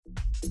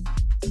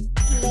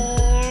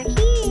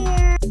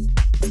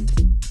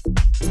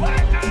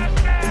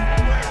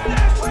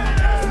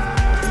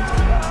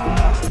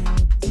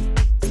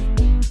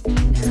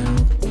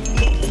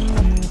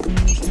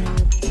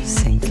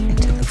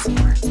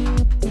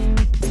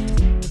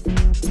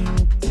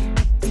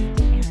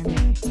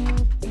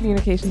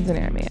qualifications in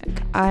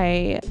Aramaic.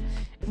 I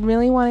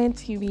really wanted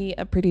to be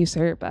a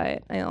producer,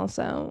 but I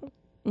also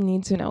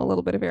need to know a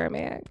little bit of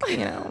Aramaic, you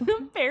know.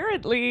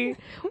 Apparently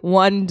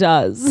one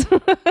does.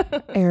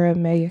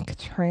 Aramaic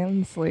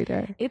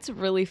translator. It's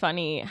really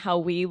funny how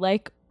we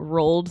like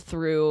rolled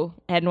through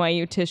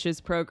NYU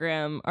Tish's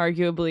program,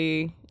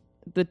 arguably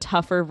the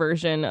tougher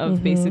version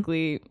of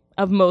basically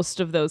of most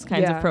of those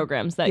kinds of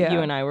programs that you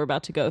and I were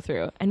about to go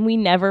through. And we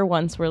never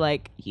once were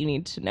like, you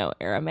need to know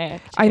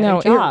Aramaic to get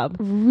a job.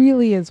 It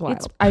really is wild.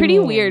 It's pretty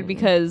weird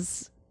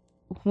because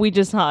we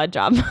just saw a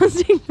job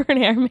posting for an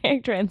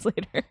Aramaic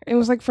translator. It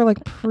was like for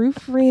like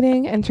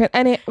proofreading and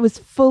it was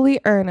fully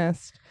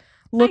earnest,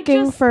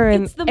 looking for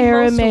an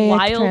Aramaic most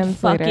wild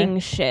translator. Fucking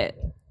shit.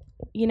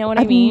 You know what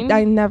I mean?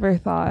 I never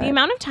thought. The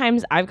amount of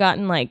times I've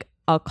gotten like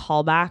a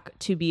callback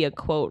to be a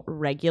quote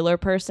regular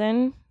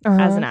person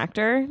as an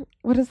actor.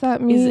 What does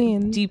that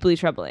mean? Is deeply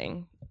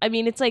troubling. I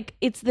mean, it's like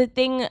it's the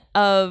thing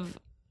of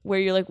where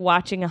you're like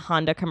watching a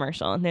Honda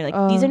commercial and they're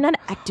like, these are not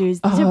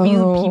actors, these are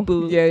real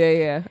people.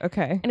 Yeah.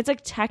 Okay. And it's like,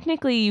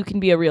 technically you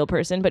can be a real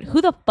person, but who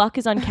the fuck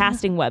is on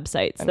casting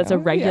websites that's a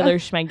regular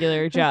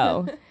schmegular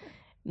Joe?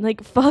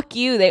 Like, fuck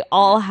you. They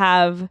all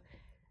have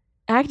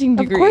acting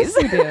degrees.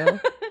 Of course they do.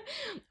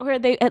 Or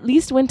they at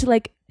least went to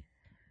like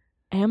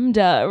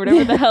AMDA or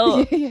whatever the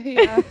hell.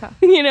 Yeah.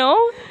 You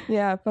know?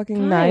 Yeah, fucking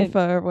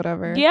NIFA or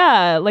whatever.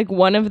 Yeah, like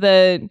one of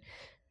the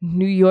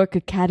New York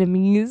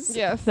academies.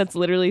 Yes. That's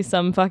literally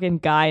some fucking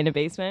guy in a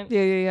basement.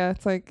 Yeah.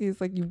 It's like,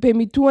 he's like, you pay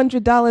me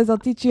 $200, I'll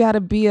teach you how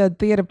to be a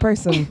theater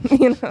person.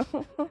 You know?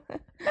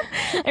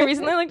 I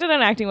recently looked at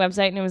an acting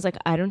website and it was like,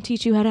 I don't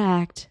teach you how to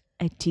act,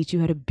 I teach you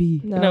how to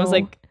be. No. And I was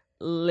like,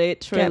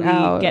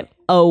 literally get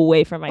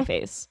away from my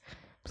face.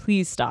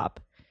 Please stop.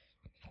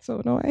 So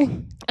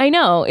annoying. I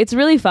know. It's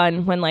really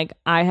fun when like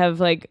I have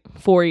like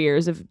 4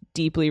 years of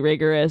deeply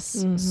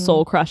rigorous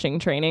soul crushing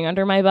training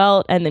under my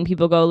belt and then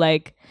people go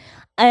like,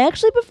 I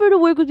actually prefer to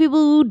work with people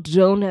who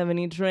don't have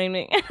any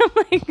training. And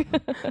I'm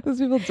like, those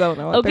people don't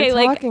know what they're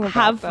talking about.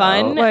 Have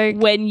fun like,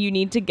 when you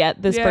need to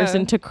get this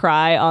person to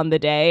cry on the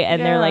day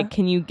and they're like,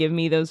 can you give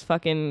me those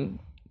fucking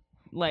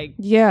like,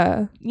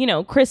 you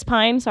know, Chris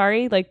Pine,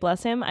 sorry, like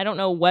bless him. I don't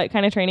know what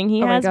kind of training he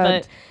has,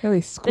 but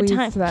really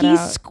squeezes that he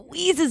out.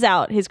 squeezes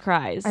out his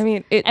cries. I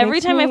mean, every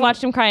time I've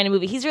watched him cry in a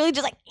movie, he's really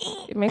just like,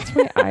 it makes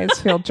my eyes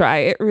feel dry.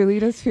 It really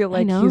does feel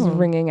like he's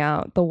wringing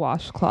out the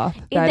washcloth.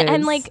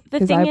 And like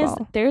the thing is,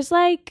 there's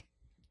like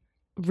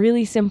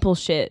really simple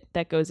shit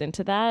that goes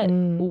into that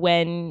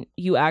when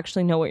you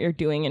actually know what you're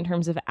doing in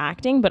terms of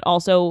acting, but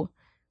also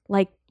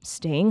like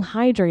staying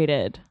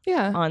hydrated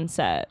on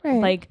set.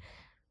 Right. Like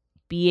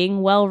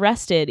being well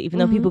rested, even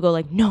though people go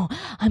like, no,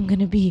 I'm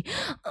gonna be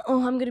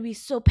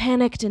so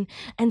panicked and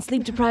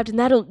sleep deprived, and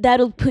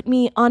that'll put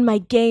me on my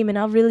game and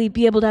I'll really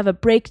be able to have a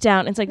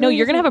breakdown. It's like, no,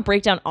 you're gonna have a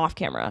breakdown off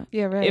camera.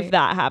 Yeah, right. If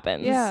that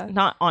happens. Yeah.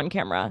 Not on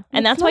camera.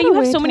 And that's why you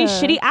have so many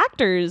shitty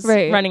actors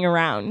running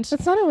around.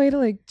 It's not a way to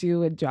like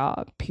do a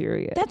job,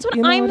 period. That's what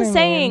I'm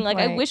saying. Like,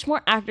 I wish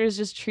more actors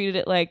just treated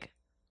it like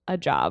a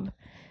job.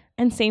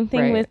 And same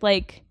thing with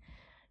like,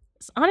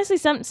 honestly,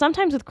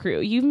 sometimes with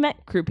crew, you've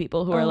met crew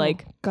people who are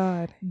like,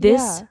 God,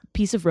 this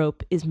piece of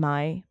rope is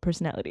my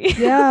personality.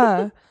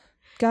 Yeah.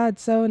 God,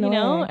 so annoying. You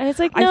know? And it's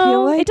like, no, I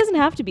feel like, it doesn't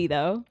have to be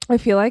though. I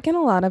feel like in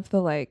a lot of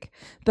the like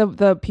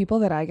the people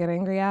that I get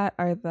angry at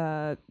are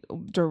the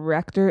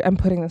director, I'm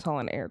putting this all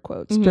in air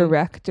quotes,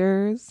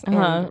 directors and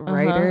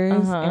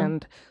writers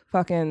and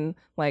fucking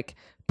like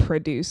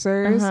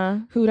producers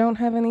who don't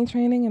have any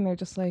training, and they're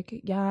just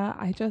like, yeah,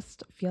 I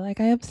just feel like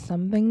I have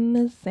something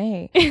to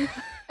say.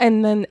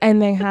 and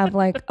they have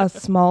like a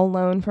small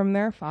loan from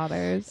their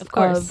fathers of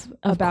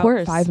about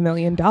 $5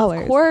 million.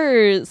 Of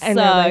course. And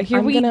like,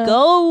 here we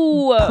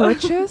go.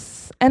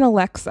 Purchase an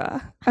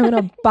Alexa. I'm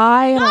gonna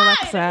buy an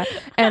Alexa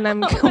and I'm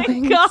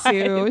going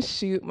to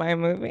shoot my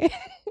movie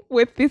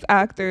with these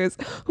actors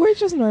who are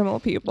just normal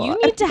people. You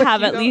need to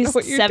have at least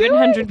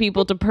 700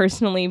 people to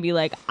personally be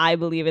like, I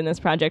believe in this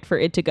project for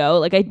it to go.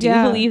 Like, I do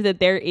believe that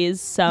there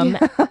is some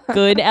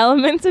good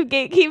elements of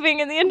gatekeeping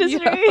in the industry.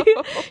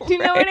 Do you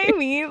know what I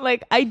mean?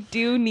 Like, I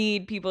do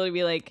need people to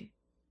be like,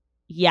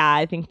 yeah,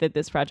 I think that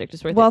this project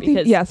is worth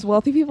it. Because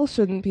wealthy people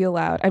shouldn't be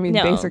allowed. I mean,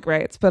 basic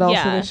rights, but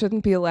also they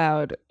shouldn't be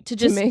allowed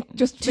to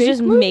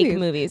make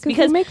movies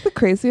because they make the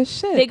craziest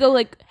shit. They go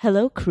like,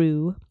 hello,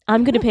 crew.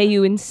 I'm going to pay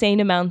you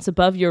insane amounts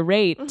above your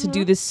rate to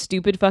do this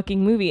stupid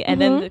fucking movie. And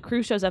then the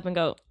crew shows up and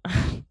go,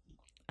 I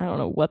don't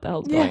know what the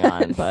hell's going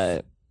on,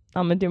 but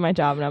I'm going to do my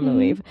job and I'm going to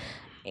leave.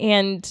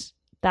 And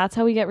that's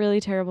how we get really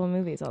terrible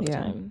movies all the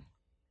time.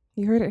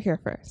 You heard it here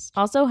first.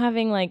 Also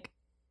having like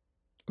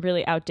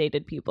really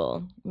outdated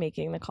people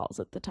making the calls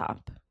at the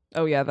top.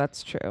 Oh yeah,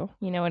 that's true.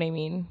 You know what I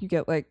mean? You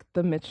get like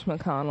the Mitch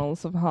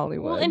McConnells of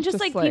Hollywood. Well, and just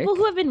like people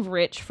who have been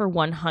rich for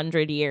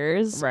 100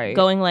 years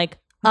going like,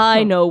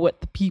 I know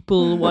what the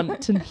people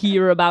want to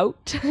hear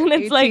about. And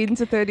it's 18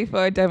 to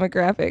 34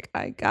 demographic.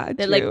 I got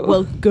they're like,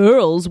 well,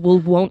 girls will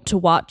want to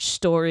watch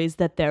stories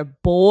that their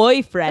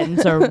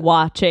boyfriends are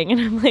watching. And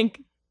I'm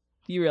like,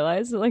 you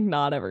realize that like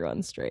not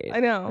everyone's straight.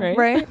 I know,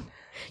 right?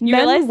 You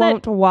Men realize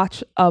won't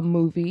watch a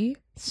movie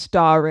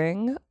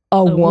starring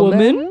a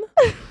woman?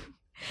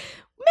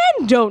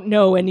 Men don't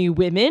know any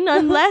women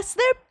unless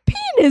their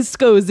penis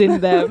goes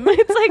in them.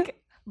 It's like,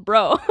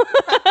 bro.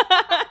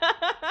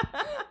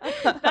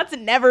 That's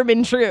never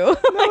been true. No,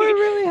 it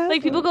really hasn't.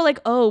 Like people go like,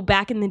 oh,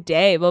 back in the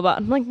day, blah, blah.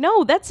 I'm like,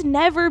 no, that's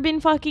never been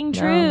fucking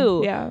true.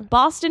 No. Yeah.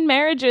 Boston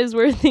marriages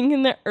were a thing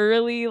in the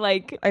early,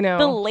 like, I know.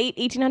 the late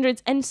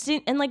 1800s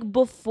and like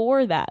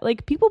before that.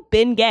 Like people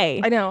been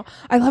gay. I know.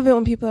 I love it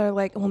when people are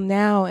like, well,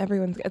 now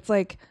everyone's, it's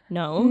like,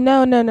 No.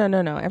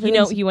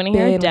 Everyone's You want to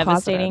hear a been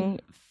devastating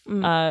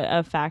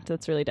a fact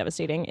that's really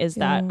devastating is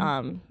that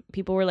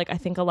people were like, I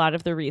think a lot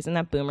of the reason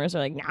that boomers are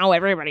like, now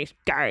everybody's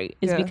gay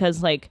is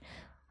because like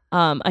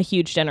a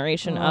huge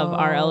generation of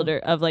our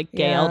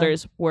gay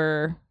elders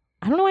were,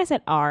 I don't know why I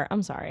said are,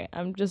 I'm sorry,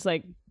 I'm just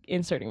like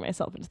inserting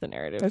myself into the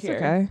narrative. That's here.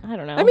 Okay. I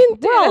don't know. I mean,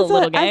 we're all a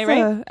little gay,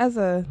 right?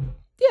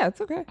 Yeah,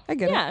 it's okay. I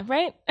get it. Yeah,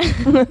 right?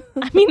 I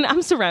mean,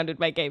 I'm surrounded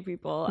by gay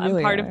people. You really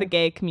I'm part of the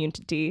gay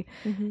community.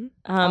 Mm-hmm.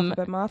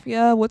 Alphabet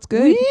Mafia, what's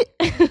good?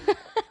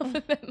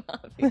 Alphabet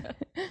Mafia.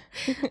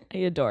 I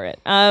adore it.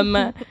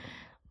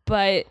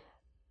 But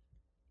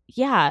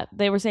yeah,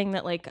 they were saying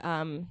that like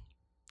a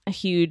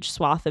huge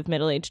swath of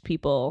middle-aged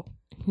people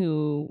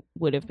who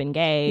would have been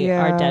gay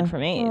are dead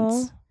from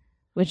AIDS,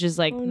 which is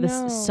like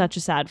such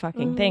a sad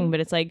fucking thing. But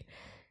it's like,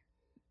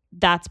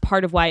 that's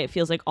part of why it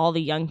feels like all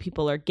the young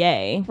people are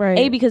gay. Right.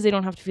 A, because they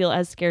don't have to feel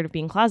as scared of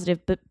being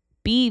closeted, but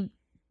B,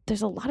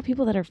 there's a lot of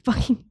people that are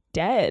fucking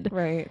dead.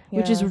 Right. Yeah.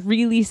 Which is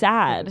really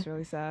sad. It's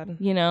really sad.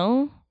 You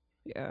know?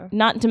 Yeah.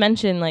 Not to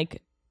mention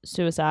like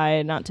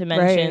suicide, not to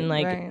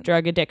mention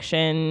drug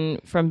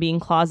addiction from being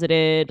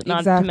closeted,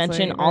 not to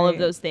mention all of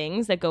those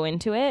things that go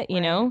into it,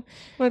 you know?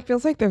 Well, it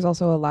feels like there's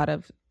also a lot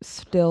of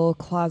still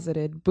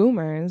closeted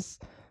boomers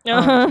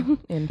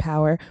in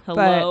power.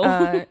 Hello.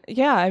 But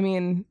yeah, I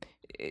mean,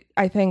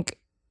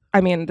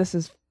 this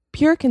is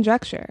pure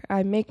conjecture.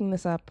 I'm making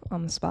this up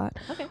on the spot.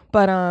 Okay.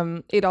 But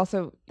it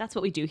also, that's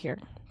what we do here.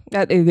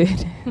 That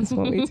it is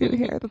what we do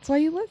here. That's why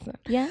you listen.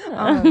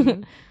 Yeah.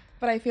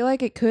 But I feel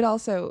like it could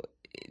also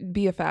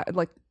be a fact,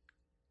 like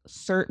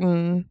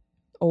certain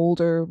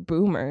older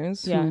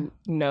boomers who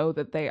know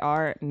that they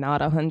are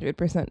not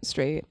 100%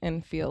 straight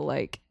and feel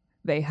like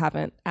they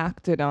haven't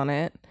acted on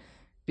it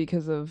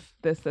because of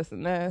this,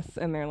 and this,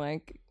 and they're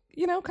like,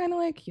 you know, kind of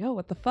like, yo,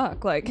 what the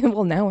fuck? Like,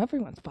 well, now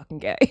everyone's fucking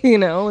gay, you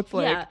know? It's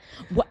like,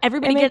 well,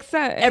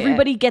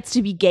 everybody gets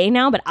to be gay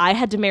now, but I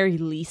had to marry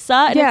Lisa.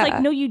 And it's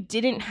like, no, you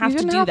didn't have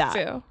to do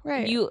that.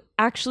 Right. You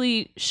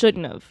actually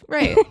shouldn't have.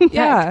 Right.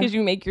 Yeah. Because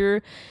you make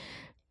your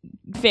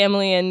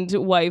family and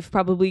wife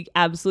probably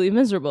absolutely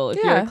miserable if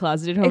you're a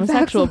closeted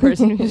homosexual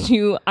person, because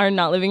you are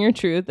not living your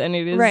truth, and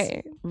it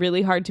is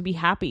really hard to be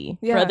happy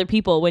for other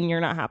people when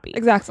you're not happy.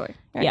 Exactly.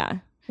 Right. Yeah.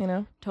 You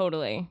know?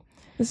 Totally.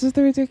 This is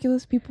the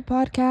Ridiculous People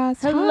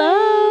Podcast. Hello.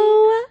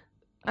 Hi.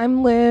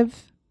 I'm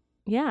Liv.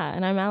 Yeah,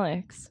 and I'm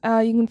Alex.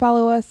 You can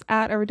follow us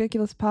at A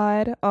Ridiculous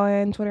Pod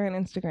on Twitter and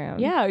Instagram.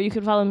 Yeah, or you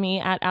can follow me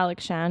at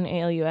Alex Shan,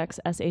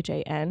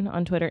 ALUXSHAN,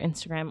 on Twitter,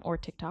 Instagram, or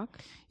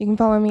TikTok. You can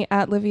follow me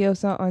at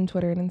Liviosa on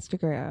Twitter and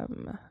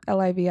Instagram.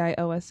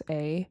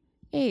 LIVIOSAH.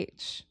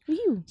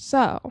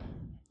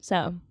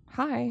 So,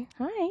 hi.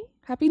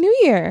 Happy New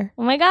Year.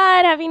 Oh my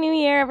God, Happy New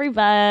Year,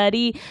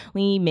 everybody.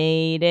 We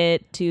made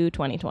it to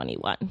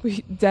 2021.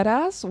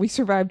 Deadass, we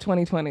survived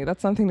 2020.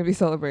 That's something to be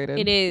celebrated.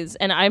 It is.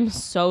 And I'm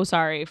so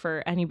sorry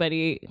for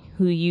anybody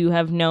who you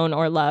have known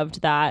or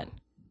loved that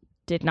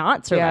did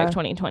not survive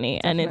 2020.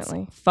 Definitely. And it's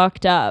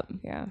fucked up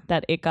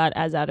that it got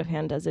as out of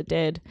hand as it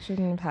did.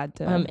 Shouldn't have had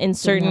to. In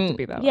certain,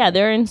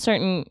 there are in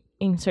certain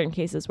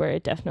cases where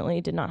it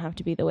definitely did not have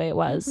to be the way it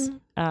was.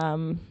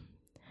 Mm-hmm.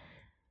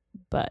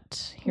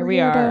 But here we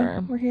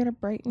are. We're here to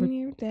brighten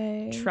your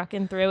day.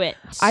 Trucking through it.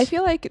 I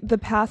feel like the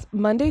past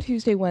Monday,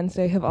 Tuesday,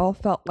 Wednesday have all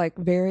felt like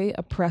very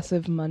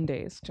oppressive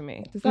Mondays to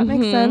me. Does that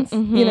make sense?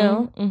 Mm-hmm, you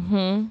know?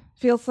 Mm-hmm.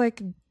 Feels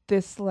like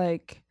this,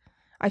 like,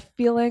 I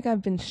feel like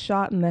I've been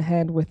shot in the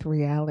head with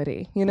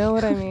reality. You know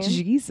what I mean?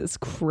 Jesus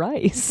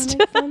Christ.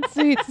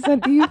 Sweet.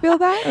 Do you feel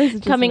that? Or is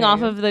it just coming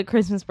off of the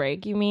Christmas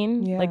break, you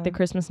mean? Yeah. Like the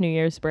Christmas New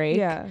Year's break?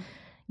 Yeah.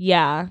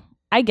 Yeah.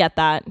 I get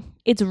that.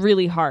 It's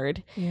really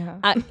hard. Yeah.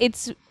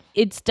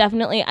 It's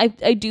definitely, I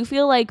do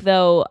feel like,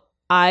 though,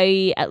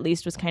 I at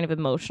least was kind of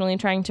emotionally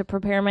trying to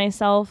prepare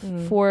myself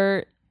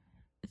for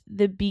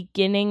the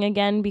beginning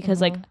again,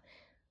 because like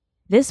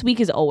this week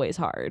is always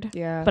hard.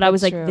 Yeah. But I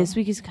was like, this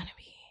week is going to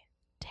be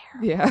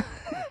terrible. Yeah.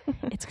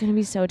 It's going to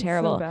be so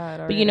terrible. So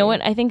bad but you know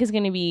what? I think is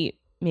going to be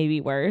maybe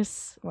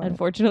worse. What?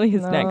 Unfortunately,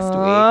 is next week.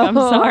 I'm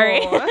sorry.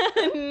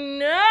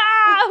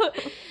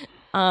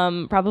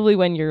 No. Probably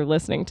when you're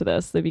listening to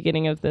this, the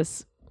beginning of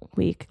this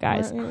week,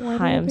 guys.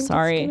 Hi, I'm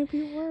sorry.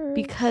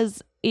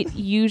 Because it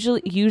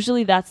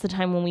usually that's the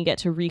time when we get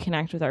to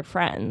reconnect with our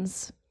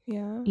friends.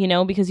 Yeah. You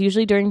know, because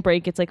usually during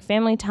break it's like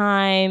family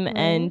time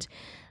and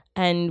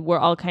we're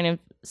all kind of,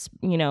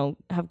 you know,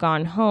 have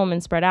gone home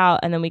and spread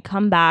out, and then we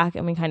come back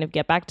and we kind of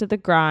get back to the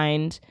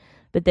grind.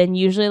 But then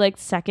usually like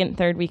second,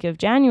 third week of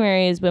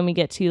January is when we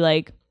get to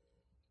like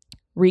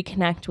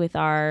reconnect with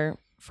our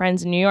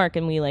friends in New York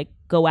and we like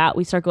go out,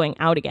 we start going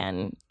out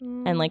again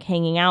and like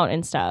hanging out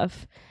and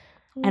stuff.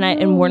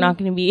 And we're not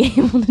going to be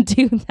able to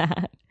do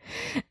that.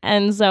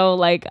 And so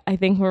like, I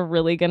think we're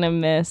really going to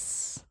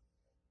miss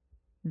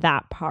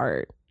that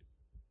part.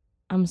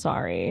 I'm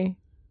sorry.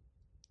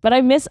 But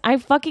I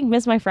fucking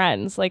miss my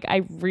friends. Like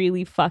I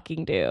really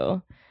fucking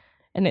do.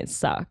 And it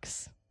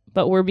sucks.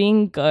 But we're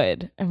being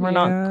good and we're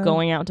not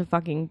going out to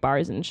fucking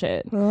bars and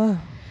shit. Ugh.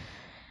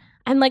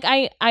 And like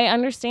I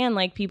understand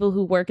like people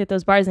who work at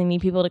those bars, they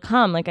need people to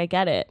come. Like I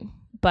get it.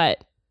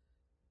 But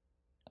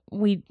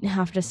we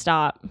have to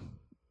stop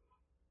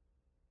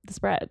the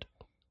spread.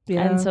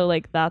 Yeah. And so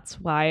like that's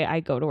why I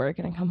go to work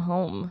and I come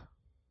home.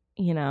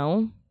 You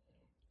know?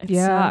 It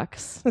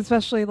sucks.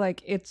 Especially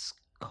like it's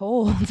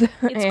cold. It's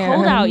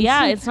cold out.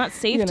 Yeah. It's not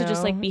safe to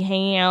just like be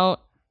hanging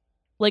out.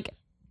 Like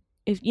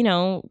if you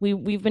know,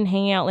 we've been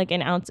hanging out like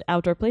in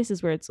outdoor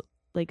places where it's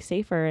like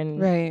safer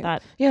and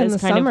that in is the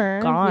kind summer,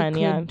 of gone.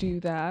 We could do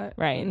that.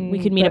 Right. We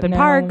could meet up in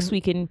parks.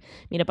 We can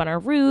meet up on our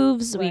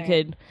roofs. We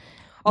could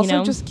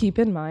also just keep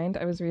in mind,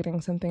 I was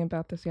reading something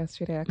about this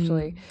yesterday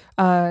actually.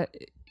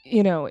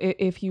 You know,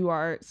 if you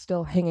are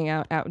still hanging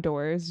out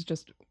outdoors,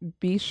 just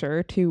be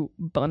sure to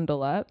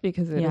bundle up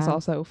because it is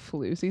also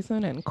flu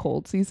season and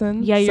cold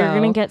season. Yeah, you're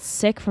gonna get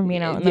sick from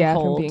being out in the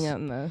cold. From being out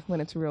in the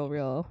when it's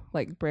real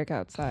like break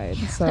outside.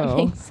 So that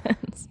makes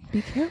sense.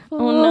 Be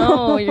careful. Oh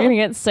no, you're gonna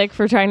get sick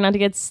for trying not to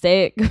get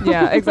sick.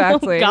 Yeah,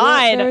 exactly. Oh,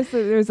 God,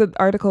 there's an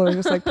article where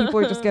just like people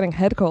are just getting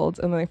head colds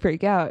and then they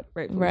freak out,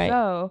 right?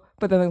 So,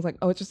 but then it's like,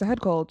 oh, it's just a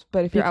head cold.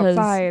 But if you're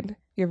outside,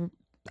 you're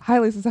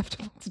highly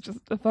susceptible to just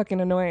a fucking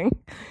annoying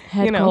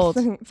head cold,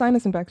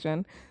 sinus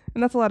infection,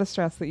 and that's a lot of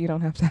stress that you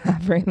don't have to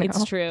have right now.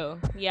 It's true.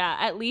 Yeah,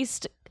 at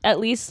least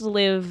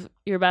live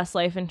your best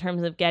life in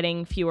terms of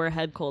getting fewer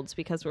head colds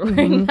because we're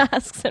wearing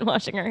masks and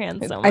washing our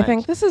hands so much. I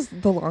think this is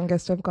the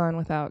longest I've gone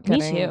without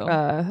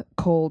getting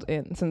cold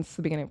in since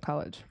the beginning of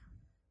college.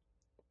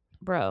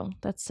 Bro,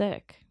 that's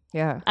sick.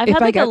 Yeah, I've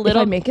had like a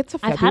little. If I make it to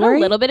February, I've had a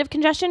little bit of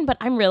congestion, but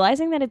I'm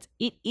realizing that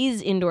it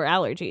is indoor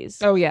allergies.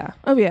 Oh yeah,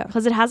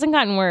 because it hasn't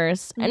gotten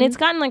worse, and it's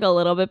gotten like a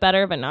little bit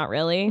better, but not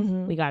really.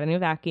 We got a new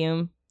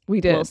vacuum.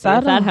 We did. We'll see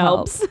if that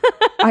helps.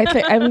 I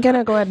think I'm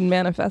gonna go ahead and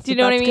manifest. Do you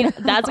know what I mean?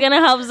 That's gonna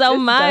help so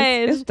much.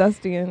 It's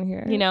dusty in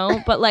here, you know.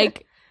 But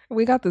like,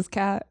 we got this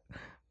cat.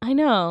 I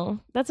know.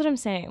 That's what I'm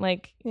saying.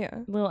 Like,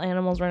 little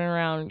animals running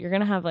around. You're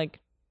gonna have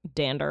like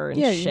dander and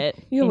shit.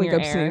 You'll wake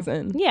up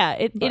season. Yeah,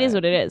 it is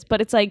what it is.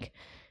 But it's like.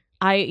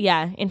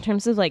 In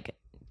terms of like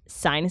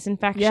sinus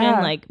infection,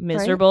 like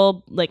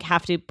miserable, like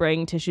have to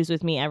bring tissues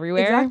with me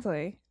everywhere.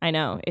 Exactly. I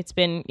know. It's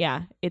been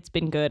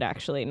good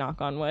actually,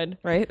 knock on wood.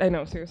 Right? I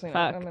know, seriously.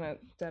 Fuck. I'm gonna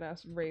dead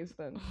ass raise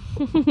the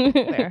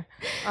there.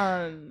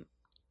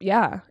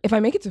 If I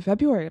make it to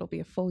February, it'll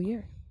be a full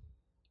year.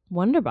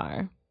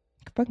 Wonderbar.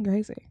 Fucking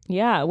crazy.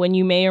 Yeah, when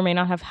you may or may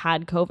not have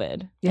had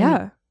COVID.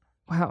 Yeah.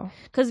 Wow.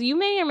 Because you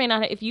may or may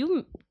not, if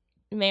you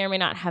may or may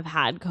not have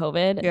had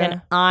COVID,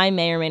 then I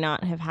may or may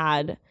not have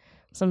had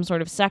some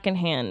sort of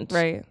secondhand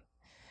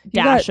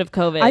dash of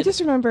COVID. I just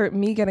remember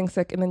me getting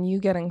sick and then you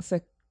getting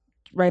sick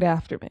right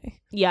after me.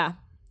 Yeah.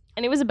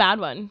 And it was a bad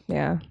one.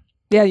 Yeah.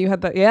 Yeah, you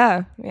had that.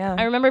 Yeah. Yeah.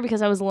 I remember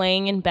because I was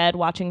laying in bed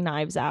watching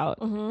Knives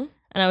Out and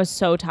I was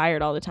so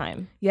tired all the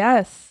time.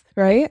 Yes.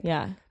 Right?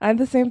 Yeah. I had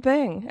the same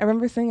thing. I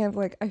remember saying,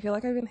 I feel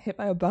like I've been hit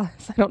by a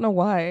bus. I don't know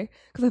why.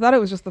 Because I thought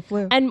it was just the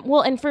flu.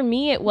 And for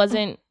me, it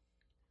wasn't,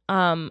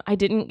 I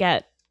didn't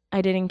get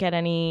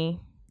any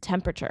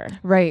temperature,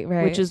 right,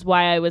 which is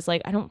why I was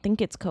like, I don't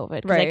think it's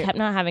COVID, because I kept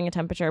not having a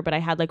temperature, but I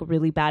had like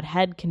really bad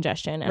head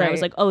congestion, and I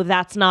was like, oh,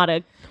 that's not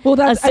a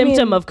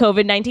symptom of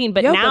COVID-19,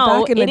 but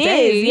now it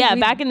is.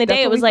 Back in the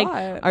day, it was like,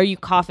 are you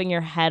coughing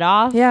your head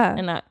off? Yeah,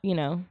 and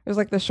it was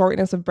like the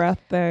shortness of breath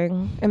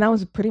thing, and that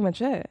was pretty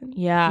much it.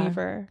 Yeah,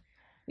 fever.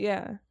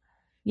 Yeah.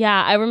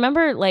 I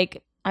remember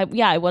like.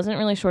 I wasn't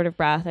really short of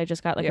breath. I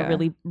just got like a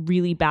really,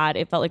 really bad.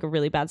 It felt like a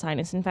really bad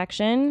sinus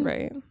infection.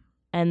 Right.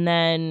 And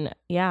then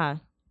yeah,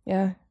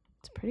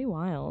 it's pretty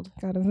wild.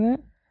 God, isn't it?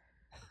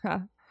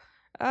 God,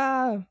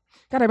 I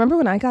remember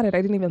when I got it,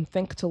 I didn't even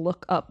think to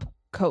look up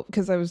COVID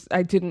because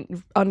I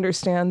didn't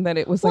understand that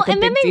it was like a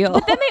big deal.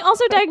 But then they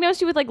also diagnosed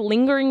you with like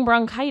lingering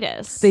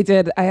bronchitis. They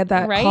did. I had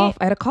that cough.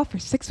 I had a cough for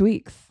 6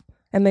 weeks,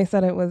 and they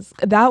said it was.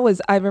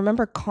 I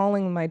remember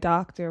calling my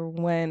doctor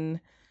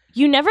when.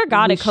 You never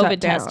got a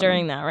COVID test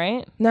during that,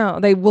 right? No,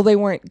 they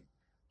weren't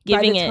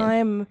giving by the it.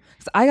 Time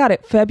I got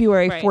it,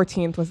 February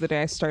 14th was the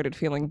day I started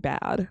feeling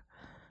bad.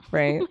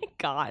 Right? Oh my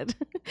God.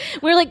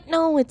 We're like,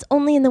 no, it's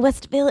only in the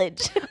West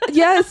Village.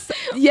 Yes.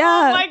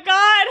 Yeah. Oh my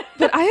God.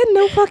 But I had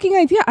no fucking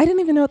idea. I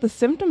didn't even know what the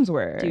symptoms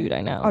were. Dude,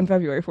 I know. On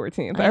February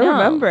 14th. I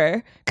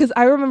remember. Because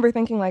I remember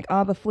thinking like,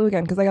 the flu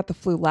again. Because I got the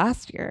flu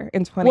last year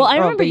in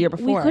the year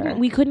before.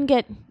 We couldn't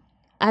get.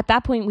 At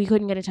that point, we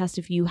couldn't get a test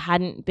if you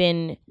hadn't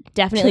been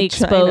definitely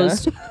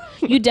exposed.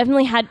 You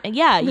definitely had,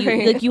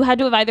 you had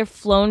to have either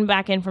flown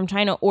back in from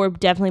China or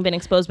definitely been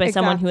exposed by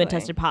someone who had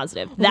tested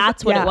positive.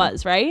 That's what it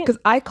was, right? Because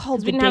I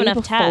called the day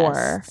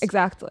before.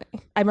 Exactly.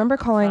 I remember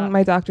calling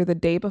my doctor the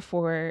day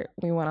before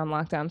we went on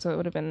lockdown, so it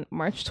would have been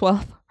March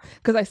 12th,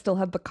 because I still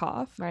had the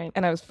cough, right?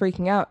 And I was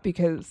freaking out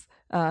because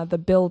the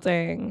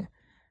building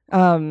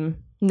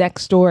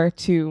next door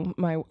to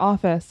my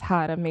office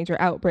had a major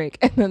outbreak,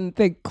 and then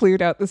they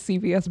cleared out the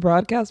CBS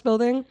broadcast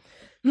building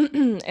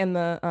and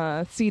the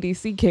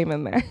CDC came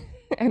in there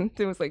and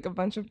there was like a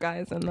bunch of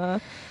guys in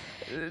the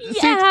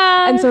seats.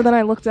 And so then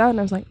I looked out and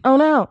I was like, oh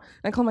no. And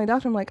I called my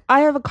doctor. I'm like,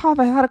 I have a cough.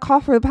 I had a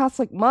cough for the past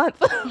like month.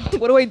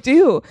 What do I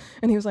do?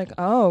 And he was like,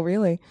 oh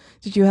really?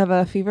 Did you have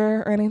a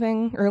fever or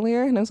anything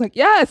earlier? And I was like,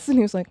 yes. And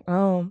he was like,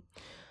 oh,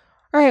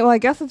 all right, well, I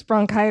guess it's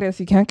bronchitis.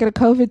 You can't get a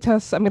COVID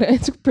test. I'm going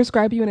to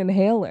prescribe you an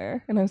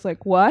inhaler. And I was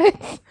like,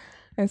 what?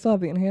 I still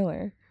have the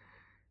inhaler.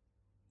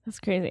 That's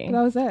crazy. But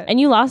that was it. And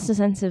you lost a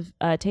sense of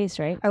taste,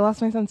 right? I lost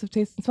my sense of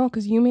taste and smell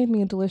because you made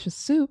me a delicious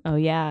soup. Oh,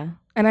 yeah.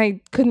 And I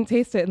couldn't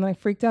taste it. And I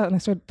freaked out and I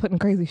started putting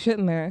crazy shit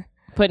in there.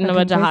 Putting a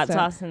bunch of hot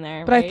sauce in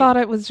there. But right? I thought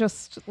it was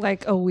just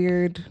like a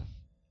weird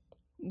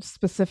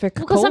specific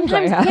cold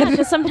sometimes, I had.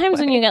 because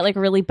sometimes when you get like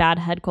really bad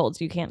head colds,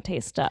 you can't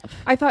taste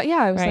stuff. I thought,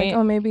 I was like,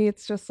 oh, maybe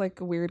it's just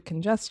like a weird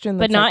congestion.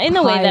 But not like in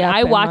the way that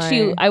I watched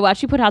you. I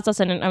watched you put hot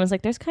sauce in, and I was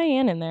like, "There's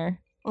cayenne in there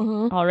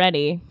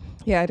already."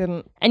 Yeah, I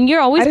didn't. And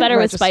you're always better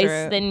with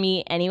spice than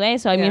me anyway,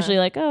 so I'm usually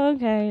like, "Oh,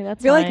 okay,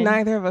 that's." I feel like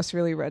neither of us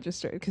really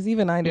registered because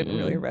even I didn't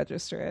really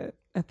register it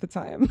at the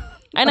time.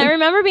 And I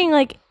remember being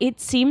like,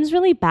 it seems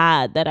really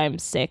bad that I'm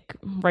sick,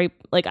 right?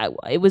 Like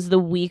it was the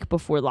week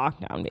before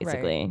lockdown,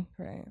 basically.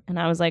 Right. And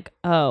I was like,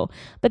 oh.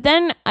 But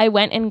then I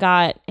went and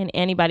got an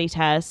antibody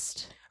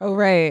test. Oh,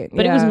 right.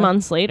 But it was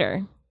months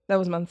later. That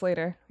was months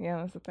later. Yeah,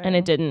 that's the thing. And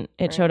it didn't.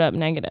 It showed up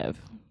negative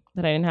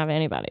that I didn't have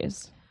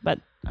antibodies. But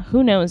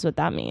who knows what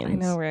that means? I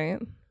know, right?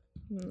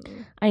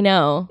 I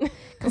know.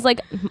 Because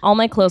like all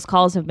my close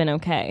calls have been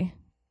okay.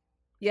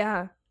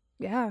 Yeah.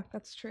 Yeah,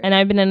 that's true. And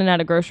I've been in and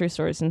out of grocery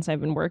stores since I've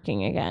been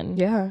working again.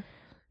 Yeah.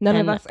 None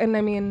of us. And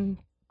I mean,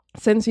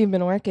 since you've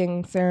been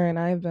working, Sarah and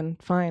I have been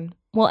fine.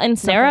 Well, and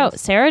Sarah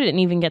didn't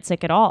even get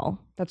sick at all.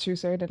 That's true.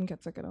 Sarah didn't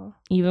get sick at all.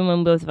 Even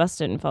when both of us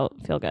didn't feel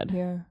good.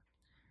 Yeah.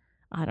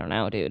 I don't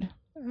know, dude.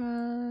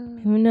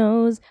 Who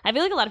knows? I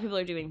feel like a lot of people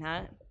are doing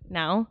that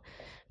now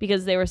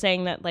because they were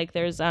saying that like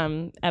there's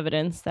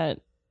evidence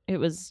that it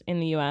was in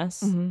the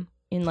US in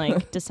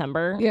like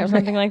December or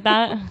something like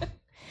that.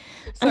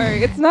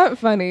 Sorry, it's not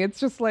funny. It's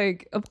just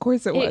like, of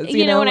course it was.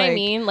 You know what I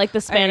mean? Like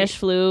the Spanish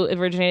flu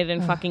originated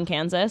in fucking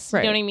Kansas.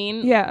 Right. You know what I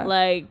mean? Yeah.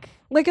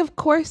 Like of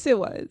course it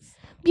was.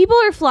 People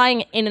are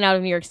flying in and out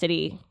of New York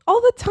City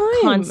all the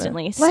time.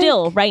 Constantly.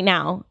 Still, right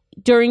now.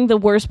 During the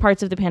worst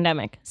parts of the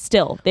pandemic.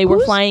 Still. They were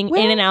flying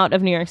in and out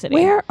of New York City.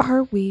 Where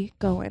are we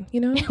going?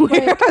 You know?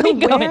 Where are we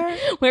going?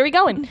 Where are we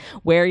going?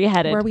 Where are you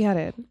headed? Where are we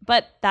headed?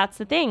 But that's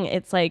the thing.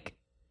 It's like,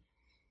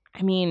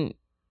 I mean,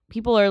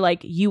 people are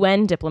like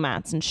UN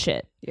diplomats and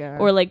shit. Yeah.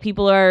 Or like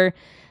people are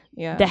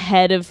the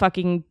head of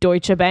fucking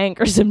Deutsche Bank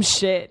or some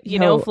shit, you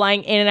know,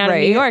 flying in and out of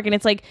New York. And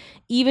it's like,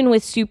 even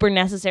with super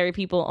necessary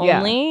people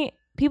only,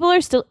 people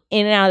are still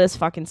in and out of this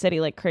fucking city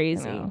like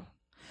crazy.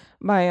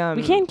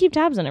 We can't keep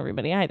tabs on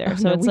everybody either.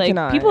 So it's like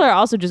people are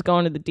also just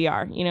going to the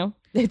DR, you know?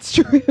 It's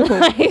true.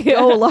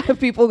 A lot of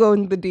people go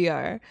into the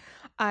DR.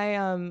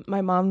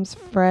 My mom's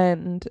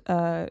friend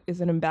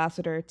is an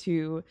ambassador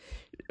to,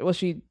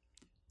 she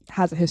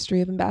has a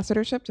history of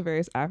ambassadorship to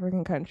various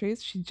African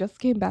countries. She just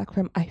came back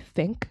from, I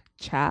think,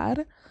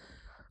 Chad,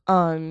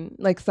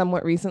 like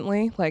somewhat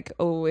recently, like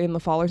in the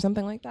fall or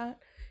something like that.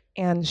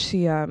 And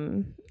she,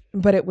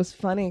 but it was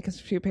funny because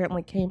she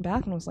apparently came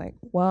back and was like,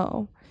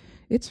 whoa,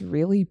 it's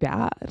really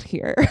bad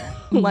here.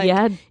 Like,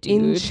 yeah, dude.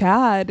 In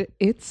Chad,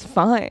 it's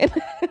fine.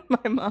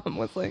 My mom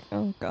was like,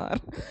 oh God.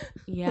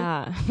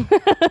 Yeah.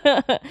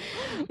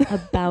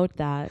 About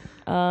that.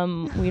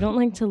 We don't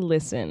like to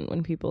listen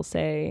when people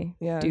say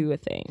do a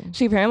thing.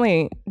 She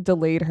apparently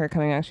delayed her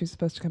coming out. She was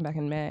supposed to come back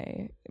in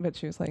May, but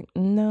she was like,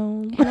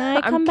 no. Can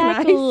I come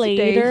back later?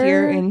 Stay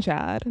here in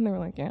Chad? And they were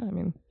like, yeah, I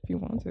mean, if you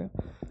want to.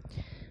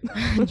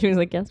 And she was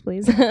like, yes,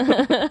 please.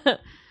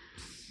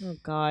 Oh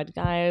God,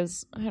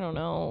 guys, I don't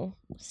know.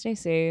 Stay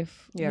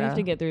safe. Yeah. We have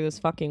to get through this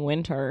fucking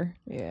winter.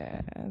 Yeah,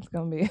 it's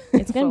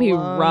gonna be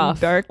long, rough.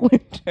 Dark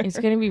winter. It's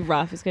gonna be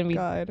rough. It's gonna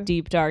be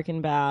deep, dark,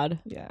 and bad.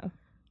 Yeah.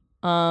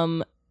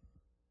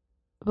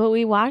 But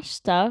we watch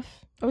stuff.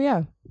 Oh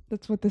yeah,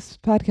 that's what this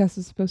podcast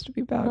is supposed to be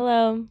about.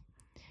 Hello.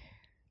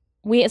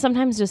 We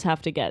sometimes just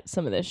have to get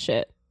some of this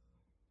shit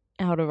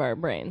out of our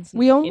brains.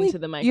 Into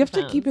the microphones. You have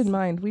to keep in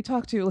mind. We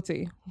talk to, let's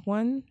see,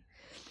 1,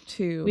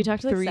 2, we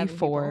talked to 3,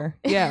 4.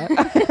 Yeah.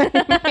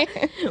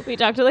 We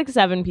talk to like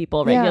 7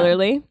 people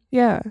regularly.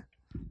 Yeah.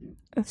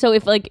 So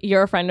if like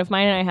you're a friend of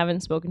mine and I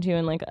haven't spoken to you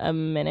in like a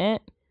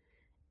minute,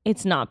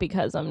 it's not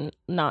because I'm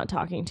not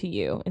talking to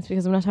you. It's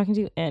because I'm not talking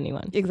to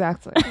anyone.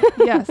 Exactly.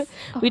 Yes.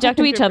 We talk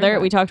to each other.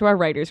 We talk to our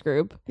writers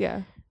group.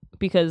 Yeah.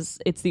 Because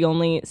it's the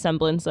only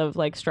semblance of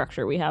like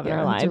structure we have in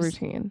our lives. It's a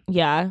routine.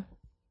 Yeah.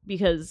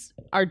 Because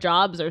our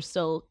jobs are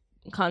still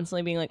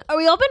constantly being like, are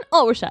we open?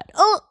 Oh, we're shut.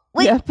 Oh,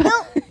 wait,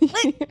 no,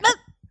 wait, no.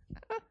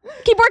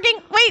 Keep working.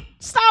 Wait,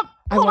 stop.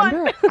 Hold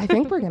on. I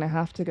think we're going to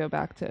have to go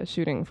back to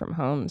shooting from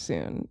home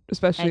soon,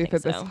 especially if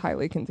it's this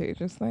highly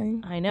contagious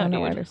thing. I know, I know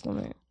dude. why they're still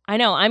not. I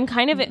know. I'm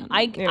kind of,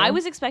 I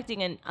was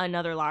expecting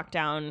another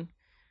lockdown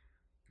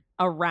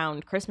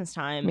around Christmas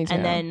time. Me too.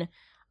 And then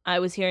I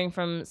was hearing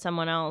from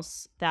someone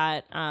else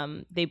that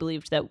they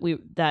believed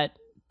that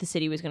the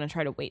city was going to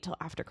try to wait till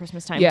after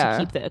Christmas time to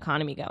keep the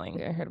economy going.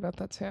 Yeah, I heard about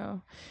that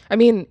too. I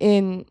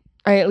mean,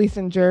 at least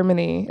in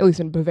Germany, at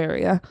least in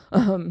Bavaria,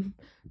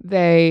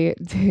 they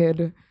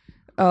did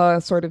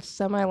a sort of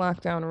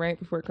semi-lockdown right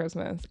before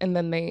Christmas, and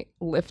then they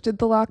lifted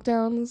the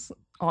lockdowns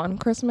on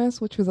Christmas,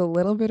 which was a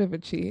little bit of a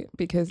cheat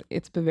because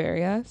it's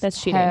Bavaria.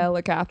 That's cheating.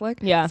 Hella Catholic.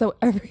 Yeah. So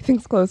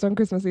everything's closed on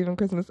Christmas Eve and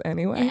Christmas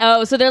anyway.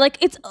 Oh, so they're like,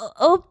 it's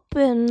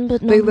open,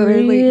 but they not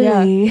literally,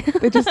 really. Yeah.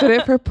 They just did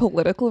it for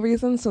political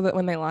reasons so that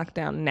when they lock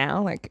down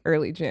now, like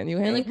early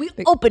January. They're like, we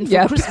open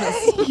for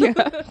Christmas.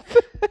 Yeah.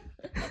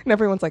 And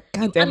everyone's like,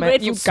 God damn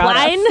it, you got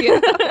swine. us. Yeah,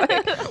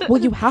 like, well,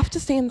 you have to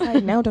stay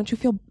inside now. Don't you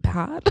feel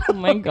bad? Oh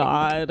my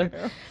God.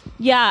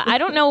 Yeah, I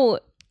don't know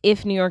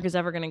if New York is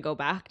ever going to go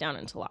back down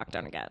into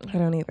lockdown again. I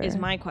don't either. Is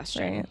my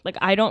question. Right. Like,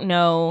 I don't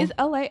know. Is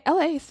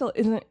LA still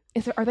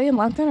are they in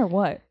lockdown or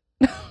what?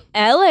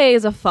 LA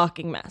is a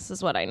fucking mess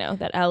is what I know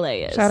that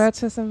LA is. Shout out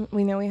to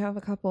we know we have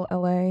a couple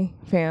LA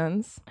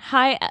fans.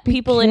 Hi,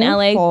 people in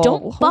LA.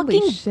 Don't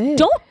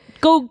don't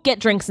go get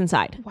drinks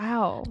inside.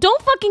 Wow.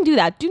 Don't fucking do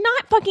that. Do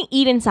not fucking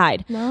eat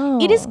inside. No.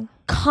 It is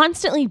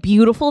constantly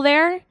beautiful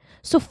there.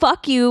 So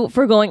fuck you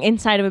for going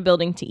inside of a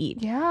building to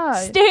eat. Yeah.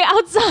 Stay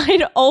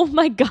outside. Oh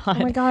my God. Oh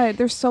my God.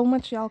 There's so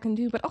much y'all can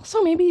do. But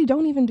also maybe you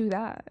don't even do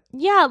that.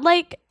 Yeah.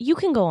 Like you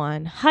can go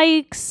on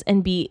hikes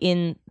and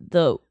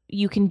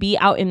you can be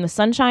out in the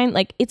sunshine.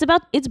 Like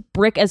it's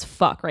brick as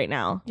fuck right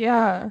now.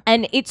 Yeah.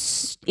 And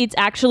it's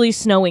actually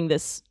snowing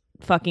this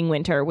fucking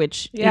winter,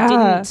 which it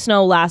didn't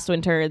snow last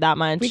winter that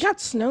much. We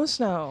got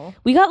snow.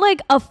 We got like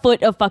a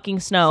foot of fucking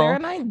snow. Sarah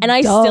and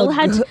I still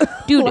had to,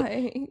 dude.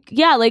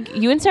 like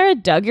you and Sarah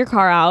dug your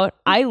car out.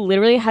 I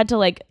literally had to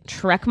like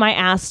trek my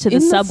ass to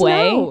the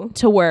subway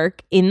to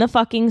work in the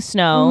fucking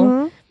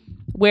snow,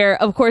 where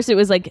of course it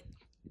was like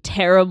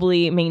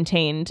terribly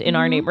maintained in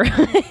our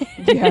neighborhood.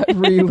 Yeah, it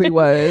really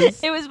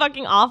was. It was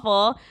fucking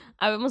awful.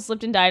 I almost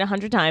slipped and died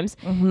 100 times.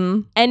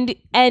 And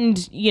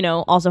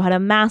also had a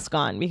mask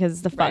on because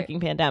it's the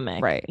fucking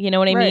pandemic. Right. You know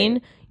what I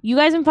mean? You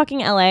guys in fucking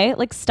LA,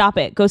 like stop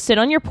it. Go sit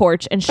on your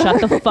porch and shut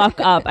the fuck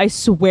up. I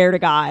swear to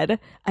God.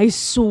 I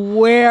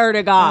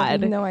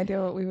have no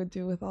idea what we would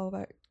do with all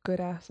that good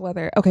ass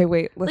weather. Okay,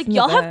 wait. Like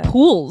y'all have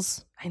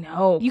pools. I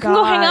know. You can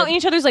go hang out in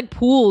each other's like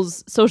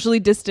pools, socially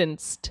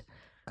distanced.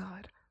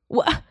 God.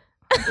 What?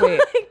 Wait.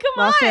 Come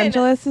on. Los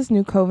Angeles'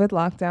 new COVID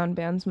lockdown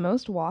bans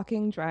most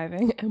walking,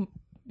 driving, and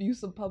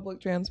use of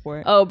public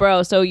transport. Oh,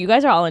 bro. So you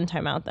guys are all in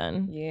timeout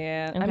then.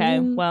 Yeah.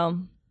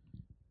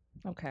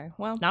 Okay.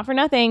 Well, not for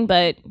nothing,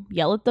 but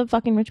yell at the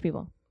fucking rich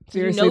people.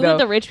 Seriously, you know that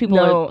the rich people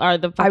are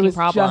the fucking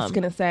problem. I was just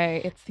gonna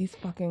say it's these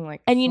fucking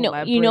like, and you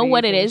know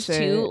what it is shit.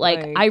 too.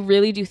 Like I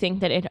really do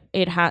think that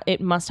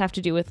it must have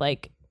to do with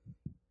like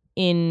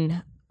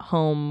in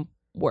home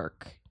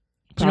work.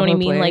 Do you know what I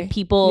mean? Like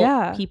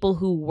people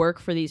who work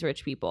for these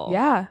rich people.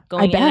 Yeah,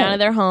 going in and out of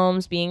their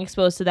homes, being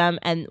exposed to them,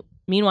 and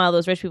meanwhile,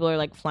 those rich people are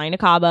like flying to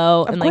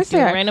Cabo and like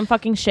doing random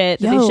fucking shit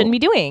that they shouldn't be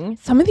doing.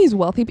 Some of these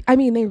wealthy,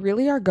 they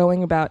really are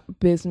going about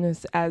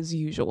business as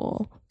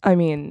usual. I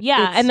mean,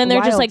 yeah, and then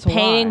they're just like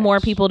paying more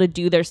people to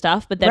do their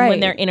stuff, but then when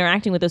they're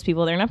interacting with those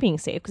people, they're not being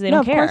safe because they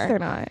don't care. Of course they're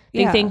not.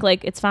 They think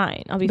like it's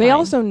fine. I'll be fine. They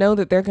also know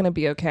that they're going to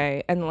be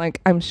okay, and like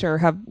I'm sure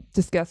have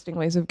disgusting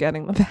ways of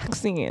getting the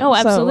vaccine. Oh,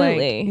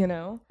 absolutely. So,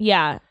 like,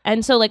 yeah,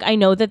 and so like I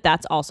know that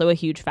that's also a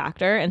huge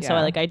factor, and so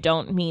like I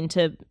don't mean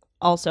to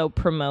also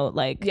promote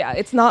like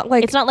it's not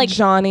like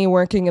Johnny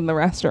working in the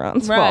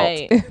restaurant's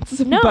fault.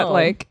 But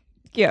like.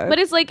 Yeah. But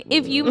it's like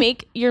if you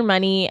make your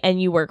money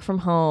and you work from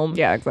home.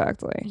 Yeah,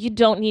 exactly. You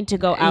don't need to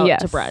go out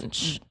to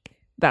brunch.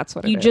 That's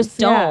what you just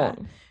don't.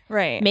 Yeah.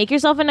 Right. Make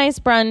yourself a nice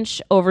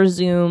brunch over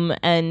Zoom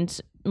and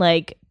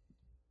like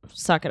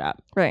suck it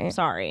up. Right.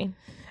 Sorry.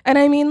 And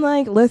I mean,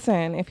 like,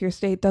 listen, if your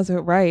state does it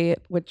right,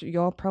 which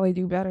y'all probably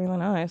do better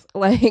than us,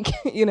 like,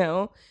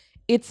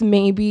 it's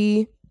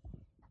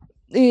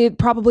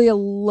probably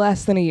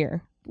less than a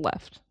year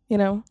left,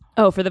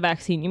 Oh, for the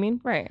vaccine, you mean?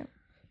 Right.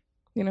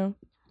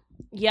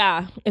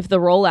 Yeah, if the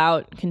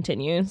rollout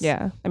continues.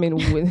 Yeah. I mean,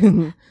 we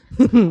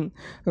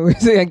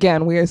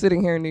are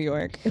sitting here in New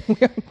York. We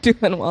aren't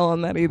doing well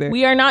on that either.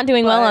 We are not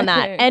doing well on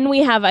that. And we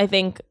have, I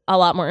think, a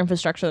lot more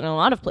infrastructure than a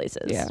lot of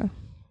places. Yeah.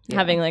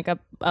 Having like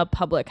a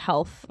public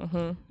health,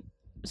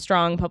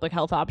 strong public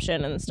health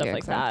option and stuff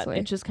like that.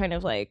 It's just kind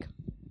of like,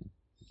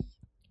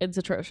 it's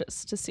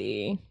atrocious to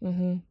see.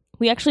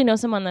 We actually know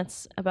someone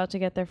that's about to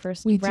get their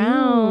first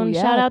round.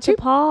 Shout out to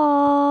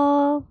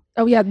Paul.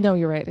 Oh, yeah. No,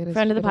 you're right. It is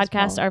friend of the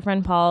podcast, our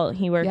friend Paul.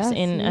 He works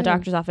in a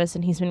doctor's office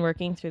and he's been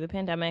working through the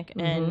pandemic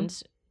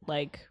and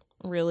like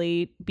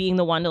really being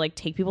the one to like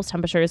take people's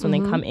temperatures when they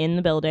come in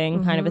the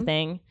building kind of a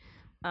thing.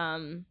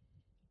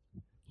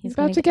 He's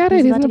about to get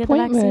it. He's an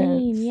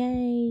appointment.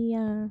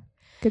 Yay.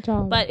 Good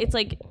job. But it's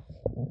like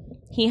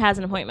he has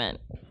an appointment.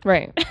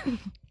 Right.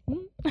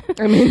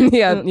 I mean,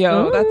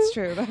 yeah, that's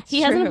true.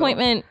 He has an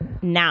appointment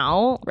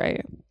now.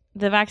 Right.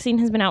 The vaccine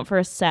has been out for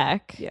a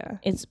sec. Yeah.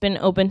 It's been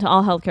open to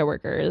all healthcare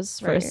workers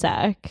for a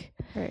sec.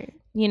 Right.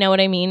 You know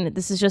what I mean?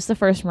 This is just the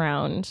first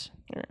round.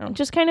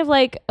 Just kind of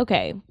like,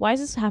 okay, why is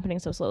this happening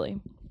so slowly?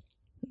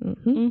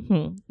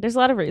 There's a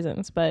lot of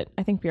reasons, but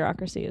I think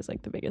bureaucracy is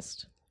like the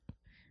biggest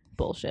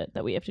bullshit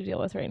that we have to deal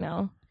with right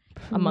now,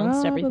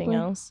 amongst everything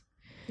else.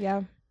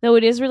 Yeah. Though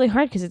it is really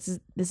hard because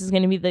this is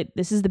going to be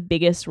the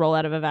biggest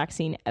rollout of a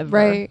vaccine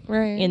ever,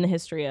 right, in the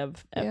history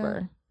of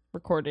ever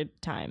recorded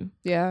time.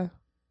 Yeah.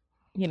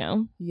 You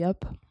know.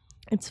 Yep.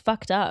 It's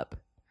fucked up.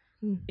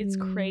 It's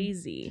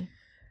crazy.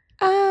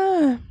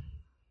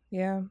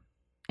 Yeah.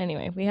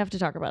 Anyway, we have to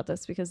talk about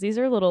this because these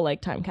are little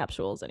like time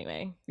capsules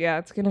anyway. Yeah,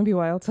 it's going to be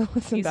wild to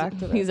listen back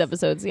to these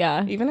episodes,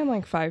 yeah. Even in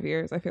like 5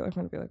 years, I feel like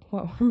I'm going to be like,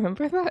 whoa,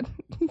 remember that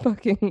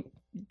fucking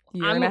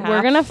year and a half?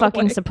 We're going to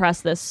fucking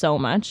suppress this so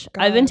much.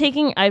 God.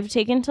 I've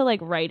taken to like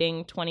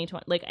writing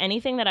 2020, like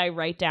anything that I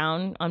write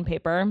down on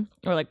paper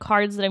or like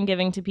cards that I'm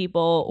giving to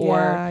people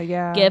or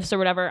gifts or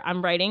whatever.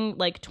 I'm writing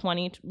like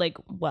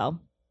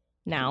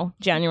now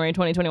January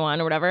 2021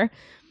 or whatever.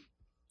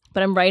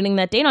 But I'm writing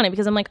that date on it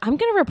because I'm like, I'm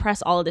going to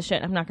repress all of this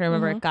shit. I'm not going to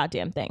remember a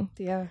goddamn thing.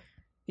 Yeah.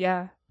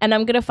 Yeah. And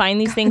I'm going to find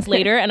these things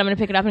later and I'm going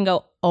to pick it up and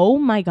go, oh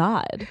my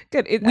God.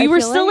 Good. We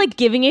were still like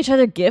giving each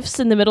other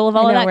gifts in the middle of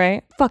all of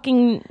that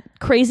fucking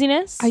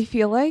craziness. I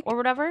feel like. Or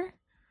whatever.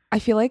 I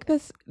feel like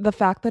the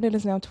fact that it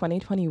is now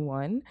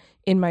 2021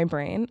 in my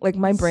brain, like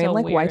my brain so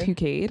like weird.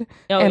 Y2K'd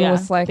and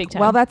was like,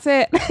 well, that's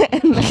it.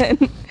 And then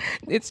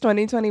it's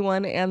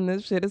 2021 and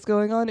this shit is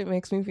going on. It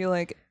makes me feel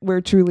like we're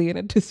truly in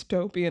a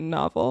dystopian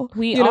novel.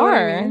 We are. What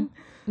I mean?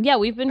 Yeah,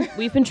 we've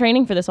been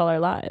training for this all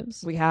our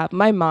lives. We have.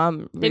 My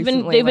mom they've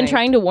been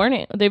trying to warn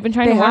it. They've been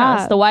trying to warn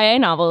us. The YA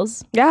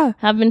novels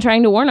have been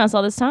trying to warn us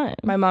all this time.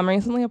 My mom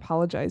recently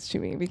apologized to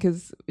me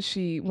because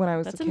she, when I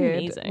was a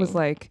kid, was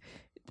like,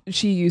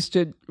 she used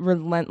to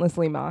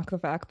relentlessly mock the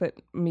fact that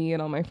me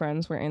and all my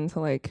friends were into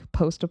like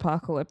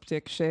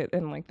post-apocalyptic shit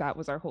and like that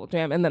was our whole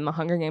jam. And then the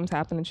Hunger Games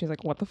happened and she's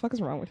like, what the fuck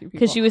is wrong with you people?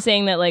 Because she was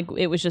saying that like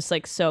it was just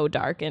like so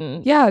dark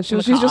and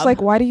she's just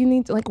like, why do you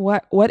need to, like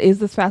what is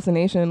this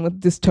fascination with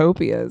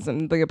dystopias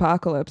and the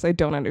apocalypse? I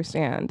don't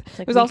understand.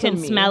 Like, we can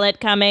smell it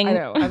coming. I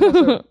know. I'm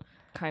also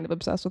kind of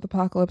obsessed with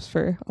apocalypse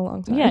for a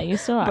long time. Yeah, you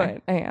still are.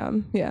 But I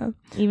am. Yeah.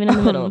 Even in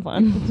the middle of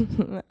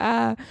one.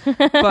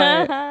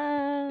 But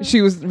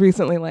she was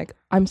recently like,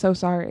 I'm so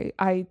sorry.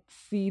 I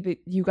see that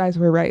you guys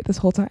were right this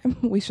whole time.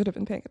 We should have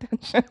been paying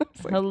attention.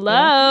 Like,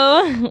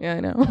 hello. Yeah, I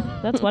know.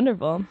 That's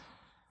wonderful.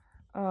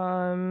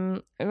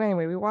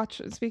 Anyway, we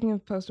watched, speaking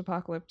of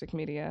post-apocalyptic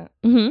media,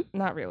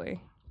 not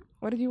really.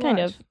 What did you watch? Kind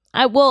of.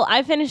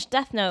 I finished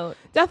Death Note.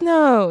 Death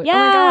Note. Yeah. Oh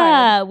my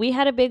God. We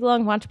had a big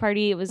long watch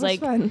party. It was like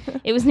fun.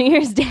 It was New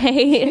Year's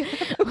Day.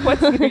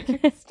 What's New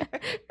Year's Day?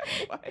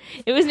 What?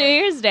 It was New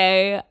Year's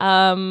Day.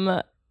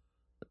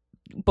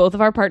 Both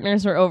of our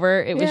partners were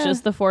over. It was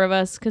just the four of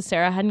us because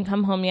Sarah hadn't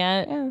come home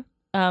yet.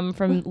 Yeah.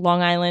 From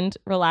Long Island.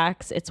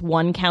 Relax. It's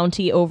one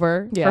county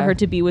over for her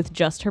to be with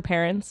just her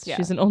parents. Yeah.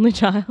 She's an only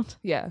child.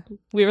 Yeah.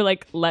 We were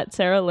like, let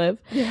Sarah live.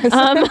 Yes.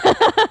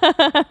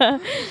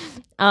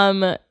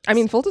 I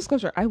mean, full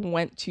disclosure, I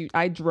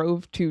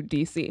drove to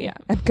DC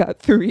and got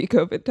 3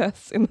 COVID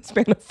tests in the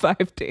span of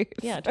 5 days.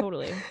 Yeah,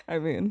 totally. I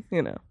mean,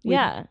 you know.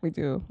 We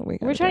do.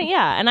 We're trying.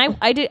 Yeah. And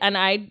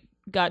I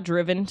got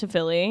driven to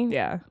Philly.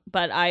 Yeah.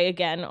 But I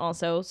again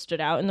also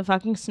stood out in the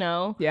fucking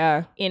snow.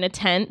 Yeah. In a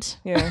tent.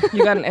 Yeah.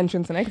 You got an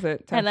entrance and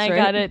exit test, and I right?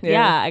 got it.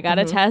 Yeah. I got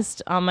a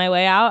test on my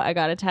way out. I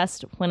got a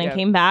test when I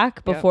came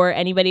back before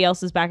anybody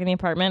else was back in the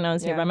apartment. I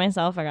was here by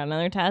myself. I got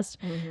another test.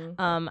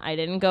 I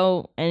didn't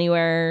go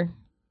anywhere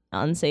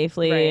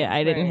unsafely.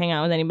 I didn't hang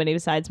out with anybody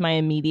besides my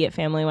immediate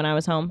family when I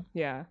was home.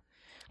 Yeah.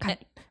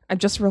 I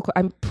just real quick,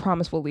 I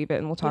promise we'll leave it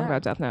and we'll talk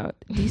about Death Note.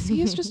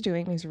 DC is just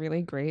doing these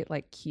really great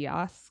like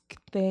kiosk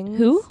things.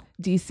 Who?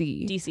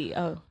 DC.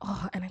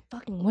 Oh, and I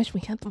fucking wish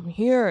we had them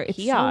here. It's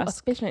kiosk.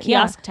 So efficient.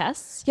 Kiosk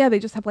tests? Yeah, they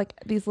just have like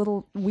these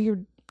little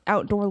weird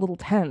outdoor little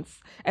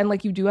tents. And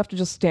like you do have to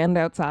just stand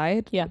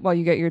outside while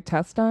you get your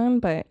test done,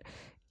 but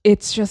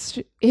it's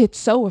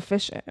so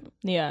efficient.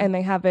 Yeah. And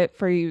they have it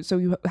for you, so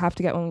you have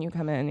to get one when you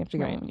come in, you have to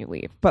get one when you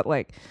leave. But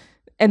like,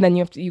 and then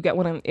you get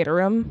one in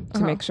interim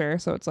to make sure,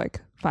 so it's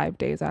like 5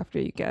 days after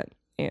you get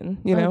in,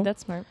 you know?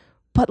 That's smart.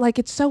 But like,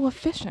 it's so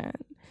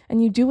efficient.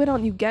 And you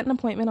get an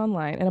appointment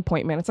online,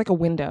 it's like a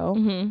window,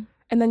 and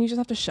then you just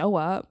have to show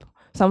up.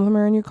 Some of them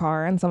are in your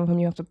car, and some of them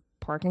you have to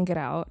park and get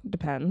out,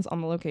 depends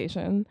on the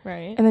location.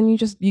 Right. And then you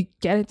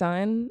get it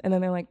done, and then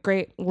they're like,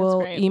 great,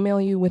 we'll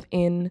email you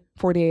within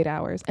 48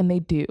 hours. And they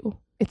do.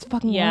 It's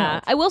fucking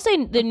wild. I will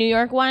say the New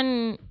York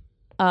one,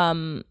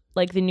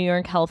 like the New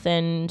York health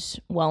and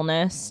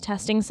wellness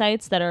testing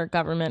sites that are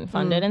government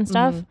funded and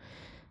stuff,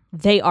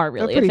 they are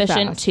really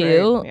efficient fast,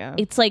 too. Right? Yeah.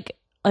 It's like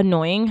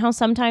annoying how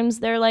sometimes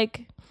they're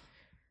like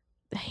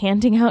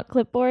handing out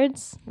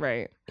clipboards,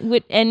 right,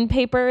 with and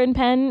paper and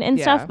pen and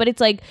stuff, but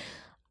it's like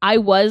I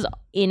was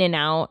in and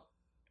out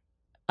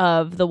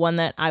of the one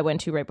that I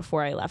went to right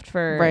before I left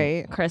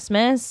for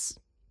Christmas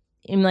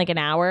in like an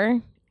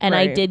hour. And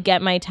I did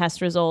get my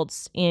test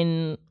results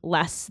in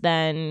less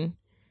than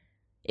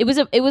it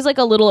was like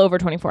a little over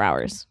 24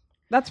 hours.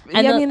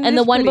 And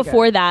the one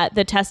before that,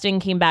 the testing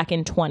came back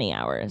in 20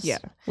 hours. Yeah.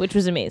 Which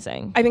was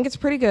amazing. I think it's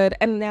pretty good.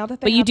 And now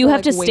that you do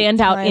have to stand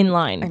out in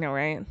line. I know,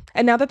 right?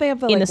 And now that they have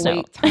the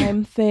wait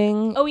time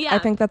thing, I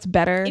think that's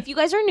better. If you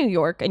guys are in New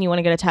York and you want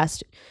to get a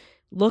test,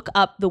 look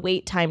up the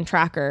wait time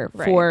tracker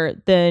for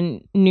the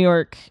New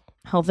York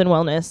health and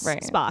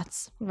wellness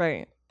spots.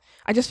 Right.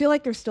 I just feel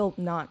like there's still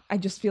not. I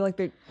just feel like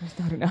there's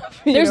not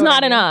enough. There's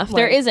not enough. Like,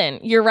 there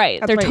isn't. You're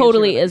right. There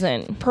totally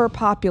isn't. Per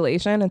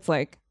population, it's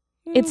like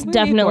it's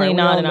definitely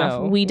not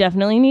enough. We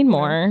definitely need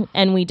more,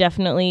 and we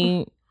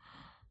definitely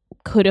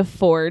could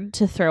afford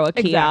to throw a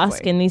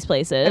kiosk in these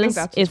places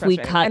if we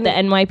cut the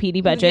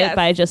NYPD budget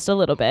by just a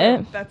little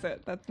bit. That's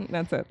it. That's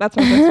it. That's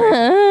my best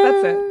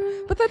That's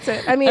it. But that's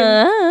it. I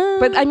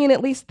mean,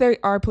 at least there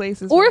are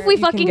places. Or if we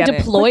fucking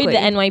deployed the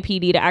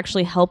NYPD to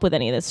actually help with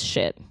any of this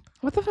shit.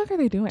 What the fuck are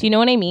they doing? Do you know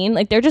what I mean?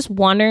 Like, they're just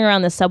wandering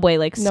around the subway,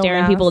 like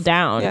staring people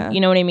down. Yeah. You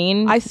know what I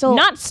mean?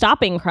 Not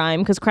stopping crime,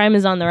 because crime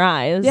is on the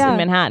rise in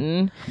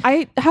Manhattan.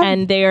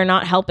 And they are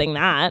not helping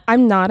that.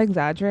 I'm not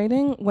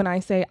exaggerating when I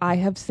say I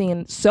have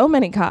seen so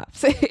many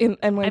cops in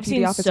NYPD I've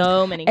seen offices,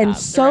 so many cops, and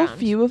so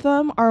few of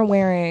them are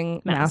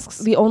wearing masks.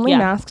 The only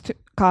masked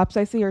cops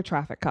I see are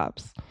traffic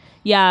cops.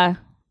 Yeah,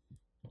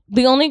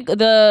 the only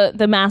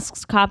the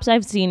masked cops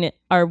I've seen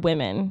are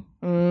women.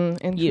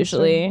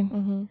 Usually.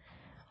 Mm-hmm.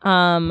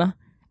 And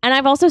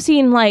I've also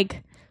seen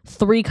like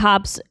 3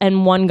 cops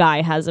and 1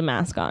 guy has a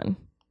mask on.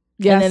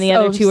 Yes. And then the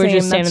other 2 are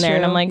just standing there.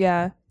 And I'm like,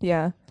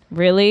 yeah.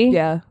 Really?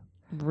 Yeah.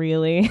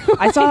 Really?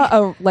 I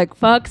saw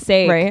fuck's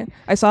sake. Right?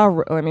 I saw,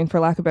 for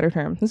lack of a better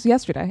term, this was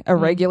yesterday, a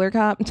regular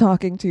cop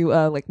talking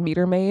to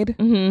meter maid.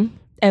 Mm-hmm.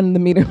 And the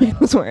meter maid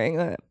was wearing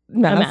a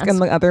mask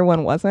and the other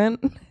one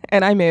wasn't.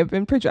 And I may have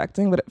been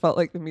projecting, but it felt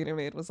like the meter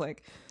maid was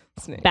like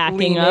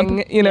backing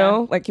leaning, up, you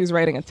know, like he was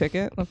writing a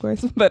ticket, of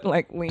course, but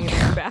like leaning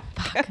back.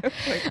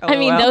 Like, I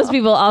mean, those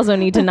people also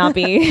need to not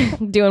be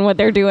doing what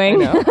they're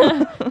doing.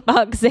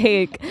 Fuck's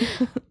sake.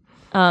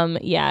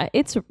 Yeah,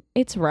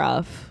 it's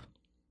rough.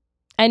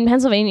 And in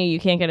Pennsylvania, you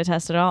can't get a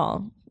test at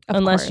all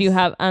unless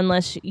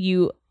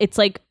it's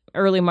like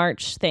early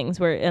March things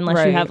where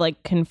unless you have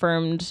like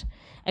confirmed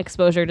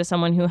exposure to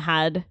someone who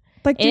had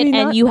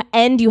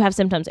you have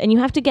symptoms, and you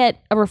have to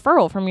get a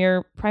referral from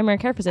your primary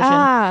care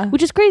physician,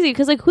 which is crazy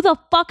because like who the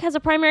fuck has a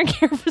primary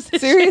care physician?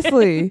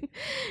 Seriously,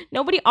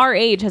 nobody our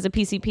age has a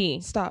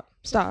PCP. Stop.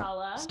 What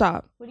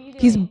are you doing?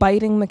 He's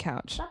biting the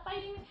couch. Stop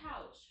biting the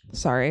couch.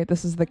 Sorry,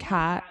 this is the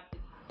cat.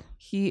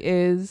 He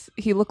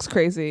looks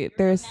crazy.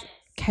 There's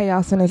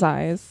chaos in his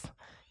eyes,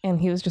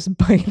 and he was just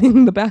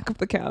biting the back of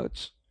the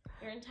couch.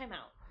 You're in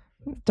timeout.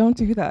 Don't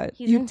do that.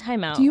 He's in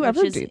timeout. Do you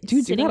ever do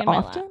you do that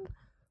often?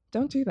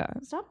 Don't do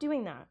that. Stop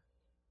doing that.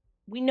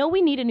 We know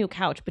we need a new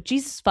couch, but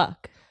Jesus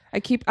fuck.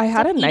 I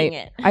had a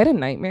nightmare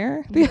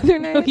the other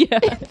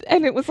night.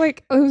 And it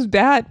was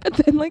bad. But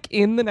then like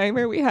in the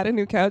nightmare we had a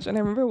new couch, and I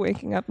remember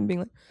waking up and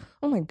being like,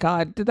 oh my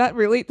God, did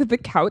the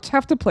couch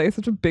have to play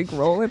such a big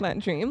role in that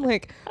dream?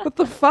 Like, what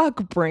the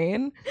fuck,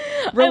 brain?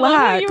 Relax.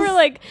 I love you were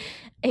like,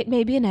 it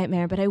may be a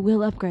nightmare, but I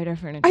will upgrade our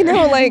furniture. I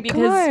know, like,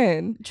 because come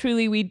on.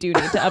 Truly we do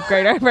need to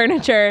upgrade our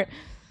furniture.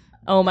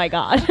 Oh my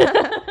God.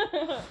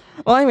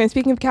 Well, anyway,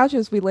 speaking of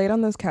couches, we laid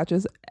on those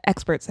couches,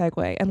 expert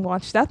segue, and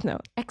watched Death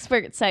Note.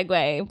 Expert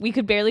segue. We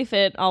could barely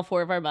fit all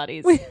 4 of our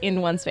bodies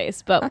in one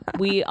space, but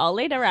we all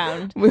laid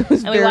around. We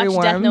watched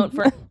warm. Death Note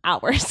for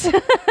hours.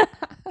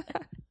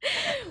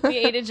 We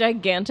ate a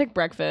gigantic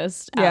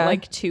breakfast at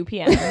like 2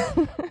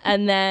 p.m.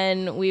 And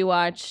then we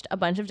watched a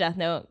bunch of Death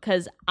Note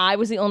because I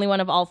was the only one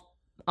of all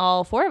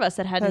 4 of us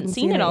that hadn't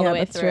seen it all the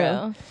way through.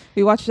 True.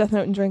 We watched Death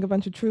Note and drank a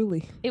bunch of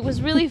Truly. It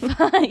was really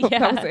fun. Yeah.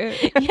 That was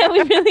it. Yeah,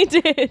 we really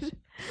did.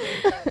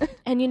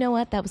 And you know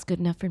what? That was good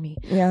enough for me.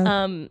 Yeah.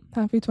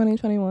 Happy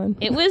 2021.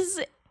 It was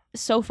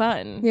so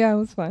fun. Yeah, it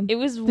was fun. It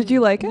was Did you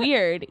like it?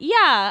 Weird.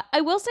 Yeah.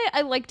 I will say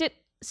I liked it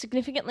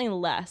significantly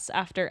less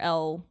after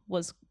Elle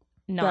was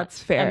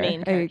not a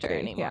main character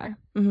anymore.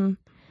 Yeah. Mm-hmm.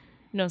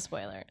 No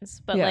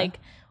spoilers. But like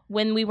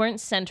when we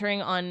weren't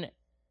centering on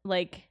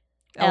like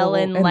Elle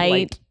and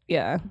Light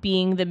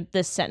being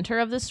the center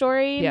of the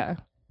story. Yeah.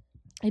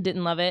 I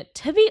didn't love it.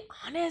 To be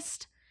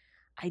honest,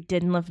 I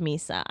didn't love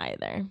Misa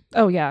either.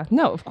 Oh yeah.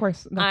 No, of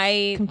course.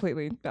 That's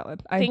completely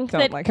valid. I think don't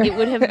that like her. It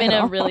would have been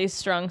a really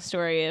strong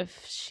story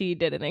if she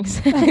didn't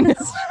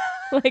exist.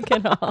 Like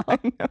at all. I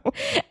know.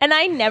 And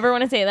I never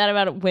want to say that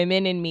about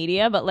women in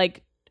media, but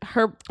like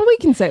her we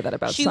can say that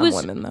about some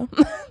women though.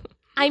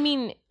 I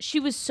mean, she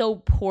was so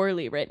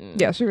poorly written.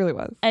 Yeah, she really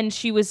was. And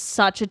she was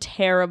such a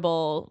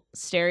terrible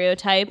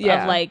stereotype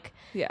of like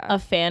a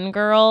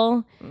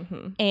fangirl.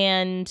 Mm-hmm.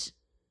 And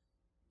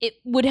it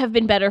would have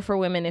been better for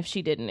women if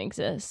she didn't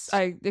exist.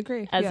 I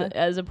agree.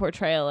 As a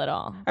portrayal at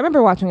all. I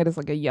remember watching it as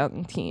like a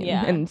young teen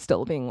and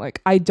still being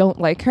like, I don't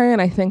like her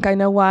and I think I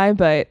know why,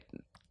 but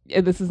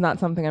this is not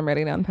something I'm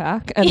ready to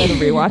unpack, and then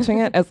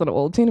rewatching it as an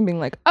old teen and being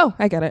like, oh,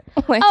 I get it.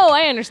 Like, oh,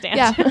 I understand.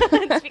 Yeah.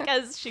 It's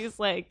because she's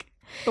like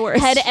the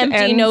worst. Head empty,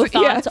 And, no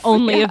thoughts, yes,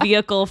 only a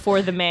vehicle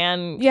for the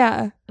man.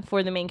 Yeah.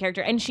 For the main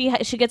character, and she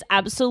gets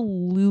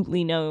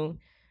absolutely no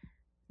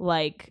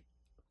like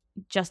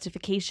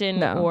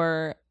justification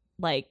or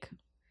like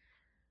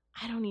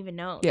I don't even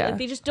know. Yeah. Like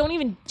they just don't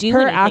even do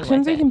her anything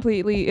actions with are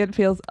completely. It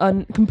feels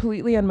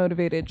completely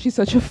unmotivated. She's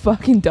such a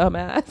fucking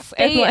dumbass.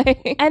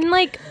 And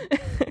like,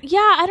 yeah,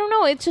 I don't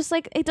know. It's just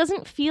like it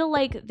doesn't feel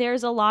like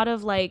there's a lot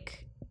of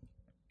like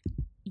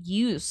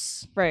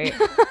use right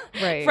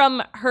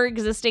from her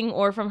existing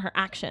or from her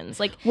actions.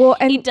 Like, well,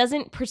 and it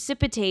doesn't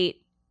precipitate.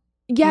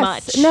 Yes,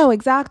 much, no,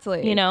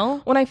 exactly. You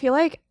know, when I feel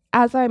like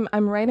as I'm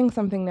writing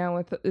something now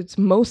with it's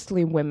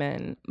mostly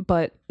women,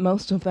 but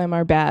most of them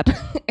are bad,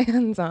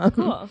 and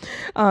cool.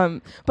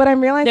 But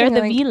I'm realizing they're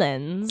the like,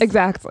 villains,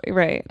 exactly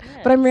right. Yes.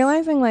 But I'm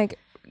realizing like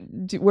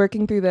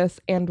working through this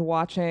and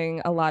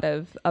watching a lot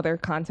of other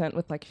content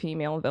with like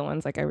female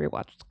villains. Like I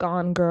rewatched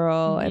Gone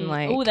Girl and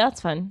like oh,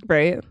 that's fun,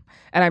 right?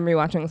 And I'm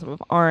rewatching some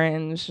of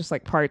Orange, just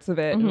like parts of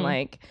it, and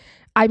like.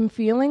 I'm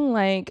feeling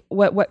like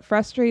what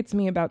frustrates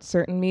me about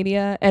certain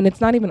media, and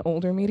it's not even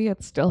older media,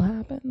 it still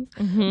happens,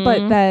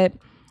 but that,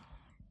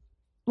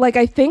 like,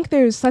 I think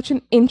there's such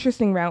an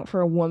interesting route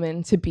for a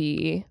woman to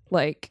be,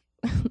 like,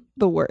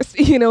 the worst,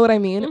 you know what I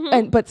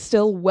mean? But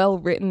still well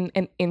written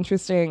and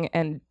interesting,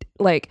 and,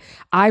 like,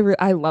 I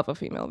love a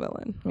female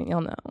villain. I mean,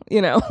 y'all know,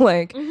 you know,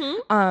 like,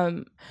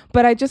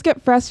 but I just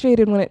get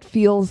frustrated when it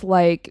feels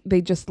like they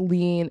just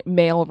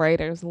male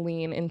writers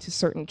lean into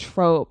certain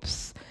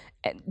tropes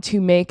to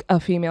make a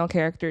female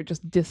character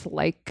just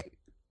unlikable.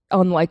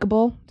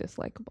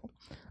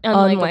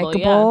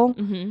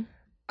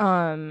 Yeah.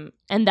 And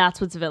that's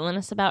what's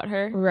villainous about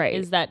her, right?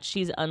 Is that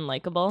she's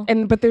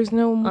unlikable, but there's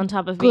no on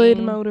top of good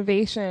being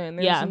motivation.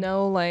 There's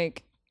no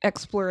like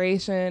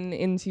exploration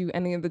into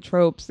any of the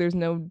tropes. There's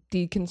no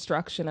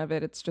deconstruction of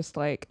it. It's just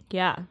like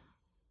you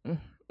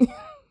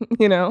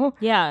know,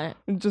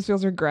 it just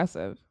feels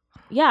regressive.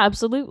 Yeah,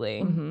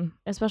 absolutely.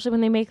 Especially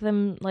when they make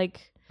them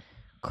like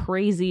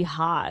crazy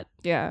hot.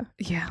 Yeah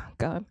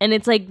God. And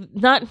it's like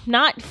not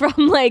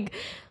from like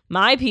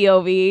my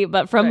POV,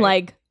 but from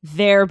like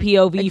their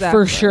POV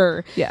for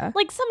sure. Yeah,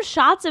 like some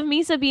shots of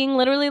Misa being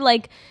literally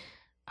like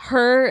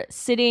her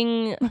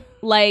sitting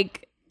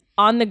like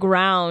on the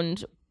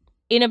ground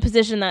in a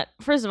position that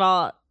first of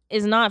all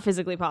is not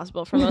physically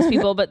possible for most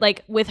people, but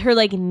like with her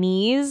like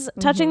knees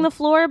touching the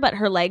floor but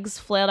her legs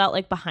flailed out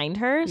like behind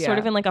her, sort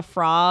of in like a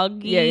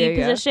froggy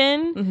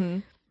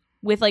position.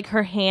 With like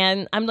her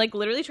hand, I'm like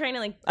literally trying to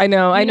like I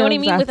know what I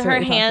mean, exactly with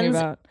her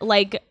hands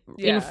like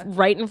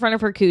right in front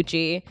of her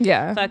coochie,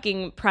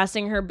 fucking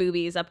pressing her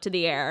boobies up to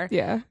the air,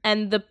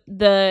 and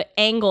the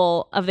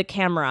angle of the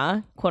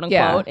camera, quote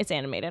unquote, it's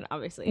animated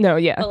obviously,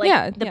 but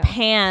like the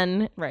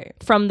pan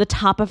from the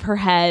top of her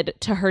head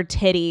to her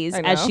titties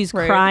as she's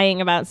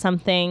crying about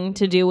something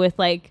to do with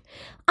like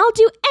I'll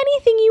do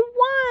anything you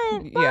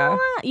want, blah, blah.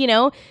 You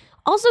know,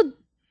 also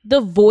the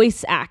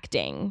voice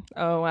acting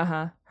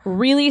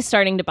really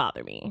starting to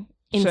bother me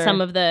in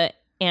some of the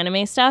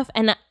anime stuff.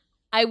 And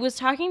I was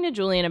talking to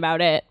Julian about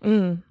it,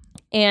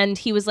 and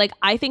he was like,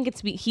 I think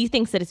he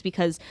thinks that it's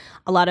because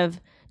a lot of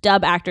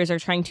dub actors are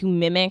trying to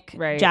mimic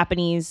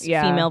Japanese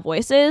female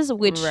voices,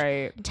 which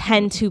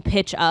tend to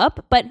pitch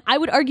up. But I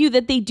would argue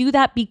that they do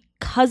that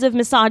because of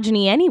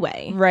misogyny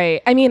anyway.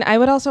 Right. I mean, I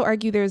would also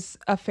argue there's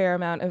a fair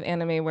amount of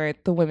anime where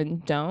the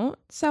women don't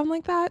sound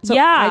like that. So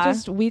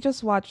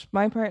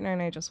my partner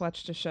and I just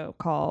watched a show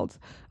called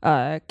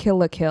Kill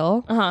la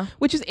Kill,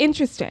 which is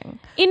interesting.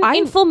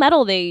 In Full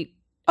Metal,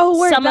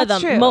 some of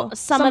them do.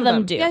 Some of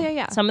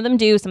them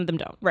do, some of them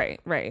don't.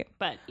 Right.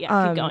 But keep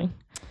going.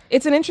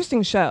 It's an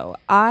interesting show.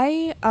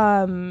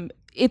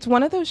 It's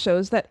one of those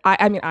shows that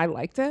I mean, I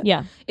liked it.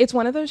 Yeah. It's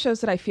one of those shows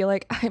that I feel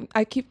like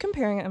I keep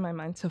comparing it in my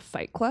mind to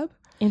Fight Club.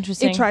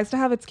 Interesting. It tries to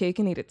have its cake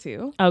and eat it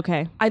too.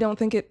 Okay. I don't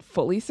think it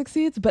fully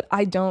succeeds, but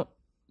I don't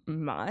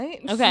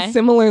mind. Okay.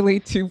 Similarly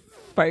to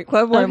Fight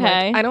Club, where I'm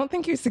like, I don't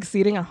think you're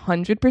succeeding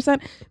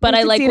 100%, but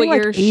I like what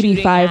you're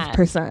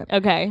 85%.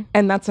 Okay.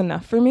 And that's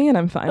enough for me, and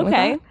I'm fine with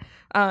that.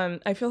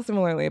 I feel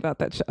similarly about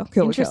that show.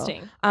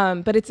 Interesting.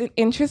 But it's an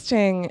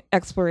interesting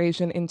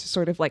exploration into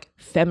sort of like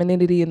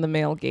femininity in the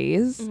male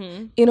gaze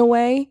in a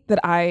way that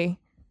I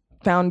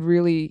found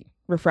really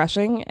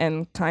refreshing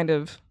and kind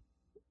of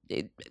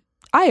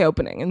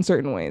eye-opening in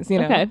certain ways, you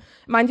know. Okay.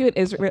 Mind you, it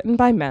is written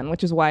by men,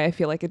 which is why I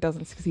feel like it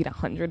doesn't succeed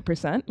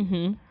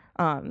 100%.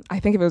 I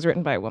think if it was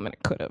written by a woman,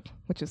 it could have,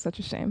 which is such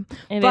a shame.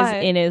 It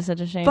is such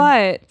a shame.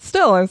 But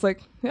still, I was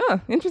like, yeah,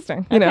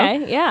 interesting. You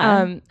know?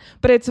 Yeah.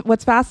 But it's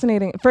what's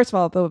fascinating. First of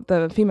all,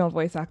 the female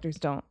voice actors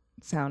don't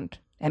sound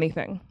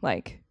anything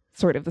like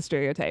sort of the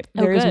stereotype.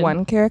 There is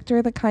one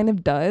character that kind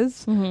of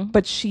does,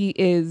 but she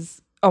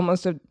is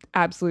almost an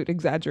absolute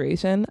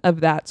exaggeration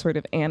of that sort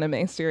of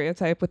anime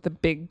stereotype with the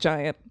big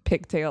giant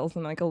pigtails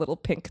and like a little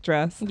pink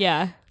dress.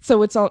 Yeah.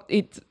 So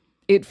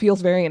it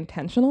feels very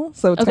intentional.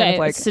 So it's kind of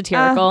like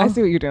satirical. I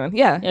see what you're doing.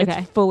 Yeah. Okay.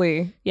 It's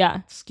fully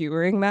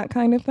skewering that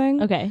kind of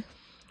thing. Okay.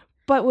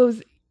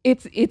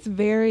 it's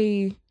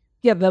very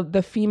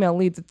the female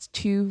leads, it's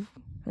 2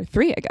 or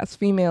 3 I guess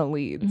female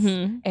leads,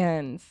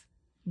 and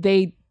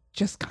they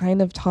just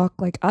kind of talk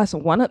like us.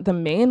 One of the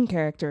main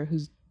character,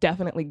 who's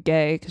definitely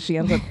gay because she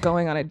ends up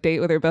going on a date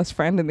with her best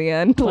friend in the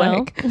end,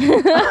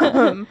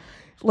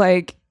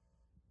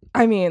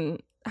 I mean,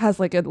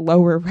 has like a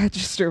lower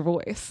register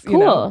voice, you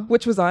know,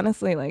 which was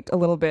honestly like a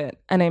little bit,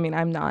 and I mean,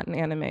 I'm not an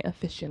anime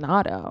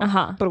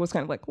aficionado, but it was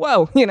kind of like,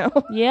 whoa, you know.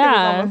 Yeah. It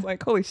was almost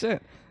like, holy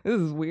shit, this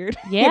is weird.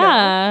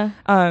 Yeah.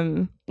 You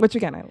know? Which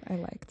again I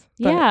liked.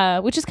 Yeah,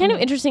 which is kind of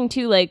interesting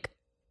too, like,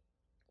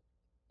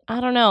 I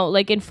don't know,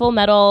 like in Full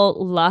Metal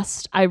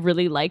Lust, I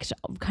really liked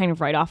kind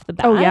of right off the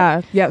bat. Oh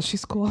yeah,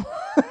 she's cool.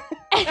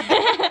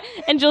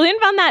 And Julian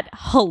found that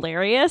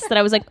hilarious, that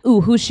I was like,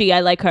 ooh, who's she? I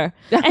like her.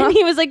 And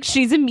he was like,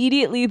 she's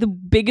immediately the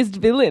biggest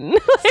villain.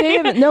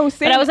 Same.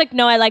 But I was like,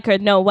 no, I like her.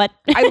 No, what?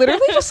 I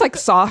literally just like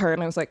saw her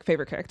and I was like,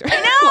 favorite character. I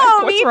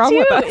know, like, me wrong too.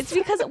 With us? It's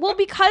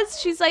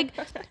because she's like,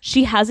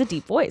 she has a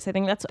deep voice. I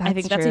think that's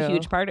a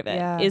huge part of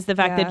it, is the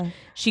fact that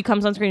she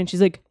comes on screen and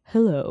she's like,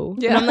 hello.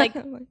 Yeah. And I'm like,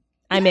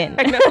 I'm in.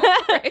 I know,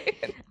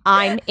 right?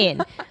 I'm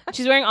in.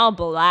 She's wearing all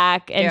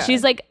black, and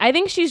she's like, I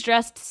think she's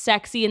dressed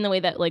sexy in the way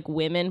that like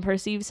women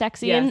perceive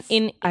sexy. Yes,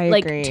 in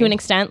like agree. To an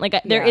extent, like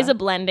there is a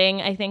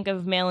blending, I think,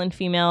 of male and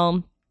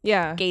female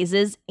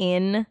gazes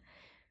in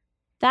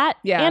that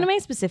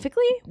anime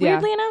specifically.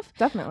 Weirdly enough,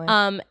 definitely.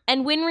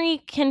 And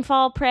Winry can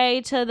fall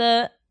prey to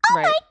the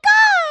my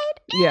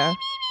god, yeah,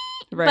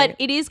 right. But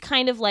it is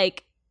kind of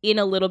like in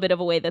a little bit of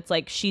a way that's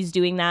like she's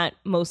doing that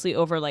mostly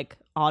over like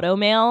auto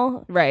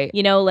male, right?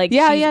 You know, like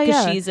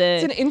she's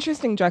it's an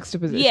interesting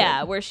juxtaposition.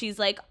 Yeah, where she's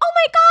like, oh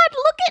my god,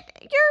 look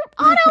at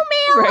your auto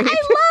male. Right.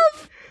 I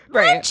love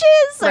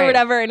wrenches or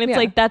whatever, and it's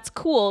like, that's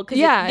cool because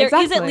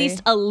there is at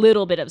least a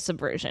little bit of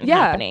subversion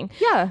happening.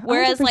 Yeah, 100%.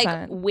 Whereas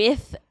like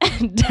with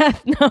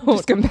Death Note,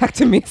 just come back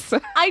to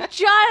Misa. I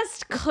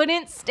just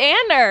couldn't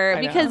stand her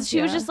because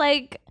she was just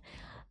like,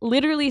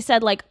 literally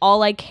said like,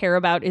 all I care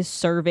about is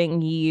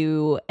serving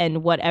you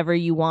and whatever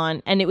you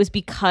want, and it was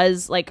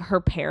because like her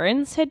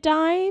parents had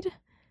died,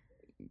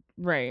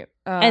 right?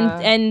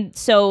 And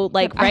so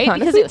like, right, I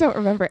because don't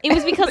remember. It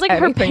was because like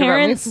her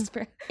parents.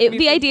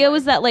 The idea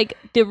was that like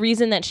the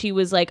reason that she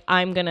was like,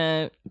 I'm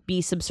gonna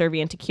be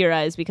subservient to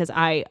Kira is because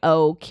I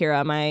owe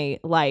Kira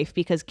my life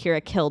because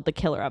Kira killed the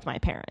killer of my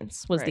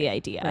parents. Was the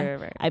idea,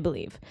 right. I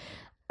believe.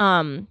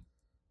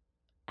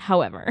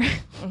 However.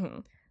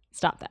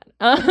 Stop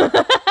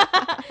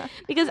that.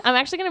 Because I'm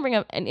actually going to bring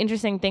up an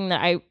interesting thing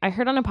that I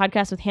heard on a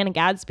podcast with Hannah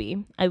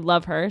Gadsby. I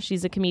love her.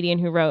 She's a comedian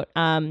who wrote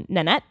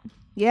Nanette.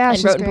 Yeah,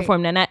 and wrote and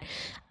performed Nanette.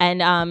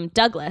 And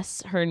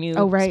Douglas, her new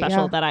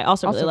special that I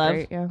also really love.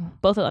 Great,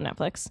 both on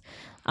Netflix.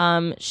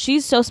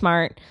 She's so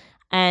smart.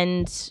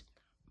 And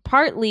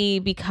partly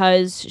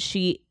because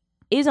she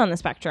is on the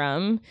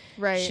spectrum,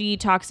 right? She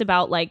talks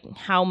about like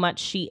how much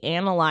she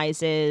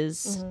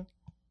analyzes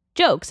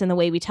jokes and the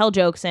way we tell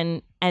jokes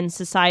and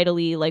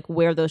societally like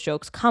where those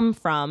jokes come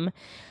from.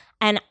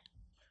 And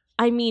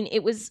I mean,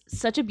 it was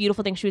such a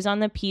beautiful thing. She was on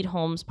the Pete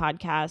Holmes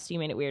podcast, You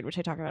Made It Weird, which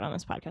I talk about on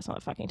this podcast all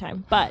the fucking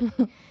time. But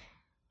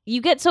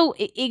you get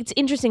it's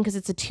interesting because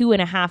it's a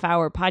 2.5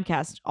 hour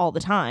podcast all the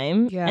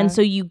time. Yeah. And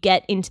so you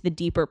get into the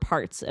deeper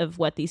parts of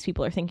what these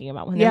people are thinking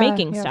about when they're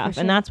making stuff.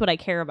 Sure. And that's what I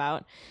care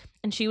about.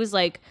 And she was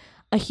like,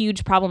 a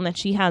huge problem that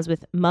she has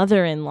with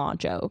mother-in-law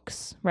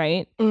jokes,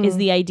 right? Is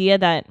the idea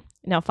that,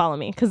 now follow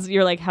me, because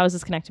you're like, how is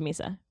this connected to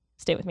Misa?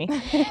 Stay with me.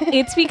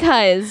 It's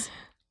because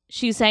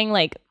she's saying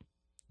like,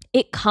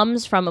 it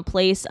comes from a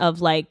place of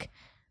like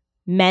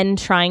men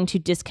trying to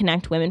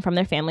disconnect women from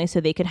their family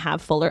so they could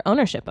have fuller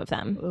ownership of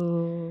them.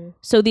 Ooh.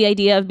 So the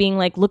idea of being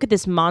like, look at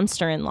this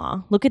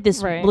monster-in-law. Look at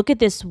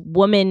this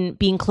woman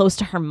being close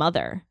to her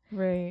mother.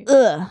 Right.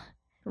 Ugh.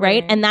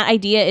 Right? And that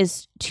idea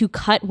is to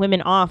cut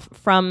women off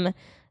from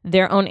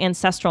their own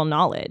ancestral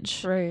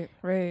knowledge. Right.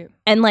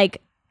 And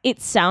like, it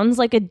sounds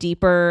like a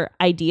deeper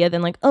idea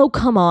than like, oh,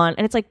 come on.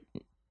 And it's like,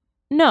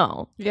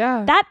 no.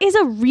 Yeah. That is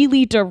a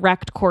really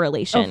direct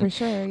correlation. Oh, for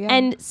sure. Yeah.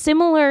 And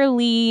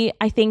similarly,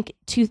 I think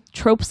to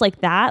tropes like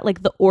that,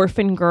 like the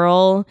orphan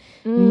girl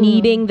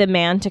needing the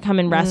man to come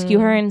and rescue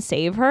her and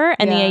save her.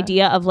 And the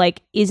idea of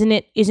like,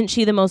 isn't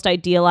she the most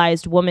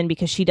idealized woman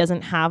because she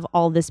doesn't have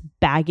all this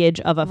baggage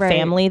of a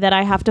family that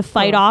I have to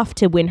fight off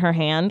to win her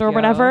hand or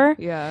whatever.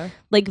 Yeah.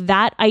 Like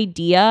that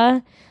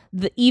idea,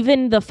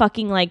 even the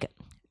fucking like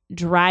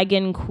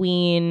dragon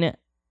queen,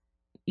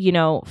 you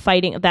know,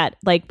 fighting that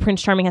like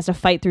Prince Charming has to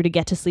fight through to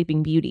get to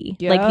Sleeping Beauty.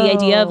 Yo. Like the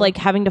idea of like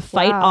having to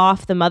fight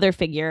off the mother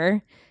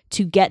figure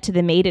to get to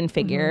the maiden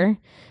figure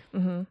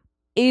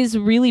is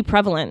really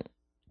prevalent.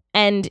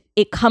 And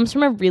it comes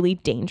from a really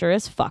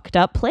dangerous, fucked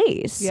up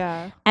place.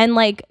 Yeah. And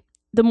like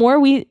the more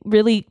we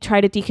really try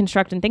to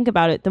deconstruct and think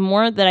about it, the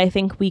more that I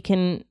think we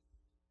can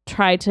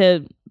try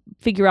to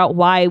figure out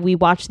why we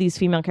watch these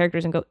female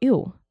characters and go,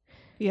 ew.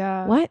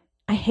 Yeah. What?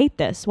 I hate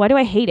this. Why do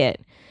I hate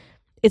it?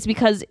 It's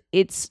because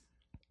it's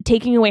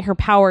taking away her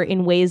power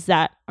in ways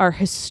that are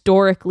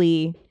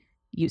historically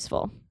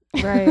useful.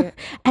 Right.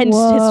 And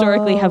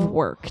historically have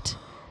worked.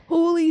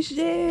 Holy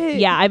shit.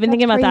 Yeah, I've been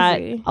thinking about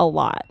that a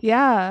lot.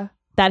 Yeah.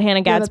 That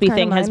Hannah Gadsby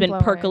thing has been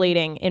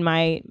percolating in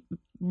my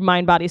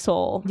mind, body,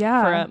 soul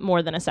for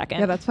more than a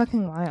second. Yeah, that's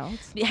fucking wild.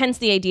 Hence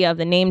the idea of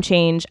the name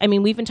change. I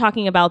mean, we've been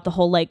talking about the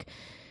whole, like,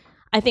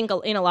 I think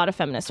in a lot of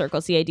feminist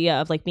circles, the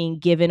idea of like being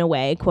given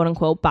away, quote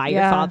unquote, by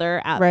your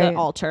father at the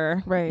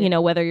altar, you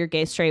know, whether you're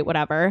gay, straight,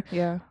 whatever.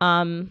 Yeah.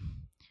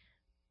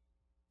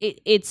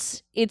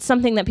 It's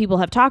something that people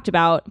have talked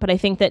about, but I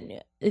think that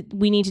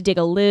we need to dig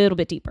a little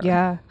bit deeper.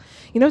 Yeah.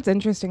 You know, it's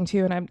interesting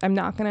too, and I'm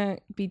not going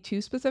to be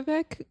too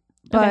specific,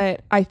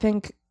 but I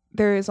think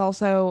there is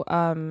also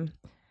I'm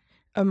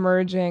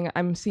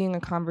seeing a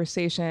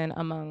conversation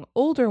among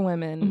older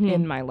women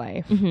in my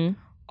life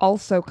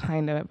also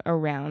kind of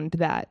around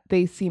that.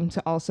 They seem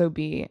to also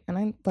be, and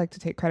I like to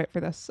take credit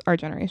for this, our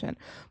generation,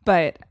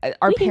 but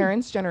our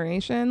parents'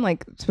 generation,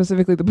 like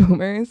specifically the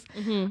boomers,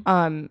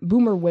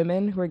 boomer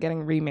women who are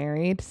getting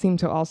remarried seem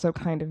to also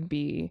kind of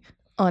be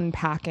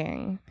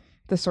unpacking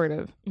the sort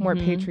of more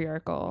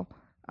patriarchal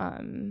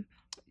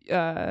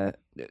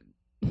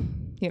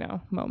you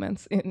know,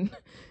 moments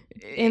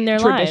in their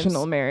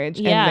traditional lives. marriage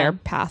and their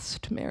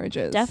past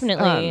marriages.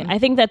 Definitely. I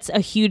think that's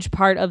a huge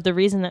part of the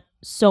reason that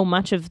so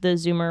much of the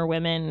Zoomer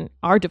women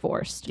are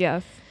divorced.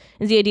 Yes.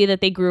 Is the idea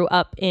that they grew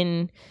up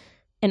in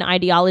an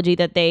ideology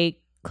that they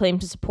claim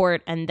to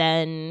support and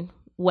then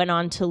went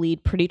on to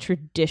lead pretty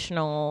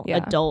traditional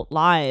adult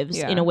lives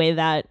in a way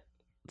that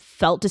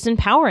felt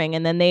disempowering,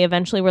 and then they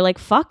eventually were like,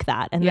 fuck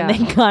that, and then they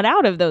got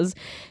out of those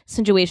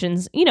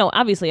situations. You know,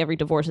 obviously every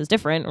divorce is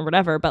different or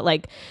whatever, but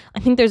like I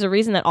think there's a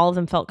reason that all of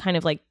them felt kind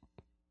of like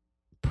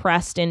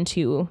pressed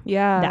into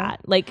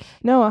that. Like,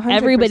 no, 100%.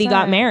 Everybody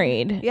got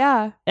married,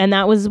 and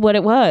that was what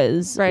it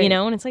was, you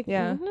know. And it's like,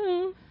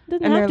 doesn't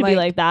have to be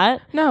like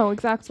that. No,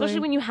 exactly.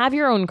 Especially when you have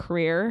your own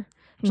career,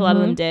 which a lot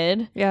of them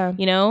did. Yeah,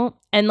 you know,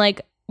 and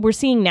like we're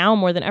seeing now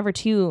more than ever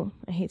too.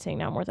 I hate saying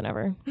now more than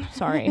ever.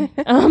 Sorry.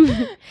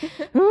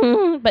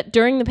 But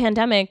during the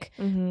pandemic,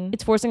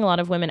 it's forcing a lot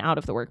of women out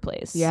of the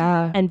workplace.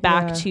 Yeah. And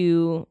back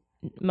to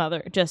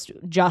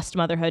just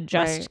motherhood,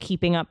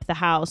 keeping up the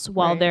house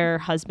while their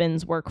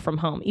husbands work from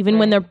home. Even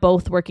when they're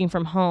both working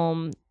from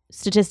home,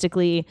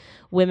 statistically,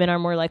 women are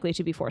more likely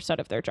to be forced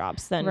out of their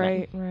jobs than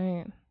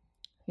men.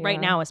 Right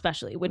now,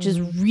 especially, which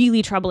is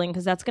really troubling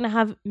because that's going to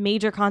have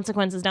major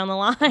consequences down the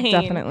line.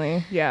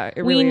 Definitely. Yeah.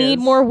 It really we need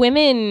more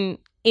women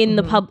in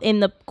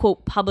the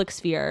quote public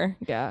sphere.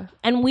 Yeah.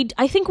 And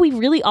I think we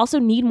really also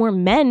need more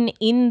men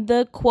in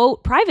the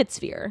quote private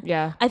sphere.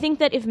 Yeah. I think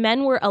that if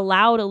men were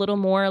allowed a little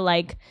more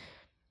like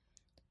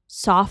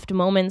soft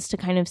moments to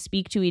kind of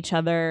speak to each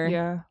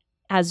other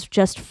as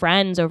just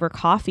friends over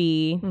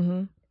coffee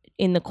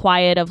in the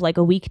quiet of like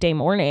a weekday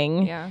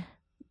morning. Yeah.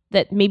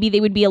 That maybe they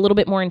would be a little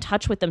bit more in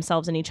touch with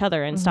themselves and each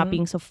other and stop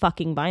being so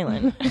fucking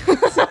violent.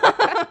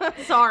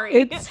 Sorry.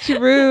 It's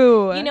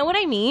true. You know what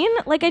I mean?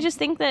 Like, I just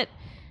think that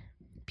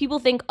people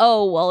think,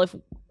 oh, well,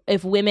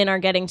 if women are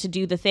getting to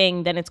do the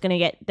thing, then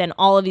then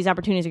all of these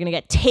opportunities are going to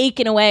get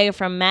taken away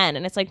from men.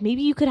 And it's like,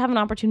 maybe you could have an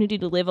opportunity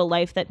to live a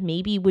life that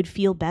maybe would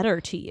feel better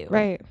to you.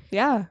 Right.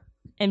 Yeah.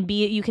 And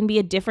you can be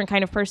a different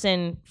kind of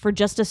person for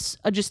just a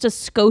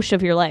skosh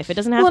of your life. It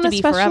doesn't have to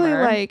be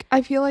forever. Like,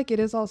 I feel like it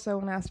is also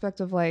an aspect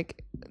of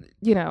like,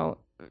 you know,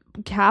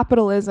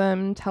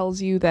 capitalism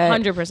tells you that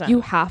 100%.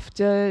 You have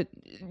to,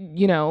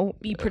 you know,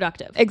 be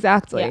productive.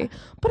 Exactly. Yeah.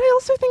 But I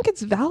also think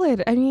it's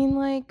valid. I mean,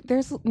 like,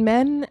 there's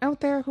men out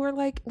there who are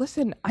like,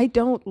 listen, I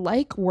don't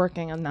like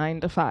working a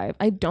 9 to 5.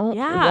 I don't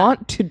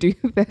want to do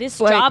this. This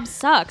job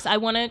sucks. I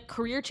want a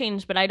career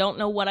change, but I don't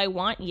know what I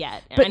want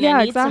yet. And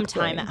I need some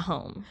time at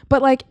home.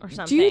 But like,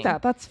 something. do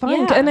that. That's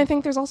fine. Yeah. And I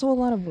think there's also a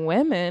lot of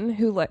women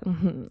who like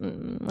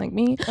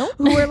me,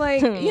 who are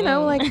like, you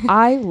know, like,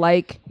 I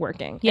like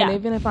working. Yeah. And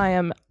even if I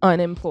am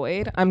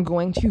unemployed, I'm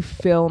going to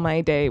fill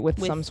my day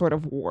with some sort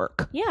of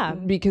work. Yeah.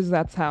 Because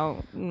that's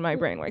how my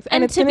brain works.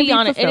 And it's to be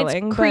honest, and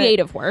it's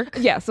creative work.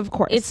 Yes, of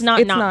course. It's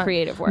not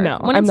creative work. No,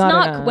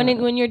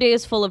 when when your day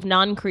is full of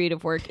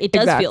non-creative work, it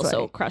does feel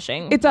so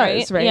crushing. It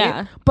does, right?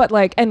 Yeah. But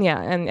like,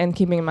 and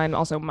keeping in mind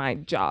also my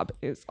job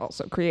is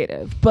also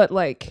creative. But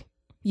like,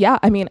 yeah,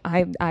 I mean,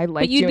 I like.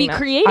 But you'd be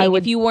creating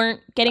if you weren't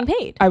getting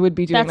paid. I would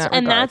be doing that regardless.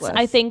 And that's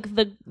I think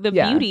the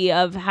beauty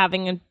of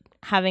having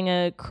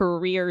a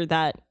career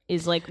that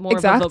is like more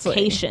of a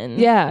vocation.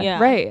 Yeah,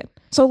 right.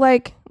 So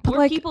like, but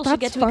like, people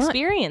should get to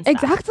experience that.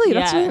 Exactly.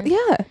 That's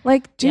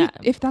like,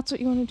 if that's what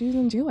you want to do,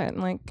 then do it.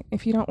 And like,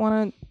 if you don't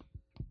want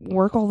to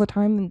work all the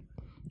time, then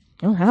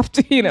you don't have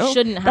to. You know, you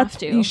shouldn't have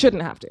to. You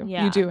shouldn't have to.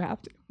 Yeah. You do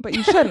have to, but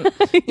you shouldn't.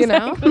 You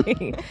know.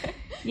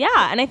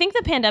 Yeah, and I think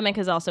the pandemic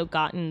has also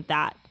gotten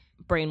that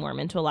brainworm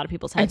into a lot of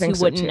people's heads who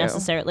wouldn't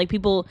necessarily, like,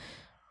 people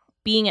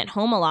being at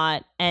home a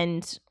lot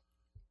and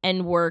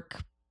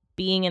work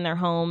being in their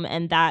home,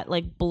 and that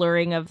like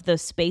blurring of the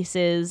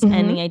spaces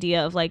and the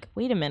idea of like,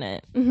 wait a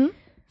minute,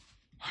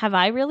 have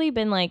I really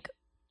been like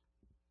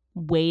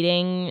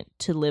waiting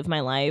to live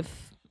my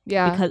life?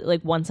 Yeah, because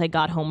like once I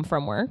got home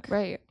from work,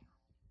 right?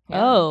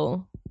 Yeah.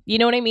 Oh, you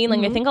know what I mean?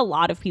 Like, I think a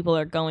lot of people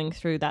are going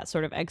through that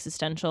sort of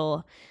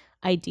existential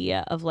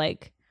idea of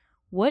like,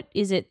 what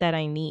is it that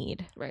I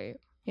need? Right.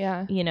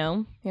 Yeah. You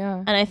know? Yeah.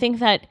 And I think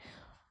that,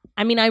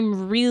 I mean,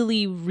 I'm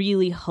really,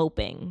 really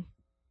hoping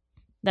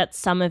that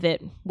some of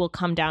it will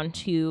come down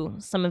to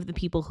some of the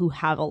people who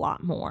have a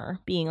lot more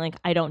being like,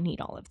 I don't need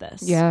all of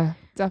this. Yeah,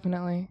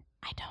 definitely.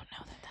 I don't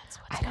know that that's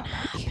what's going to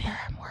happen. Either.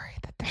 I'm worried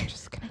that they're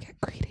just going to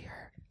get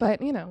greedier.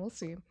 But, you know, we'll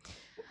see.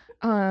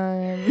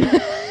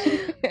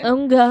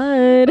 Oh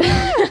God.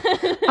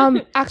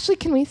 Actually,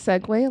 can we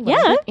segue a little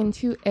bit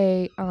into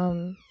a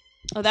oh,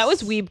 that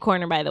was Weeb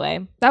Corner, by the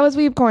way. That was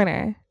Weeb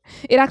Corner.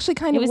 It actually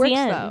kind of works the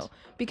end. though,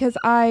 because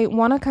I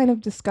want to kind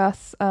of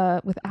discuss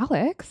with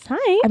Alex.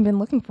 Hi. I've been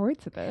looking forward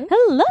to this.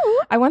 Hello.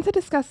 I want to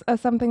discuss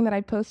something that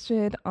I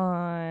posted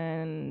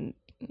on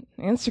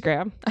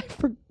Instagram. I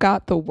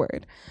forgot the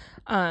word.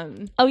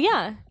 Oh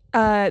yeah.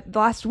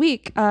 Last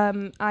week,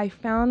 I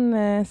found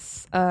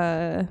this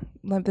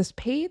this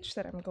page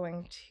that I'm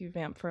going to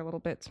vamp for a little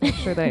bit to make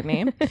sure that I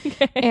name.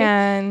 Okay.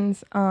 And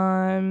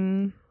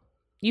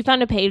you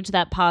found a page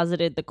that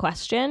posited the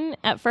question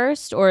at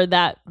first, or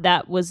that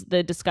was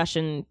the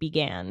discussion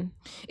began?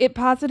 It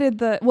posited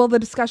the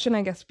discussion,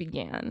 I guess,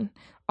 began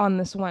on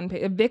this one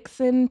page.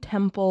 Vixen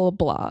Temple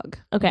blog.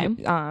 Okay.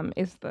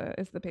 Is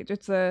the page.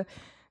 It's a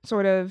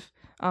sort of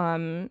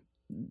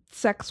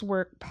sex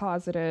work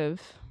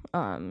positive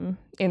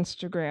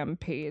Instagram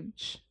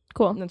page.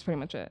 Cool. That's pretty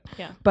much it.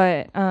 Yeah.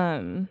 But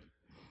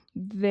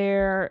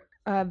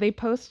they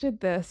posted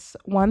this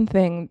one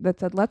thing that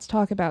said, let's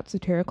talk about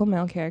satirical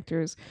male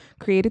characters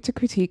created to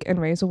critique and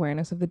raise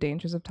awareness of the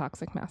dangers of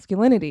toxic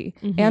masculinity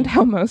and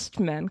how most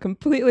men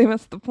completely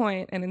miss the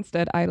point and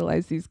instead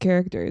idolize these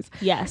characters.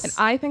 Yes. And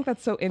I think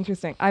that's so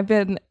interesting. I've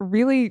been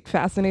really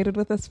fascinated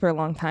with this for a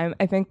long time.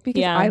 I think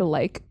because I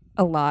like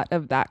a lot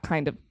of that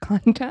kind of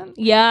content.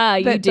 Yeah,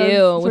 you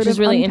do, which is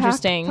really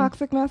interesting.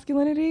 Toxic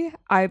masculinity.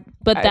 A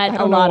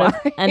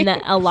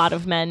lot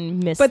of men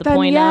miss the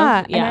point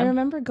of. Yeah, and I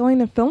remember going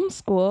to film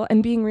school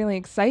and being really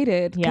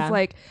excited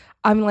because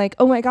I'm like,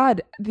 oh my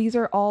God, these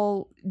are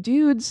all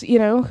dudes, you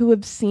know, who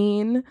have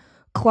seen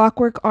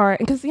Clockwork Orange,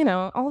 because, you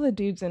know, all the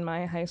dudes in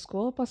my high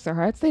school, bless their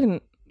hearts, they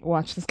didn't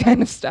watch this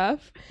kind of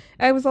stuff.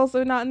 I was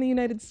also not in the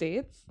United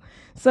States,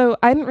 so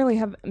I didn't really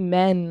have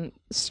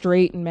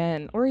straight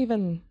men, or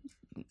even,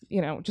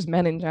 you know, just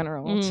men in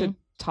general to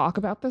talk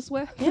about this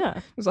with.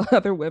 Yeah. There's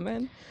other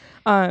women.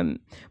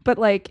 But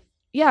like,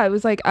 yeah, it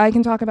was like, I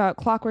can talk about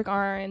Clockwork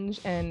Orange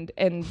and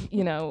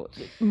you know,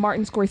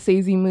 Martin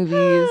Scorsese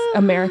movies,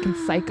 American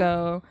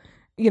Psycho,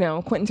 you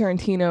know, Quentin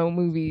Tarantino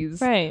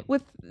movies. Right.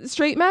 With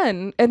straight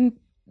men. And,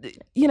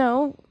 you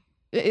know,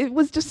 it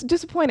was just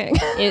disappointing.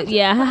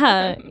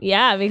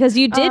 Yeah, because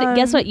you did,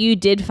 guess what? You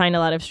did find a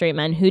lot of straight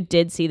men who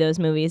did see those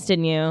movies,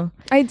 didn't you?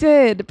 I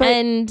did. But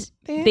and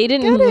they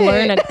didn't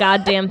learn a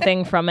goddamn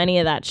thing from any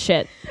of that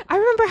shit. I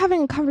remember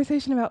having a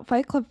conversation about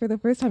Fight Club for the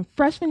first time,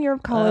 freshman year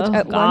of college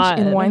lunch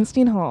in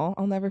Weinstein Hall.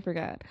 I'll never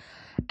forget.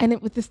 And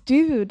it with this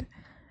dude,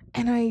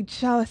 and I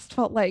just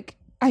felt like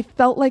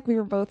we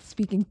were both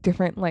speaking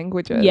different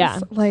languages. Yeah.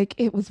 Like,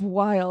 it was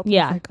wild.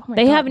 Yeah. Was like, oh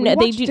my God,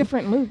 they do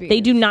different movies.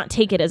 They do not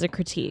take it as a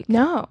critique.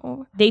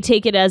 No. They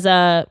take it as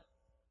a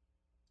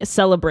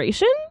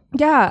celebration?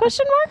 Yeah.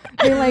 Question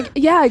mark? They like,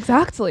 yeah,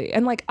 exactly.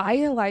 And like,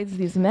 idolize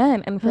these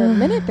men. And for a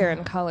minute there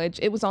in college,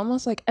 it was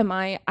almost like,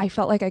 I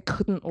felt like I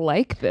couldn't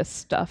like this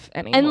stuff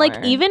anymore. And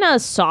like, even a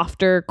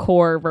softer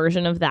core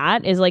version of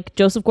that is like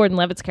Joseph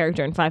Gordon-Levitt's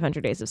character in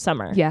 500 Days of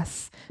Summer.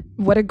 Yes.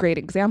 What a great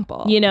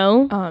example. You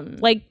know?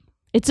 Like,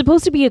 it's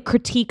supposed to be a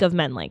critique of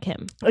men like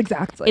him.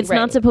 Exactly. It's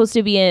not supposed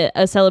to be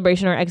a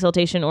celebration or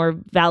exaltation or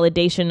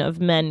validation of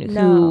men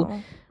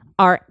who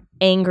are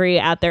angry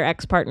at their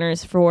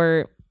ex-partners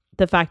for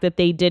the fact that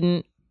they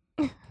didn't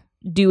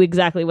do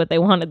exactly what they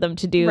wanted them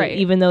to do,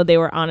 even though they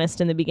were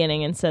honest in the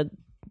beginning and said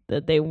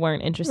that they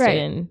weren't interested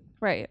in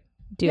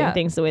doing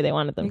things the way they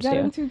wanted them to do.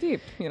 Getting too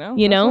deep, you know?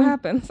 That's what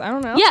happens. I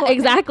don't know. Yeah,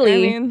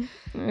 exactly. I mean,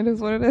 it is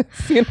what it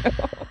is, you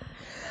know?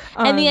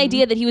 And the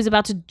idea that he was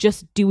about to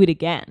just do it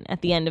again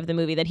at the end of the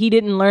movie, that he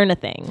didn't learn a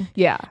thing.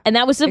 Yeah. And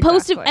that was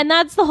supposed to, and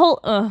that's the whole,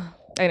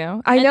 I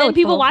know. And then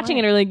people watching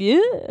it are like,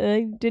 yeah,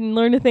 I didn't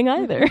learn a thing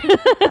either.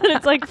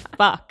 It's like,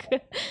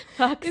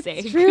 fuck's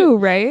sake. It's true,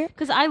 right?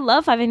 Because I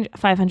love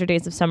 500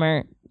 Days of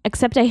Summer,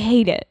 except I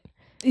hate it.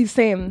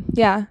 Same.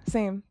 Yeah,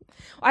 same.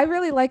 I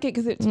really like it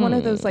because it's one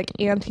of those like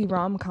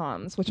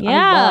anti-rom-coms, which I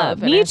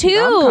love. Me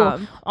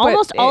too.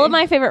 Almost all of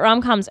my favorite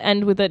rom-coms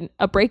end with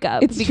a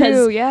breakup. It's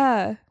true,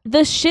 yeah.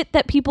 The shit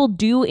that people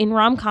do in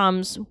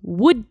rom-coms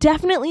would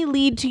definitely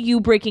lead to you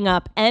breaking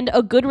up, and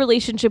a good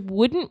relationship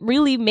wouldn't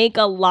really make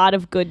a lot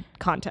of good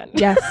content.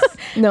 Yes.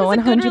 No, 100%.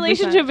 A good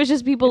relationship is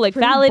just people like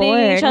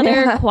validating each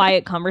other,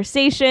 quiet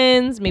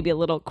conversations, maybe a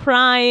little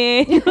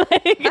crying.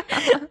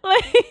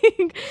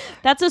 like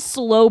that's a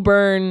slow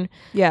burn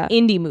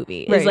indie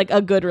movie. Is like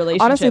a good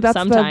relationship. Honestly, that's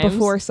sometimes. The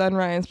before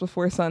sunrise,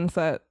 before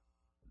sunset,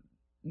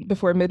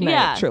 before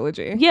midnight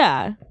trilogy.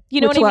 Yeah. You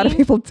know which what I mean? A lot of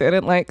people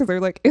didn't like because they're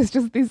like, it's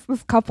just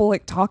this couple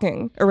like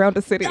talking around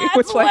a city. That's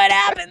which, what like,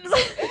 happens.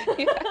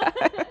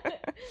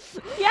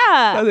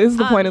 Yeah. That is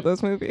the point of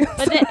those movies.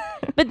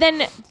 But But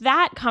then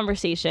that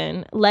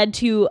conversation led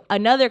to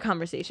another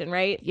conversation,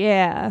 right?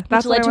 Yeah,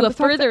 that's which led to a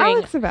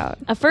furthering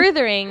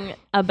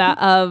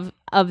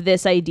of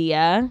this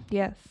idea.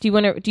 Yes. Do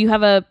you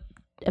have a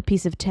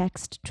piece of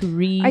text to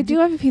read? I do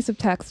have a piece of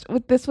text.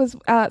 This was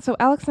so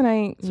Alex and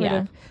I sort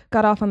of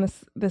got off on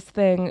this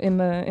thing in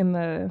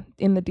the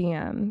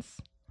DMs.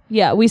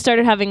 Yeah, we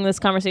started having this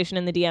conversation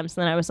in the DMs, and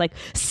then I was like,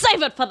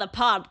 save it for the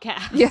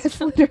podcast. Yes,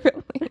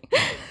 literally.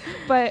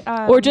 But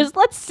or just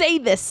let's say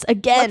this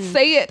again. Let's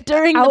say it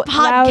during out the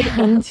podcast loud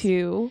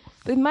into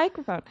the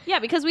microphone. Yeah,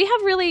 because we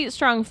have really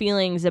strong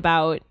feelings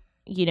about,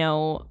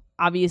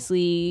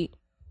 obviously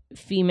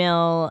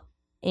female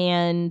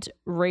and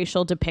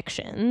racial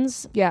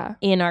depictions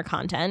in our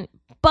content,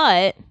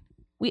 but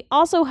we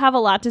also have a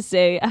lot to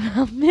say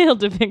about male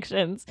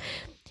depictions.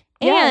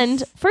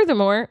 And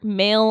furthermore,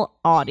 male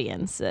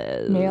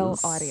audiences.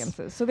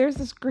 So there's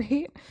this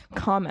great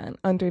comment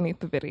underneath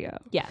the video.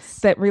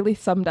 Yes. That really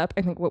summed up,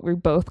 I think, what we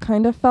both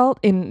kind of felt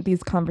in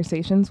these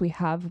conversations we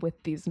have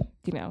with these,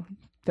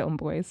 film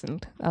boys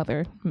and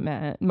other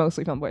men,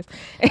 mostly film boys.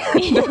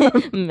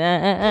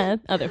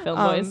 And, other film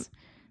boys.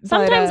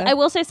 Sometimes, I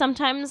will say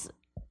sometimes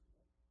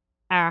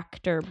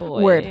actor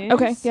boys. Word.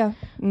 Okay. Yeah.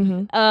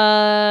 Mm-hmm.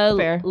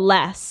 Fair.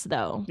 Less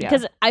though,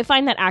 because I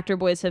find that actor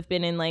boys have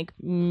been in like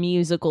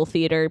musical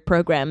theater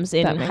programs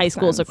in high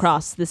schools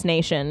across this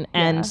nation,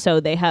 and so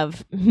they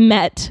have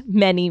met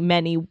many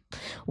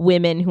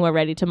women who are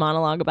ready to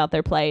monologue about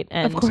their plight,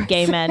 and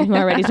gay men who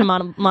are ready to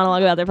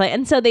monologue about their plight,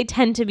 and so they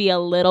tend to be a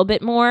little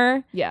bit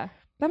more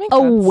that makes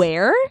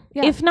aware,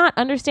 if not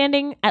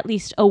understanding, at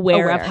least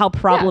aware of how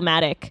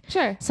problematic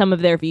some of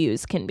their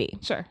views can be.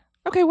 Sure.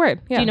 Okay, word.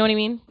 Yeah. Do you know what I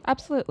mean?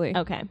 Absolutely.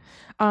 Okay.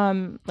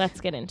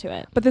 Let's get into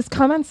it. But this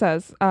comment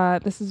says,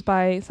 this is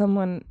by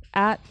someone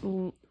at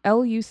LUCHALABOR.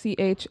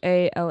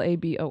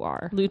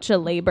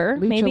 Lucha Labor,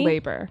 Lucha maybe?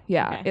 Labor.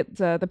 Yeah. Okay. It's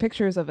the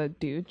pictures of a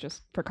dude,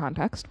 just for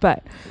context.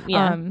 But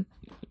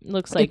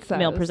looks like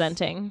male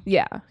presenting.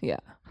 Yeah.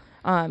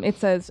 It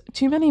says,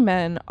 too many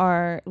men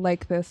are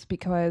like this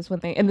because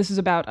and this is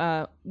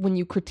about when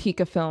you critique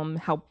a film,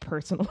 how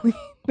personally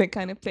they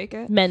kind of take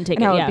it. Men take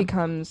and it, how it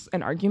becomes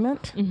an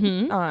argument.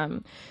 Mm-hmm.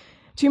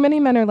 Too many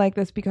men are like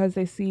this because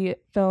they see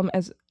film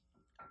as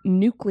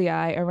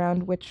nuclei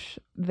around which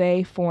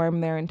they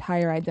form their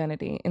entire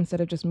identity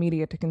instead of just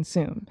media to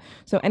consume.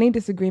 So any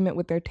disagreement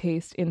with their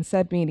taste in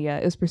said media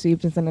is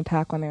perceived as an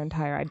attack on their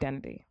entire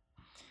identity.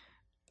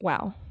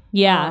 Wow.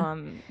 Yeah.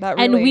 That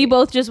really, and we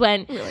both just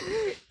went,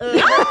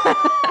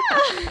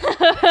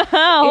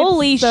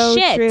 holy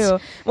shit. True.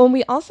 Well,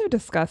 we also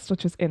discussed,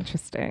 which was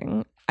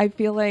interesting, I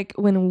feel like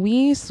when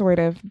we sort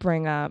of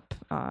bring up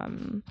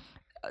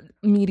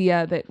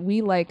media that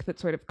we like that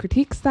sort of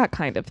critiques that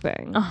kind of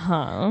thing,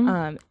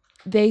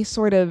 they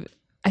sort of,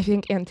 I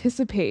think,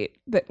 anticipate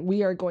that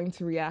we are going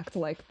to react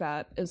like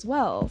that as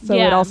well. So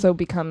it also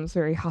becomes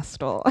very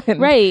hostile.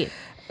 Right.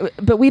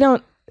 But we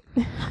don't,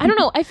 I don't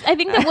know. I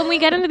think that when we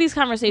get into these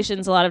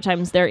conversations, a lot of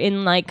times they're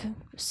in like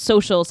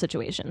social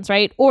situations,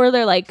 right? Or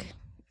they're like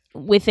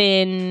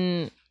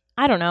within,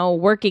 I don't know,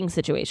 working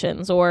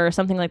situations or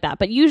something like that.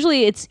 But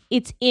usually it's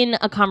in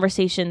a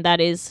conversation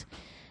that is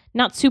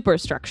not super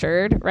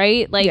structured,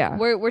 right? Like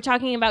we're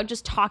talking about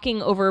just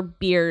talking over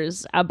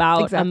beers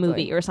about a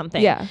movie or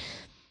something. Yeah.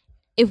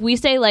 If we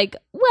say like,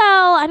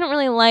 well, I don't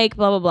really like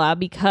blah, blah, blah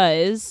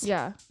because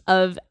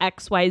of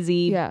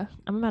XYZ. Yeah.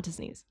 I'm about to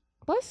sneeze.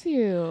 Bless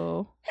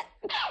you.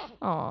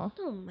 Aw.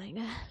 Oh my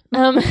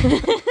God.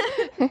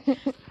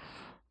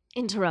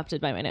 Interrupted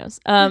by my nose.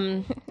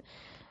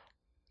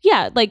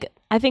 Yeah, like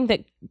I think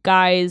that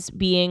guys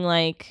being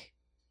like,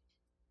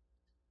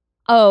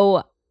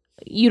 oh,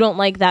 you don't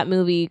like that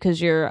movie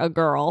because you're a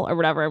girl or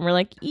whatever, and we're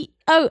like,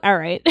 oh, all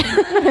right.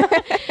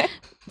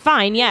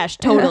 Fine, yes,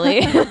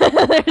 totally.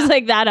 There's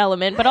like that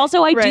element. But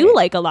also I do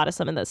like a lot of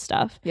some of this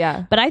stuff.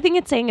 Yeah. But I think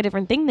it's saying a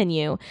different thing than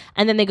you.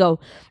 And then they go,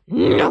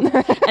 no.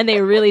 And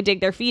they really dig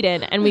their feet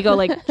in. And we go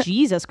like,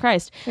 Jesus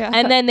Christ. Yeah.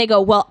 And then they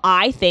go, well,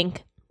 I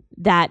think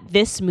that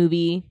this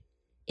movie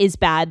is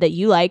bad that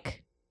you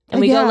like. And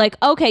we go like,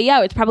 okay,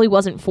 yeah, it probably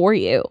wasn't for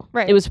you.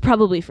 Right. It was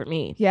probably for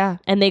me. Yeah.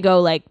 And they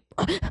go like,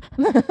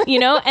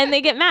 and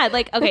they get mad.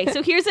 Like, okay,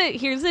 so here's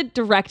a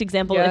direct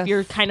example if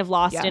you're kind of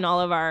lost in all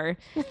of our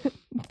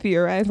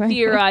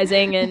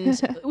theorizing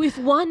and with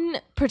one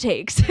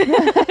partakes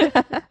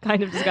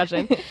kind of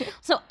discussion.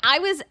 So I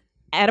was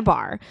at a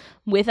bar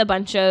with a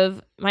bunch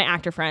of my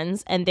actor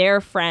friends and their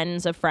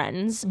friends of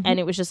friends, and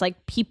it was just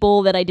like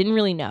people that I didn't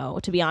really know,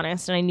 to be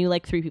honest, and I knew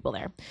like 3 people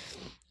there.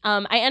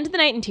 I ended the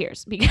night in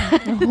tears because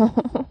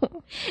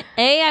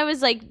I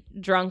was like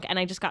drunk and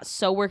I just got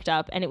so worked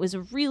up and it was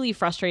really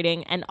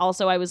frustrating. And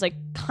also I was like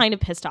kind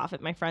of pissed off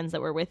at my friends that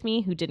were with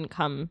me who didn't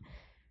come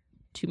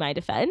to my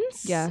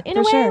defense in a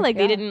way. Sure. Like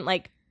they didn't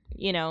like,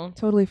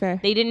 totally fair.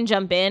 They didn't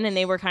jump in and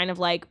they were kind of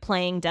like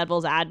playing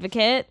devil's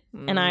advocate.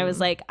 And I was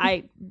like,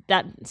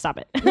 stop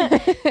it.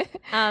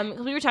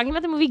 We were talking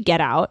about the movie Get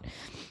Out.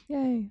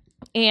 Yay.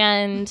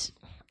 And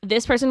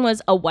this person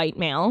was a white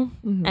male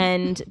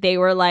and they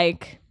were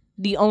like,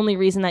 the only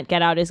reason that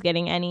Get Out is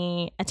getting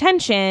any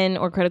attention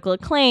or critical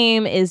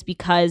acclaim is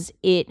because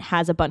it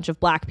has a bunch of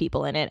black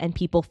people in it, and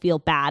people feel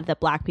bad that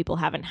black people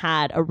haven't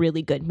had a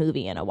really good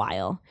movie in a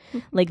while.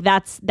 Like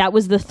that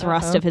was the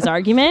thrust of his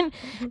argument.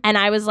 And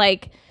I was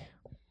like,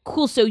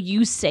 cool, so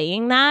you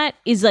saying that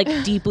is like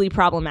deeply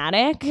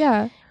problematic.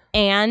 Yeah.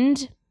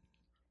 And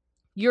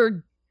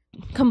you're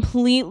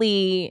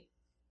completely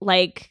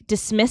like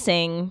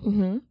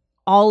dismissing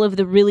all of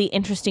the really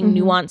interesting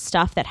nuanced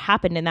stuff that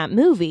happened in that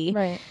movie.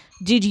 Right.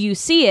 Did you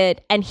see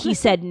it? And he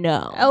said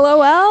no.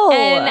 LOL.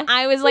 And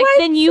I was like,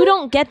 then you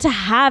don't get to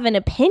have an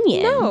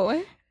opinion.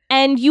 No.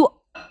 And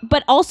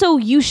but also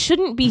you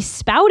shouldn't be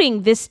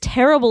spouting this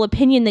terrible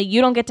opinion that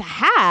you don't get to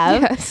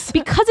have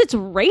because it's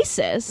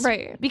racist.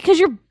 Right. Because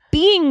you're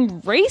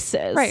being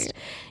racist. Right.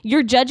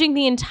 You're judging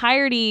the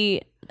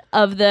entirety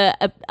of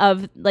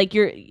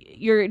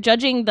you're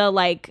judging the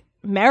like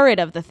merit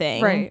of the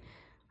thing. Right.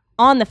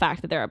 On the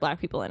fact that there are black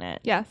people in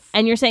it. Yes.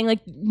 And you're saying like,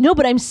 no,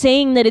 but I'm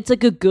saying that it's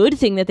like a good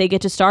thing that they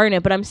get to star in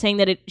it, but I'm saying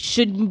that it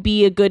shouldn't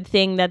be a good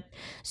thing, that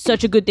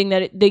such a good thing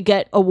that they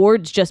get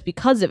awards just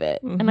because of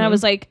it. And I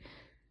was like,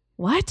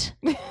 what?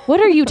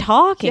 What are you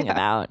talking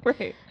about?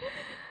 Right.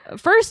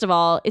 First of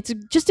all, it's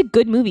just a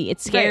good movie.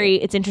 It's scary.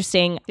 Right. It's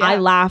interesting. Yeah. I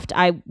laughed.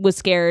 I was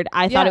scared.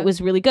 I thought it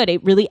was really good.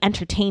 It really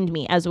entertained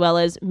me, as well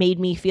as made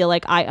me feel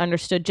like I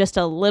understood just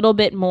a little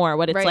bit more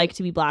what it's like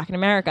to be black in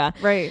America.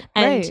 Right.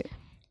 And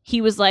he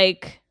was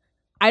like,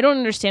 I don't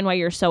understand why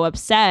you're so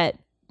upset.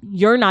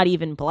 You're not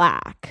even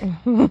black.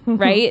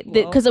 Right?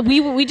 Because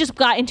we just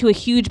got into a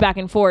huge back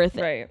and forth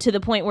to the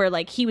point where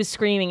like he was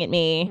screaming at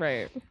me.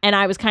 Right. And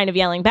I was kind of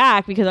yelling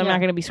back because I'm not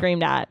going to be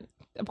screamed at.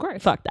 Of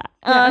course. Fuck that.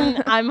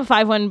 I'm a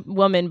 5'1"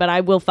 woman, but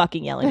I will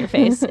fucking yell in your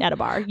face at a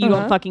bar. You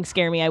don't fucking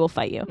scare me. I will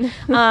fight you.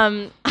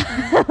 I'm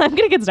going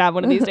to get stabbed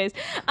one of these days.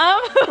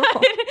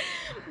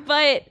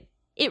 But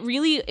it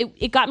really,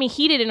 it got me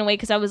heated in a way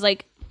because I was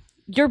like,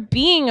 you're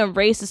being a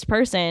racist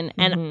person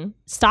and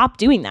stop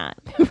doing that.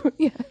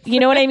 You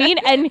know what I mean?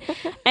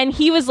 And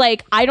he was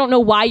like, I don't know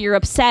why you're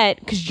upset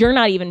because you're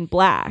not even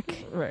black.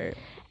 Right.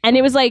 And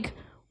it was like,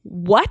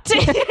 what?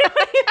 You know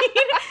what I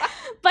mean?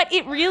 But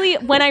it really,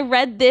 when I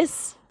read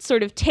this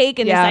sort of take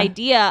and this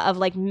idea of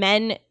like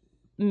men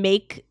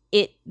make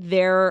it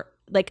their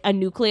like a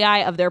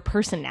nuclei of their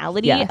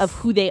personality of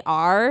who they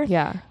are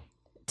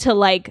to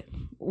like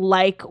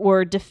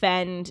or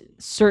defend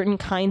certain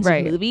kinds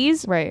of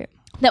movies. Right.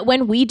 That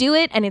when we do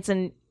it and it's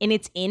in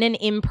an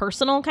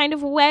impersonal kind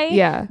of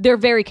way, they're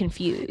very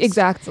confused.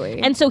 Exactly.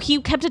 And so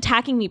he kept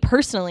attacking me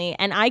personally,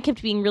 and I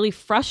kept being really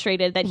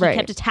frustrated that he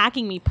kept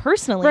attacking me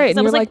personally. Right. And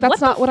I was like,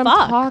 that's not what I'm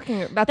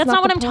talking about. That's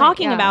not what I'm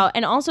talking about.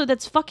 And also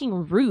that's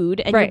fucking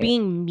rude, and you're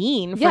being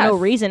mean for no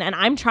reason. And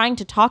I'm trying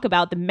to talk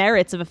about the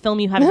merits of a film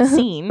you haven't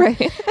seen.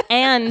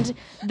 And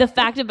the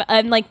fact of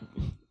like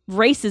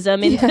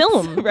racism in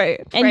film,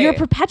 and you're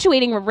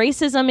perpetuating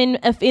racism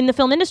in the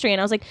film industry. And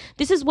I was like,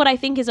 this is what I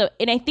think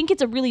and I think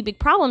it's a really big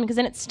problem, because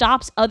then it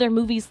stops other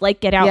movies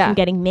like Get Out from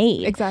getting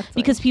made. Exactly.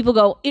 Because people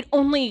go, it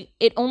only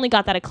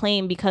got that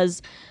acclaim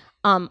because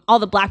all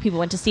the black people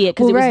went to see it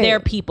because it was their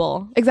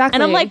people. Exactly.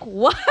 And I'm like,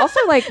 what? Also,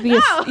 like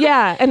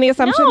and the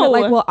assumption that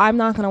like, well, I'm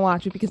not gonna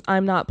watch it because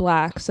I'm not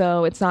black,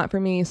 so it's not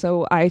for me.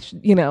 So I,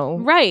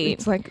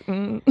 it's like.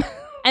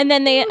 And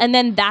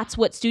then that's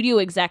what studio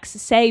execs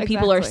say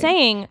people are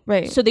saying,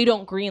 so they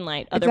don't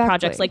greenlight other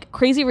projects. Like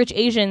Crazy Rich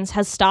Asians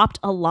has stopped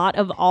a lot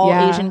of all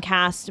Asian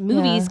cast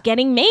movies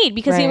getting made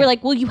because they were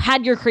like, well, you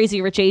had your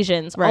Crazy Rich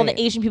Asians. All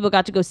the Asian people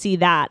got to go see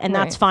that, and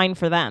that's fine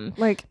for them.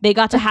 Like they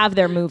got to have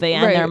their movie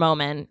and their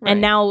moment, and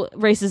now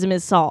racism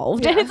is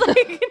solved. And it's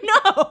like,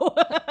 no.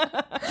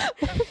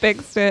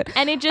 Fixed it.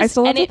 And it just, I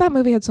still love that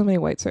movie had so many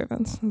white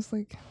servants. It was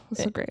like, it was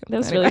so great. That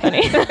was really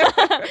funny.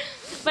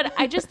 But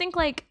I just think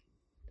like,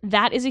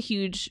 that is a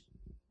huge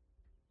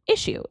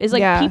issue. Is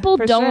like people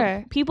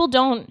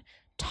don't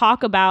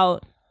talk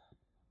about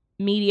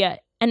media,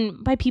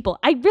 and by people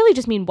I really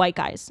just mean white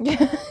guys.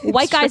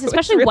 White guys,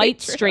 especially really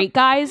white straight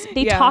guys,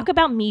 they talk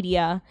about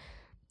media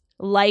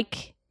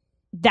like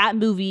that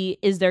movie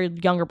is their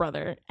younger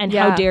brother, and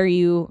how dare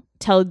you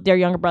tell their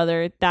younger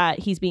brother that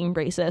he's being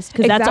racist,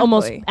 because that's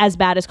almost as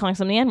bad as calling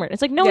something the N-word.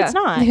 It's like, no, it's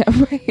not.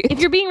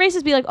 If you're being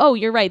racist, be like, oh,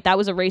 you're right, that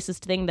was a racist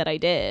thing that I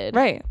did.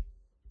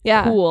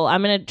 Yeah. Cool.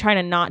 I'm going to try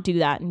to not do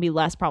that and be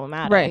less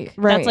problematic. Right.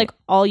 That's like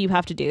all you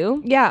have to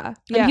do. Yeah.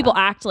 And people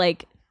act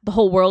like the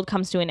whole world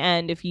comes to an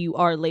end if you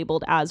are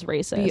labeled as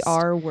racist. The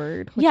R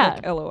word.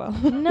 Like, LOL.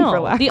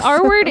 No. The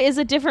R word is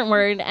a different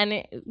word, and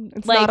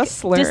it's like not a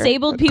slur.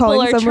 Disabled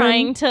people are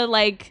trying to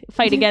like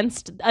fight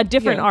against a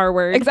different R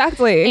word.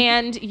 Exactly.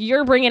 And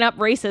you're bringing up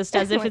racist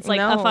as if it's like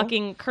a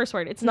fucking curse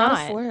word. It's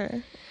not a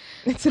slur.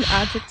 It's an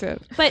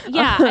adjective. But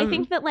yeah, I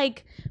think that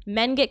like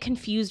men get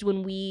confused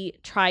when we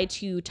try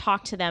to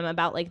talk to them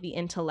about like the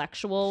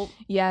intellectual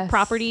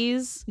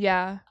properties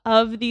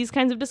of these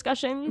kinds of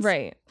discussions.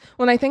 Right.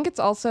 Well, I think it's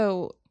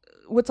also,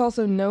 what's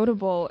also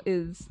notable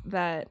is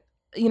that,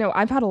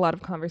 I've had a lot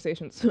of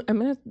conversations. I'm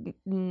going to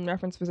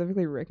reference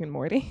specifically Rick and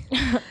Morty.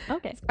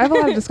 Okay. I have a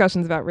lot of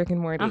discussions about Rick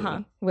and Morty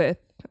with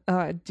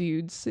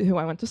dudes who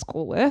I went to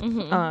school with.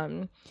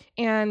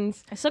 And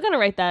I still gotta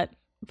write that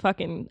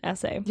fucking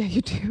essay. Yeah,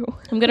 you do.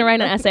 I'm gonna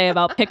write an essay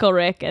about Pickle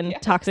Rick and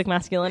toxic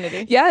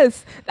masculinity.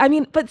 Yes. I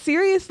mean, but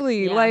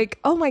seriously, like,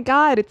 oh my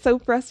God, it's so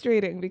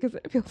frustrating because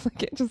it feels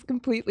like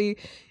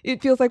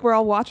it feels like we're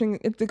all watching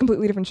the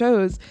completely different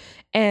shows.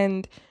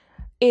 And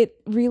it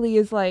really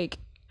is like,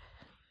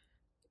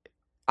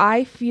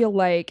 I feel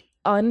like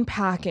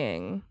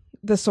unpacking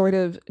the sort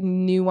of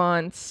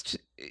nuanced,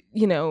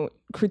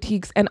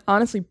 critiques and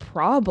honestly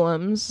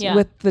problems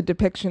with the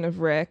depiction of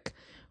Rick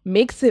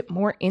makes it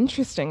more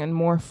interesting and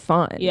more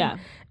fun. Yeah.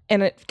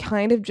 And it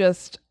kind of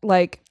just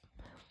like,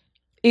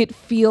 it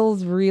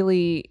feels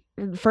really,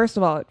 first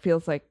of all, it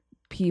feels like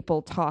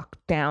people talk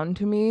down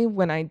to me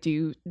when I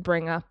do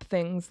bring up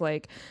things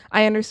like,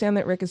 I understand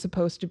that Rick is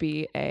supposed to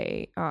be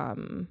a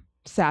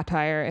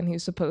satire and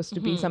he's supposed to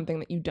be something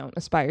that you don't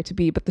aspire to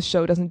be, but the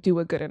show doesn't do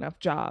a good enough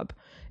job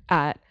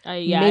at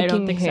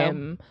making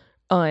him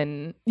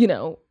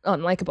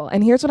unlikable.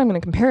 And here's what I'm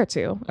going to compare it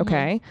to.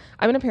 Okay.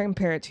 I'm going to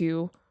compare it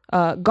to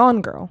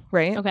Gone Girl,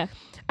 right? Okay.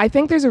 I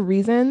think there's a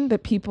reason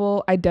that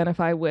people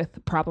identify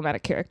with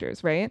problematic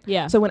characters, right?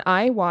 Yeah. So when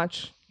I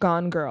watch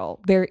Gone Girl,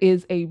 there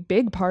is a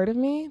big part of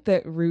me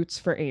that roots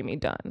for Amy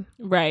Dunn.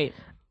 Right.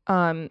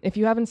 If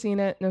you haven't seen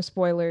it, no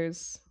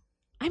spoilers.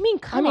 I mean,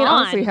 come on.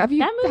 Honestly, that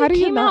movie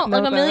came out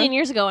like a million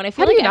years ago, and I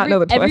feel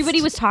like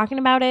everybody was talking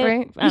about it.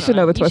 Right? You should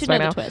know the twist by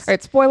now. All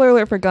right, spoiler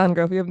alert for Gone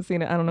Girl. If you haven't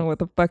seen it, I don't know what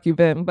the fuck you've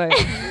been, but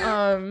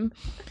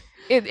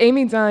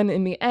Amy Dunn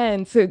in the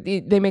end, so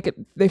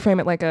they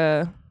frame it like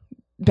a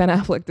Ben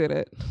Affleck did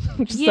it,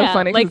 which is so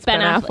funny. Like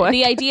Ben Affleck.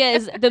 The idea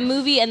is the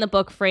movie and the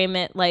book frame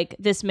it like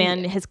this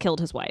man has killed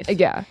his wife.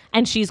 Yeah,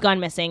 and she's gone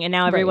missing, and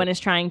now everyone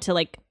is trying to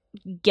like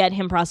get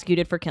him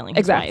prosecuted for killing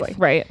his wife.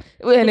 Right.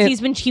 And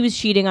he was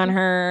cheating on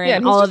her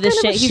and all of this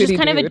shit. He's just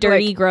kind of a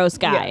dirty, gross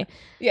guy.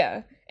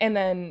 Yeah. And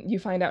then you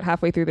find out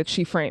halfway through that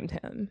she framed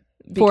him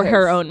for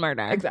her own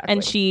murder. Exactly.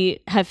 And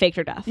she had faked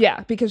her death. Yeah,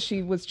 because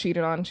she was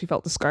cheated on. She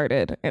felt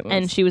discarded.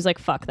 And she was like,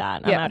 fuck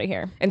that. I'm out of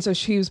here. And so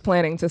she was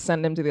planning to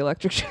send him to the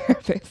electric chair,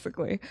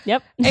 basically.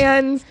 Yep.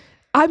 And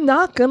I'm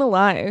not going to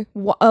lie.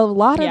 A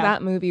lot of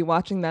that movie,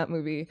 watching that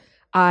movie,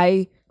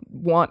 I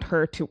want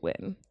her to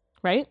win.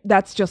 Right?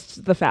 That's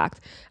just the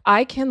fact.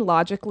 I can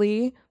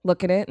logically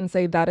look at it and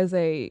say that is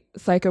a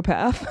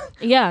psychopath.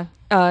 Yeah.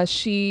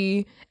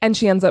 She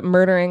ends up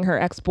murdering her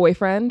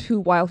ex-boyfriend, who,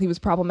 while he was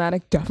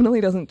problematic,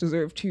 definitely doesn't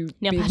deserve to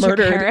be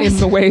murdered in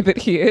the way that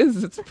he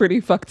is. It's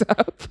pretty fucked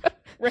up.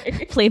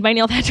 Right? Played by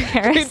Neil Patrick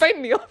Harris.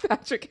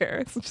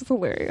 Which is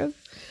hilarious.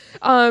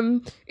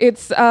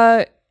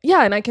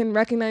 Yeah, and I can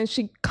recognize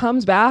she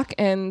comes back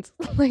and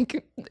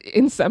like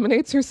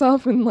inseminates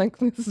herself and like,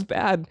 this is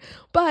bad.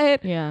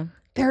 But yeah,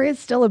 there is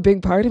still a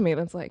big part of me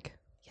that's like,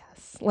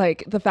 yes.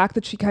 Like the fact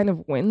that she kind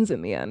of wins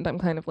in the end, I'm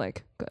kind of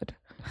like, good.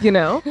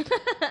 Yeah.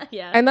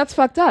 And that's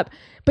fucked up.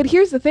 But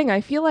here's the thing.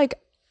 I feel like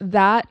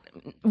that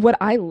what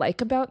I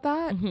like about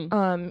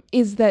that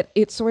is that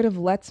it sort of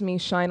lets me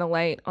shine a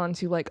light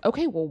onto like,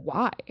 okay, well,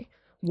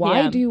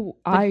 why do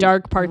I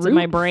dark parts of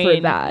my brain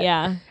for that?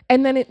 Yeah.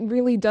 And then it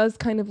really does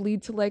kind of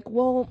lead to like,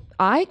 well,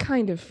 I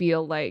kind of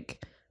feel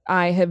like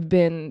I have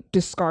been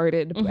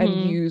discarded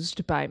and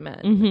used by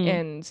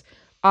men.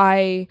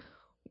 And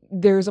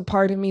there's a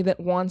part of me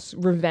that wants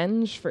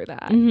revenge for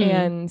that.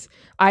 And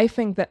I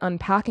think that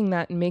unpacking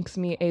that makes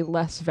me a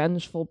less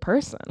vengeful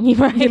person.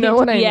 Right. You know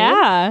what I mean?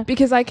 Yeah.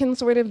 Because I can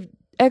sort of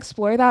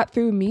explore that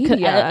through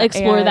media.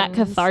 Explore that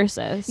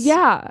catharsis.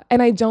 Yeah.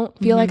 And I don't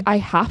feel like I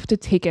have to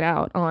take it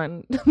out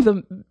on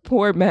the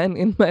poor men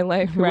in my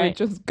life who are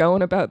just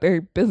going about their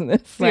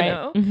business, you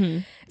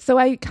know? So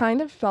I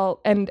kind of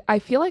felt, and I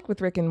feel like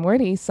with Rick and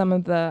Morty, I'm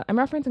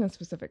referencing a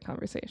specific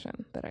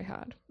conversation that I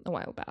had a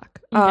while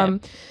back. Okay.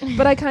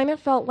 But I kind of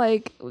felt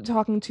like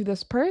talking to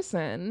this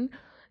person,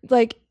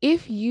 like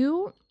if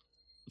you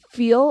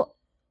feel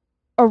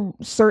a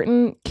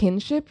certain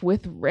kinship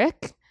with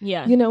Rick,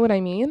 you know what I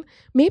mean?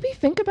 Maybe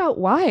think about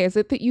why. Is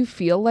it that you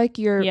feel like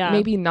you're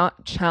maybe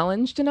not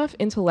challenged enough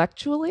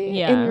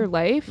intellectually in your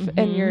life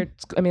and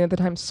at the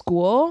time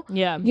school,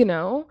 you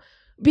know,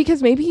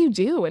 because maybe you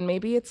do. And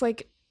maybe it's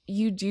like,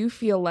 you do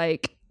feel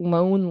like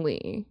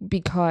lonely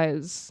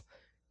because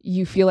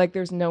you feel like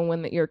there's no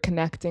one that you're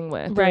connecting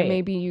with. Right. Or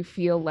maybe you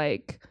feel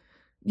like,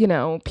 you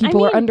know,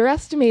 people are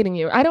underestimating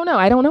you. I don't know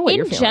what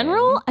you're feeling. In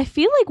general, I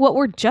feel like what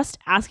we're just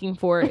asking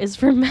for is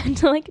for men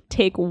to like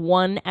take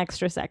one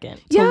extra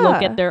second to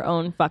look at their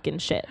own fucking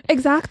shit.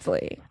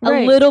 Exactly.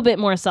 A little bit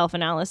more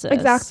self-analysis.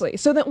 Exactly.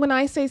 So that when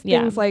I say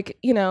things like,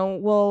 you know,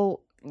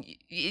 well,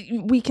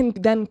 we can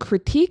then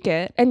critique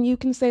it and you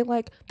can say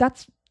like,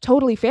 that's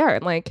totally fair.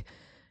 And like,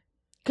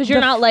 because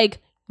you're not like,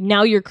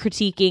 now you're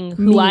critiquing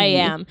who I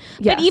am.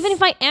 Yes. But even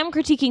if I am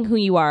critiquing who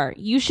you are,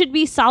 you should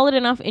be solid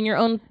enough in your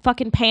own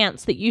fucking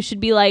pants that you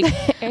should be like,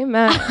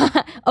 amen.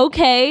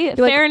 Okay,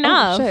 fair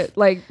enough. Oh, shit.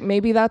 Like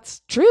maybe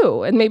that's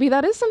true. And maybe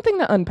that is something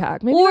to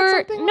unpack. Maybe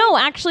no,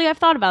 actually I've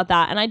thought about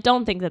that. And I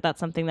don't think that that's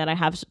something that I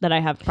have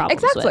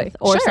problems with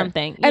or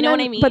something. You know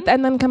what I mean?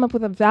 And then come up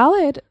with a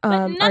valid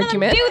argument. None of them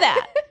do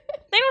that.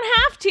 They don't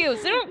have to. to,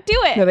 so don't do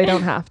it. No, they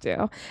don't have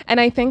to. And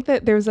I think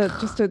that there's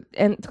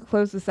and to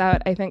close this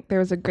out, I think there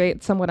was a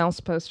great, someone else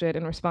posted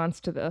in response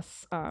to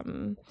this,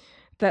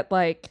 that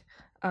like,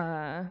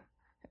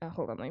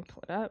 hold on, let me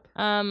pull it up.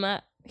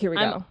 Here we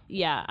go.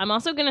 Yeah. I'm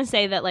also going to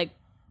say that like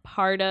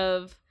part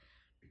of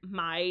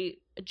my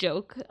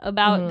joke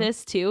about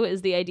this too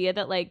is the idea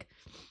that like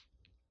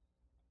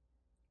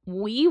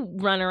we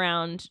run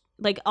around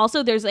like,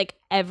 also there's like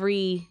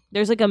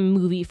a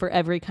movie for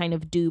every kind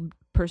of dude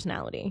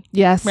personality.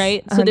 Yes.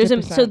 Right. So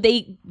 100%. So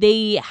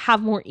they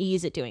have more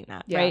ease at doing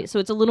that. Yeah. Right. So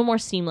it's a little more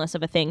seamless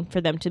of a thing for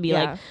them to be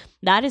like,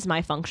 that is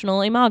my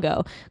functional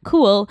imago.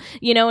 Cool.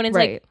 You know, and it's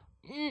like,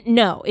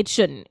 no, it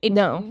shouldn't.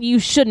 No. You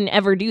shouldn't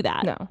ever do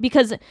that. No.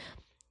 Because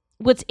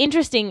what's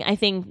interesting, I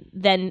think,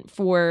 then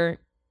for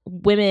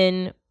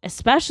women,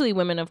 especially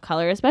women of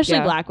color, especially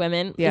Black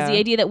women, is the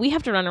idea that we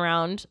have to run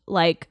around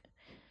like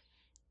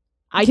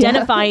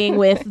identifying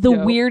with the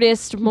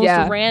weirdest,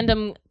 most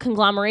random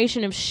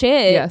conglomeration of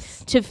shit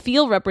to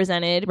feel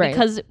represented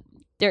because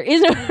there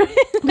is no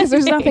because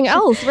there's nothing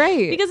else,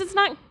 right? Because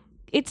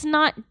it's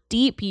not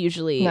deep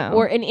usually,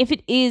 and if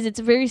it is, it's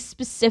very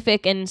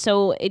specific, and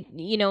so it,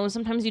 you know,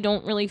 sometimes you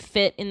don't really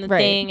fit in the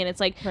thing, and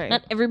it's like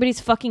not everybody's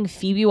fucking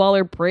Phoebe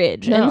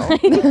Waller-Bridge, and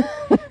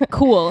like,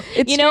 cool,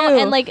 it's you know, true.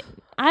 And like.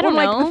 I don't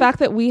know. Like the fact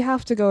that we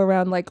have to go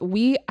around, like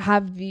we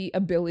have the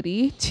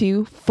ability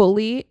to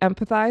fully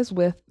empathize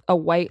with a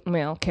white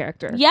male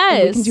character. Yes.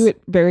 And we can do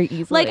it very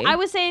easily. Like I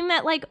was saying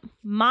that like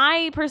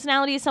my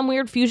personality is some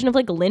weird fusion of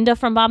like Linda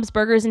from Bob's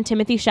Burgers and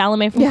Timothy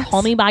Chalamet from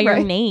Call Me By Your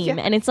Name.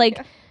 And it's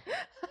like,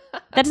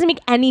 that doesn't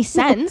make any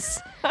sense.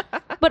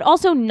 But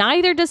also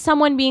neither does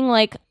someone being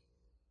like,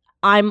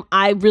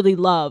 I really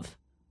love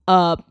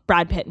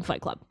Brad Pitt in Fight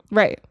Club.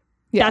 Right.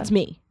 Yeah. That's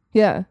me.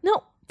 Yeah.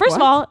 No. First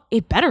of all,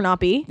 it better not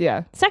be.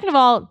 Yeah. Second of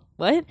all,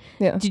 what?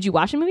 Yeah. Did you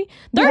watch the movie?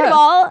 Third of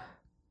all,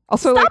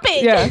 also stop like,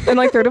 it. Yeah. And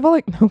like third of all,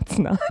 like, no, it's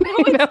not. No,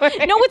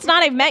 it's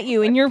not. I've met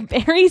you and you're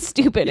very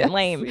stupid and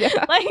lame.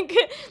 Yeah. Like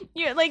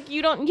you're like,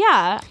 you don't.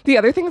 Yeah. The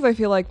other thing is I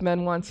feel like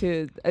men want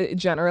to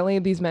generally,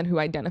 these men who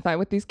identify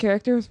with these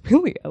characters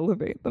really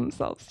elevate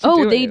themselves.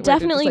 They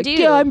definitely like, do.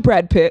 Yeah, I'm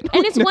Brad Pitt.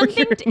 And it's one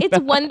thing. It's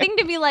one thing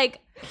to be like,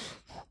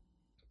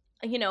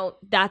 you know,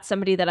 that's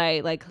somebody that I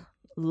like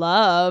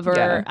love,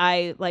 or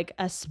I like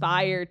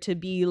aspire to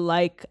be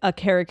like a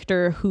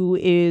character who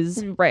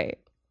is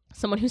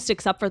someone who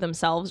sticks up for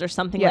themselves or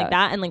something like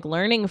that, and like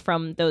learning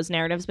from those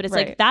narratives. But it's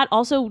like that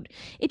also,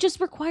 it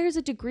just requires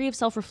a degree of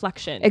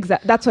self-reflection.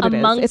 Exactly. That's what it is.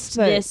 Amongst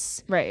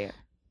this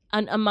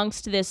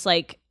amongst this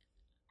like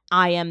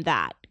I am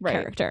that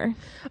character.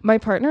 My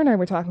partner and I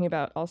were talking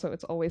about also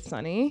It's Always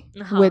Sunny,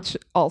 which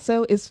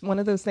also is one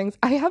of those things.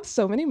 I have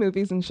so many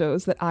movies and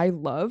shows that I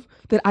love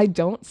that I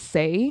don't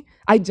say,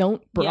 I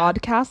don't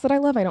broadcast that I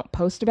love, I don't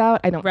post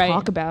about, I don't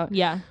talk about.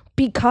 Yeah.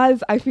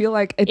 Because I feel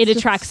like it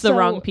attracts the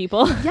wrong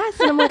people. Yes.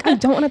 And I'm like, I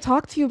don't want to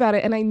talk to you about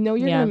it. And I know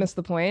you're going to miss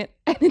the point.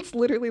 And it's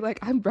literally like,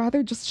 I'd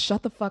rather just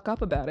shut the fuck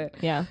up about it.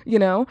 Yeah. You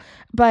know?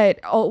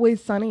 But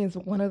Always Sunny is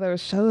one of those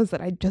shows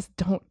that I just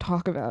don't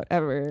talk about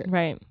ever.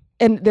 Right.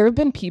 And there have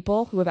been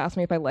people who have asked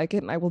me if I like it,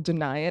 and I will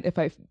deny it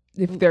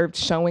if they're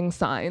showing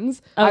signs.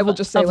 I will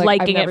just say like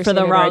liking I've never it for seen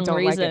the it, wrong I don't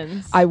reasons.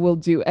 Like it. I will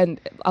do, and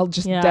I'll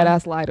just dead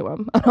ass lie to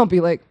them, and I'll be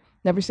like,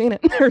 never seen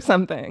it or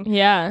something.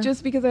 Yeah.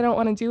 Just because I don't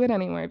want to do it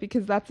anymore,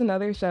 because that's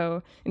another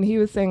show, and he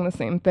was saying the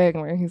same thing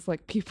where he's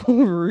like,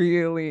 people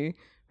really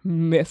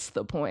miss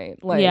the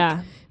point.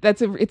 Like,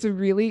 it's a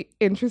really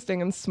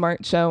interesting and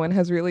smart show, and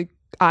has really,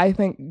 I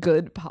think,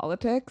 good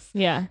politics.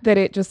 Yeah. That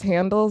it just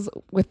handles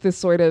with this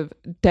sort of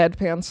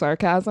deadpan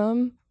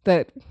sarcasm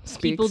that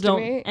speaks to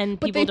me. And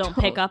people don't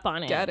pick up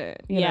on it. Get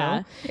it. You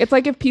know? It's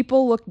like if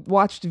people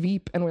watched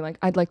Veep and were like,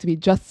 I'd like to be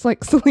just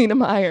like Selena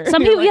Meyer.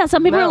 Some people, like,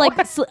 some people are like,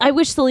 I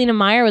wish Selena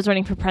Meyer was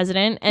running for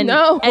president. And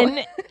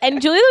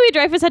and Julia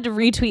Louis-Dreyfus had to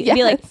retweet and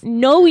be like,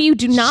 no, you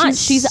do not.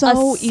 She's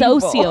so a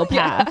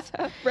sociopath.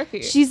 Yeah,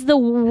 right. She's the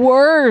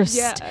worst.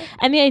 Yeah.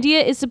 And the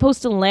idea is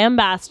supposed to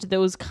lambast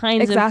those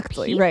kinds of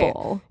people.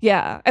 Right.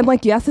 Yeah. And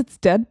like, yes, it's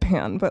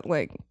deadpan, but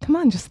like, come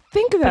on, just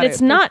think about it. But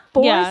it's not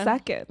 4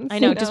 seconds. I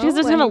know. Just because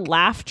there's a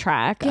laugh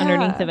track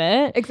underneath of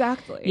it.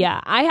 Exactly. Yeah.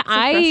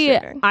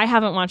 I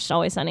haven't watched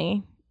Always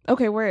Sunny.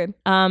 Okay, word.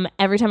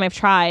 Every time I've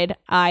tried,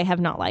 I have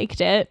not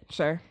liked it.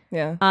 Sure.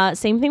 Yeah.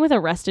 Same thing with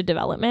Arrested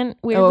Development,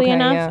 weirdly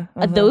enough.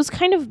 Yeah. Those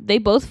kind of, they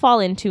both fall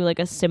into like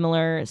a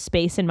similar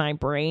space in my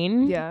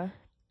brain. Yeah.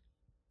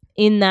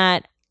 In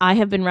that I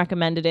have been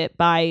recommended it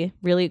by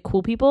really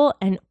cool people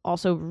and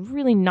also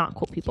really not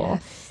cool people.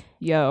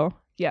 Yes.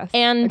 Yes.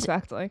 And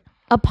exactly.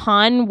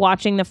 Upon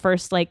watching the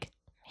first like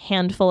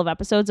handful of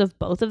episodes of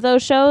both of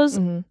those shows,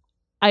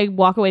 I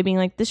walk away being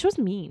like, this show's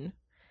mean.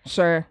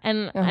 Sure.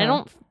 And I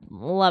don't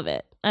love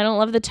it. I don't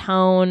love the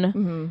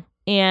tone.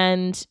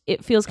 And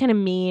it feels kind of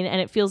mean,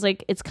 and it feels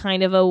like it's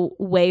kind of a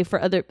way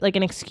for other, like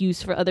an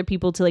excuse for other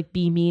people to like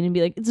be mean and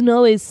be like, it's an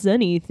Always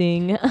Sunny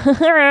thing.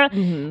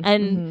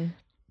 And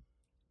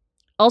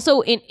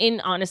also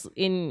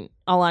in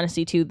all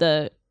honesty too,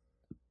 the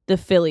the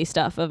Philly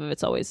stuff of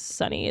It's Always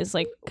Sunny is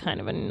like kind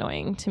of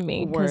annoying to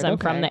me because I'm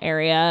from the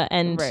area,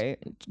 and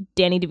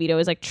Danny DeVito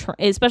is like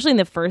especially in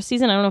the first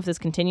season, I don't know if this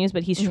continues,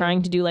 but he's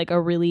trying to do like a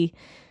really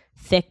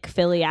thick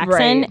Philly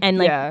accent and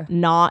like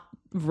not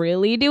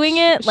really doing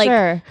it,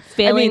 like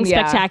failing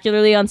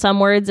spectacularally on some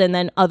words and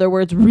then other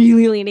words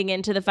really leaning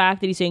into the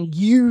fact that he's saying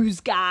use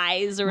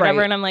guys or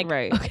whatever, and I'm like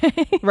okay,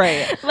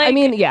 like, I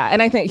mean,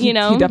 and I think he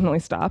definitely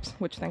stops,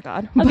 which thank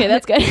God. Okay,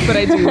 that's good. But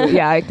I do,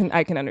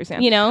 I can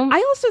understand.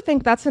 I also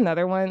think that's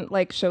another one,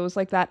 like shows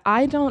like that.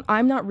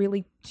 I'm not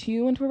really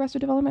too into Arrested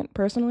Development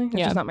personally. It's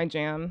just not my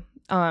jam.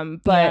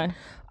 I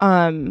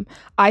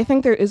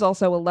think there is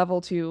also a level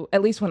to,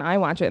 at least when I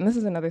watch it, and this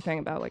is another thing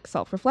about like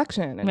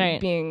self-reflection and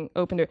being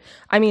open to,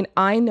 I mean,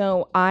 I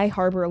know I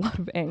harbor a lot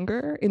of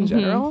anger in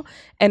general,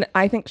 and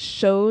I think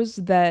shows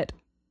that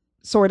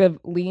sort of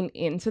lean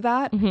into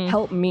that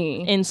help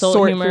me insult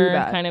sort humor through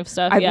that kind of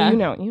stuff. You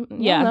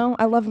know,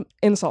 I love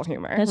insult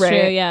humor. That's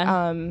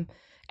true.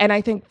 And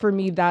I think for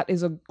me, that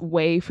is a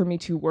way for me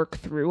to work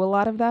through a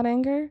lot of that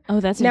anger. Oh,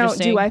 that's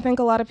interesting. Now, do I think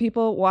a lot of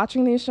people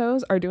watching these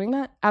shows are doing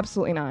that?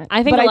 Absolutely not.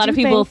 I think a lot of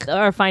people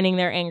are finding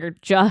their anger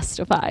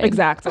justified.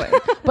 Exactly.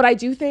 But I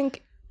do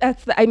think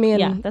that's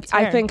that's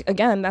fair. I think,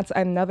 again, that's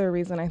another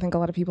reason I think a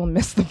lot of people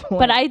miss the point.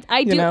 But I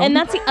do, and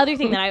that's the other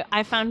thing that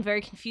I found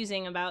very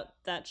confusing about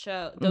that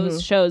show,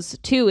 those shows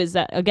too, is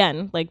that,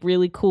 again, like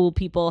really cool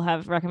people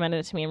have recommended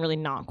it to me and really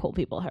not cool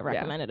people have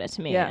recommended it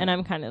to me. And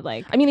I'm kind of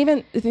like, I mean, even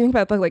if you think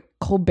about like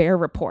Colbert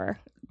Report,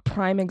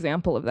 prime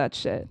example of that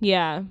shit.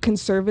 Yeah.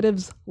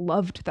 Conservatives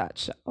loved that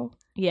show.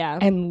 Yeah.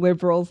 And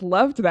liberals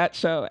loved that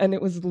show. And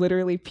it was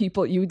literally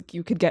people, you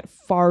could get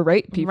far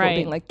right people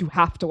being like, you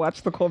have to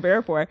watch the Colbert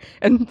Report,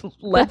 and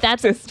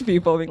leftist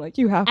people being like,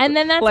 you have to. And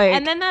then that's like,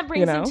 and then that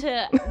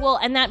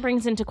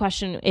brings into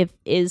question,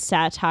 is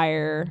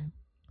satire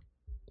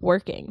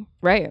working?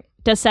 Right.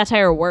 Does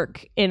satire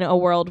work in a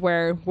world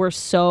where we're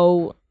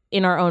so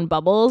in our own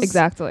bubbles?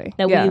 Exactly.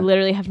 That we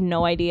literally have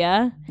no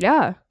idea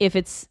if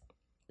it's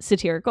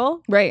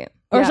satirical. Right.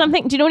 Or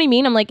something. Do you know what I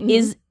mean? I'm like,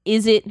 is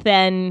it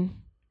then...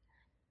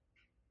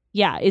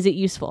 Yeah, is it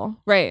useful?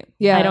 Right.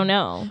 Yeah. I don't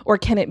know. Or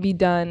can it be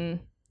done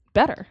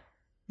better?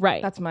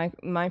 Right. That's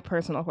my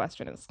personal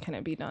question is, can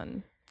it be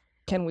done?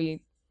 Can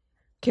we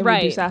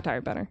do satire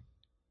better?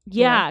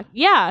 Yeah.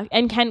 Yeah.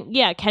 And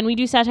can we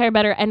do satire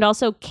better? And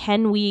also,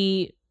 can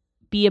we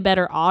be a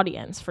better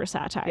audience for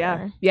satire?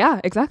 Yeah. Yeah,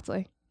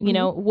 exactly. You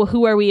know,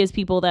 who are we as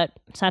people that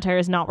satire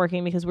is not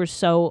working because we're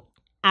so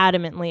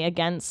adamantly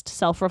against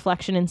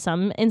self-reflection in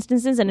some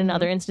instances, and in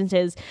other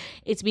instances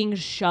it's being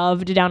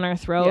shoved down our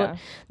throat.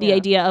 The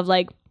idea of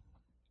like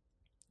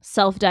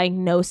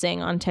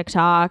self-diagnosing on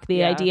TikTok,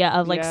 the idea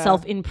of like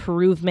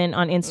self-improvement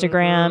on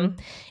Instagram,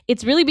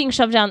 it's really being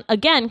shoved down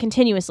again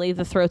continuously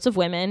the throats of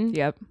women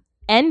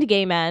and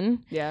gay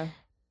men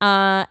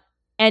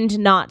and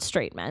not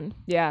straight men.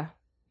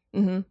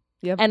 And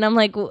I'm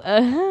like,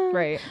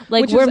 right,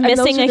 like which we're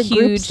missing a huge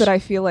groups that I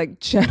feel like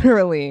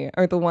generally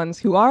are the ones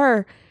who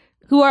are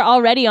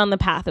already on the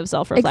path of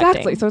self-reflecting.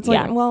 Exactly. So it's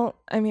like, well,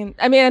 I mean,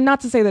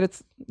 not to say that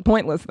it's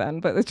pointless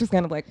then, but it's just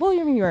kind of like, well,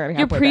 you're already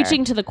you're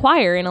preaching there. to the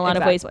choir in a lot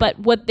of ways, but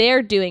what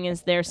they're doing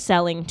is they're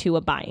selling to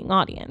a buying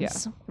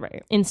audience. Yeah,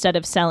 right. Instead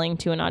of selling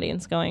to an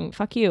audience going,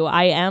 fuck you,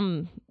 I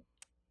am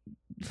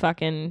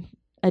fucking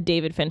a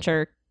David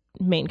Fincher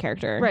main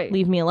character. Right.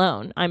 Leave me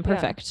alone. I'm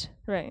perfect.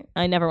 Yeah. Right.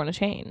 I never want to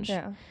change.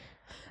 Yeah.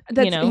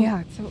 That's, you know?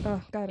 Yeah. So,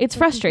 oh God, it's so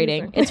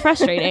frustrating. Confusing. It's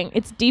frustrating.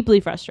 It's deeply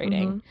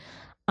frustrating.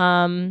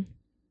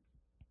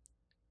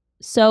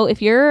 So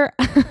if you're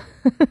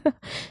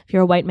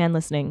a white man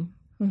listening,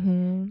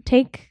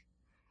 take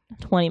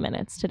 20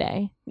 minutes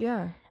today.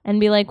 Yeah.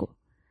 And be like,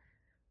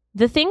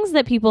 the things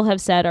that people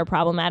have said are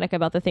problematic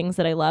about the things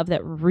that I love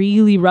that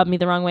really rub me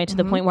the wrong way to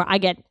the point where I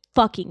get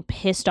fucking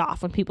pissed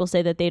off when people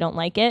say that they don't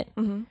like it.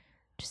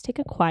 Just take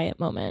a quiet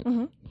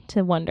moment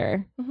to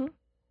wonder,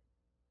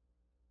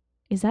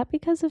 is that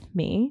because of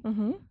me?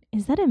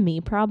 Is that a me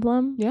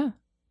problem? Yeah.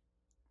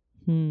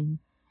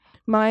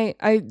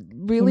 I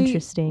really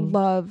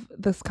love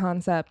this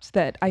concept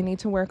that I need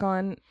to work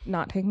on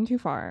not taking too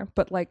far,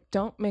 but like,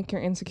 don't make your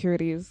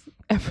insecurities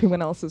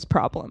everyone else's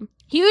problem.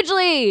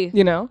 Hugely.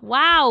 You know?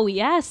 Wow.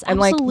 Yes.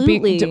 And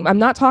absolutely. Like, I'm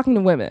not talking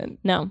to women.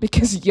 No.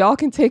 Because y'all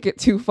can take it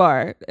too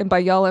far. And by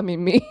y'all, I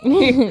mean me.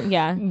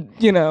 Yeah.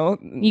 You know?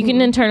 You can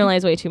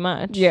internalize way too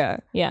much. Yeah.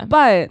 Yeah.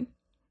 But...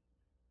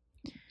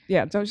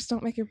 yeah,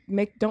 don't make your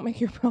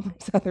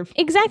problems other people's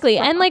exactly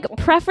problems. And like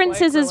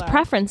preferences is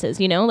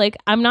preferences, you know, like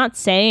I'm not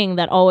saying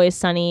that Always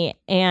Sunny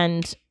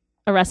and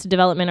Arrested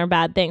Development are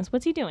bad things.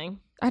 What's he doing?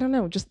 I don't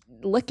know, just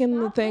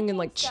licking the thing and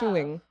like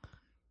chewing.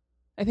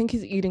 I think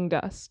he's eating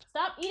dust.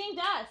 Stop eating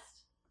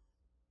dust.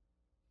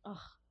 Ugh.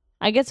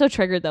 I get so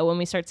triggered though when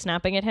we start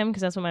snapping at him,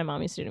 because that's what my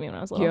mom used to do to me when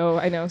I was little. Yo,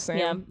 I know, Sam.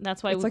 Yeah,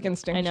 that's why it's like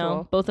instinctual. I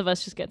know, both of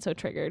us just get so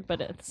triggered,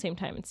 but at the same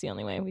time it's the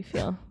only way we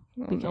feel.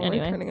 Anyway.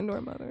 We're turning into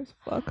our mothers.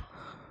 Fuck.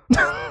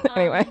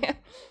 Anyway,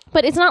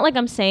 but it's not like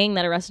I'm saying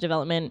that Arrested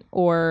Development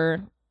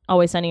or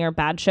Always Sunny are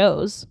bad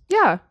shows.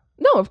 Yeah,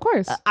 no, of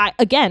course. I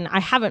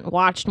haven't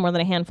watched more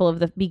than a handful of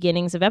the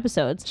beginnings of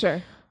episodes.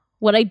 Sure.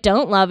 What I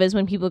don't love is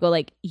when people go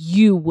like,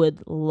 you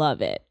would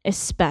love it,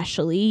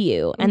 especially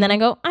you. And then I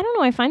go, I don't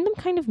know, I find them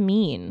kind of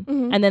mean.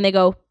 And then they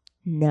go,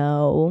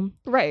 no,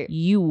 right,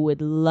 you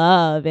would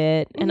love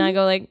it. And I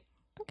go like,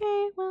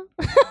 okay, well,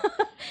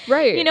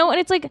 right, you know. And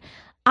it's like,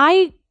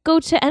 I go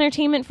to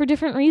entertainment for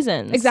different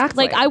reasons.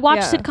 Exactly. Like I watch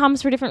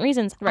sitcoms for different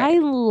reasons. I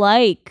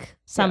like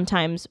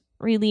sometimes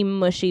really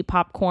mushy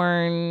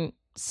popcorn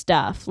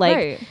stuff,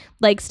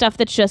 like stuff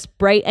that's just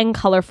bright and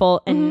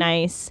colorful and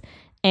nice,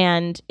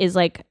 and is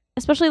like,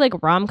 especially like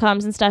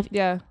rom-coms and stuff.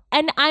 Yeah.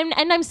 And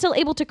I'm still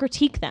able to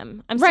critique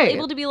them. I'm still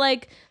able to be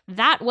like,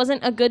 that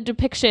wasn't a good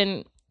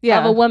depiction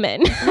of a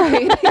woman.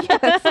 Right.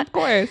 Yes, of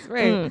course.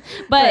 Right.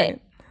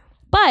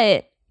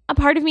 But a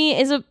part of me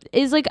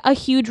is like a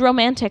huge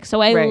romantic.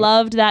 So I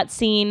loved that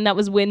scene that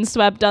was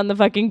windswept on the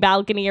fucking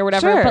balcony or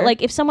whatever. Sure. But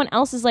like, if someone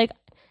else is like,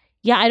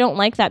 yeah, I don't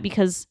like that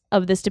because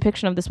of this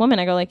depiction of this woman,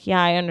 I go like,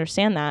 yeah, I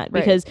understand that.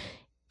 Because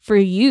for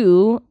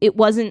you, it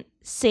wasn't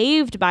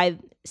saved by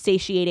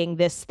satiating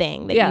this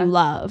thing that you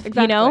love,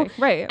 you know?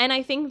 Right. And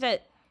I think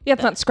that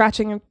it's not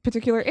scratching a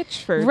particular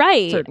itch for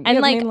certain.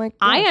 And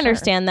I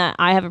understand that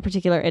I have a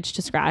particular itch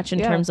to scratch in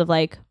terms of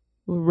like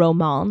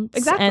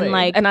romance and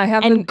like, and I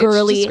have and an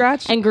girly itch to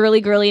scratch and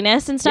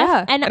girliness and stuff.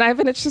 Yeah. And I have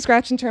an itch to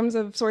scratch in terms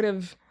of sort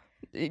of,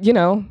 you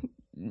know,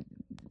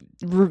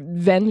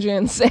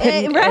 vengeance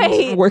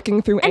and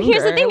working through anger. And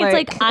here's the thing, it's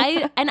like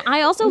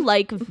I also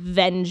like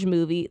revenge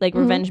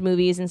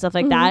movies and stuff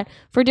like that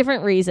for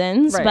different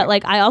reasons, but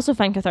like I also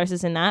find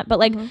catharsis in that. But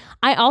like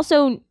I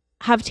also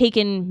have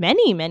taken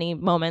many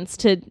moments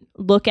to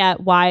look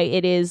at why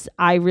it is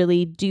I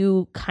really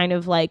do kind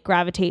of like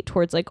gravitate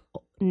towards like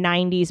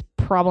 90s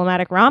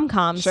problematic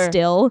rom-coms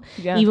still,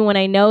 even when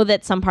I know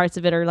that some parts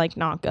of it are like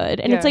not good.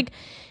 And it's like,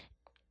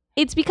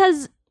 it's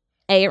because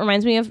A, it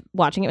reminds me of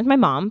watching it with my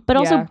mom, but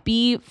also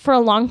B, for a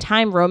long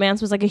time,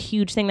 romance was like a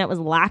huge thing that was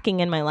lacking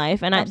in my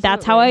life. And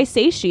that's how I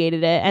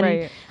satiated it.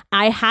 And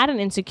I had an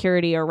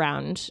insecurity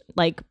around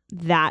like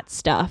that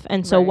stuff.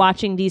 And so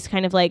watching these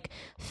kind of like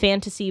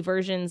fantasy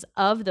versions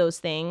of those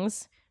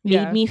things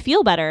made me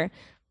feel better.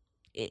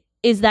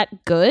 Is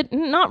that good?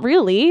 Not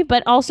really.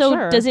 But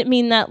also, does it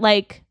mean that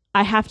like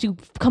I have to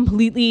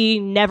completely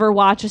never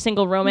watch a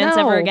single romance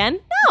ever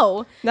again?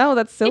 No,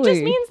 that's silly. It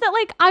just means that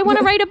like I want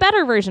to write a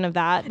better version of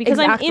that because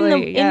I'm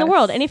in the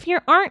world. And if you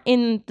aren't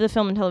in the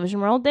film and television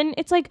world, then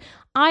it's like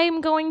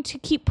I'm going to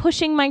keep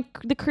pushing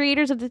the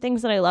creators of the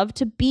things that I love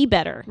to be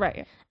better,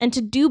 and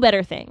to do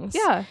better things,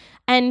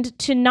 and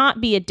to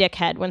not be a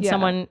dickhead when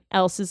someone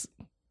else is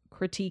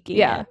critiquing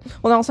it.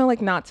 Well, also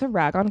like not to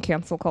rag on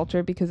cancel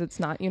culture because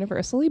it's not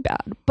universally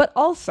bad, but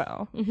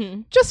also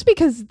just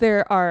because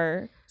there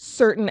are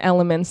certain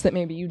elements that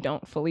maybe you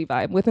don't fully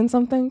vibe with in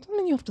something doesn't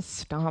mean you have to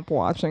stop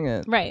watching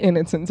it in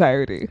its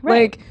entirety.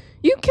 Like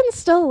you can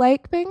still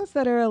like things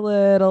that are a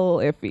little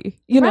iffy,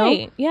 you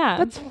know?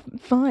 That's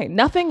fine.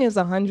 Nothing is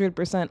 100%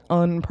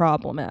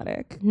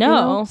 unproblematic. No.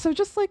 You know? So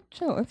just like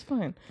chill, it's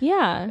fine.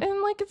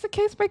 And like it's a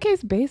case by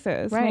case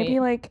basis. Maybe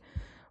like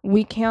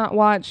we can't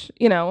watch,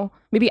 you know,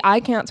 maybe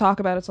I can't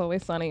talk about It's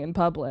Always Sunny in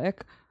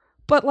public,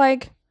 but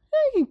like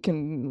you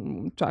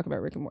can talk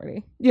about Rick and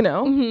Morty, you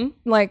know?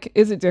 Like,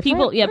 is it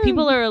different?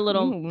 People are a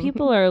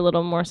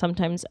little more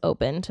sometimes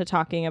open to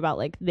talking about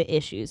like the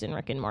issues in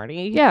Rick and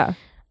Morty.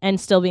 And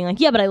still being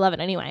like, yeah, but I love it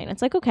anyway. And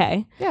it's like,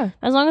 okay.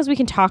 As long as we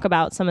can talk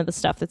about some of the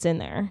stuff that's in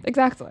there.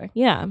 Exactly.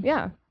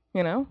 Yeah.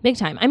 You know? Big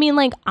time. I mean,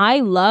 like, I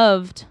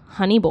loved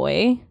Honey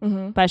Boy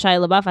by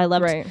Shia LaBeouf. I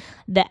loved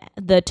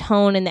the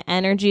tone and the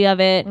energy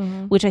of it,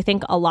 which I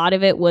think a lot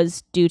of it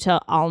was due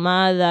to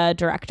Alma, the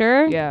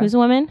director, who's a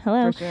woman.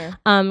 Hello. For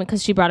sure.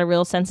 Because she brought a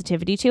real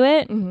sensitivity to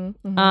it.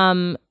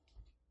 And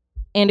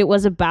it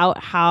was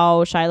about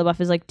how Shia LaBeouf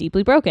is, like,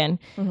 deeply broken.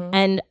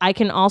 And I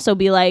can also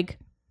be like,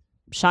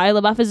 Shia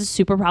LaBeouf is a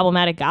super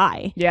problematic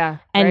guy.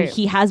 And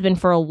he has been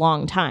for a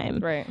long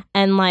time.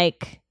 And,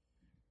 like,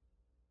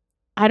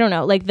 I don't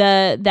know, like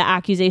the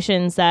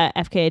accusations that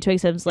FKA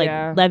Twigs has like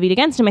levied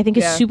against him, I think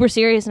is super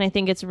serious, and I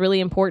think it's really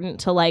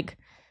important to like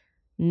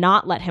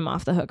not let him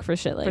off the hook for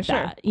shit like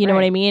that. You know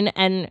what I mean?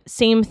 And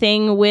same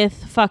thing with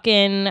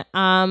fucking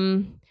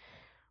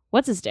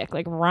what's his dick?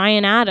 Like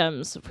Ryan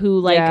Adams, who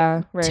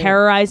like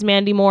terrorized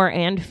Mandy Moore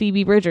and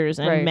Phoebe Bridgers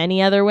and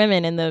many other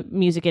women in the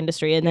music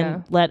industry, and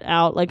then let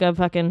out like a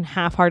fucking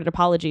half-hearted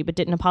apology, but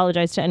didn't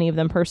apologize to any of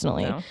them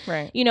personally.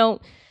 You know,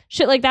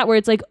 shit like that, where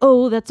it's like,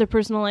 oh, that's their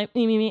personal life.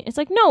 It's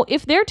like, no,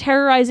 if they're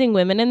terrorizing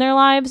women in their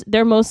lives,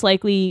 they're most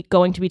likely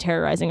going to be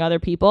terrorizing other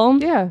people.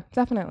 Yeah,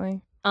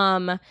 definitely.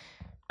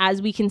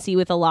 As we can see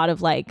with a lot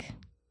of like,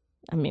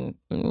 I mean,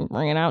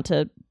 bringing out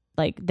to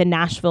like the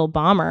Nashville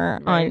bomber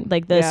on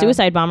like the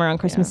suicide bomber on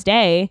Christmas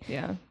Day.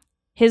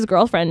 His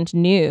girlfriend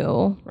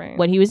knew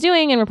what he was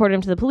doing and reported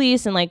him to the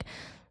police. And like,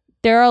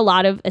 there are a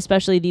lot of,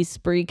 especially these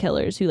spree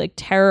killers who like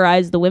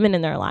terrorize the women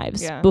in their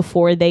lives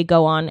before they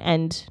go on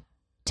and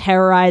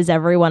terrorize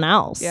everyone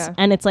else.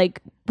 And it's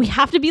like, we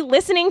have to be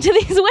listening to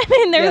these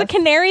women. They're the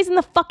canaries in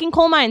the fucking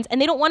coal mines,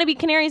 and they don't want to be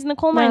canaries in the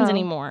coal mines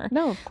anymore.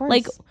 No, of course.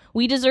 Like,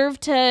 we deserve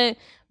to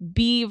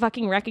be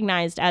fucking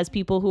recognized as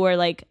people who are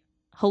like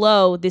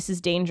hello, this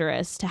is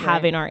dangerous to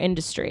have in our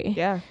industry.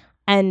 Yeah.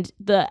 And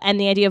the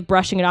idea of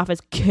brushing it off as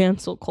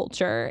cancel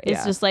culture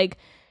is just like,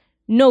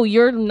 no,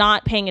 you're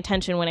not paying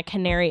attention when a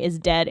canary is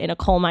dead in a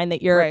coal mine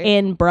that you're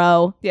in,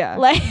 bro. Yeah,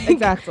 like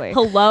exactly.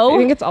 Hello? I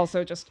think it's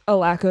also just a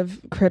lack of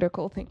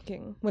critical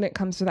thinking when it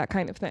comes to that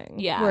kind of thing.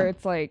 Yeah. Where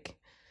it's like...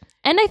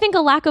 And I think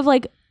a lack of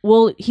like,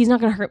 well, he's not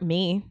going to hurt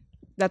me.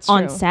 That's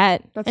on true.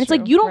 set. That's and it's true.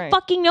 like, you don't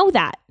fucking know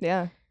that.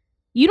 Yeah.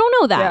 You don't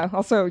know that.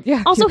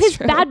 Yeah. Also, his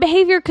bad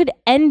behavior could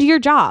end your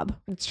job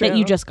that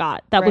you just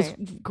got. That was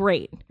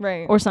great.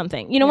 Right. Or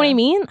something. You know what I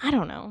mean? I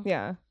don't know.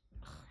 Yeah.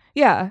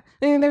 Yeah.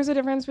 I mean, there's a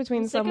difference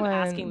between someone... sick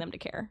of asking them to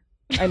care.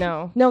 I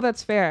know. No,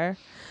 that's fair.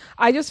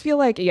 I just feel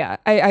like,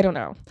 I don't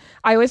know.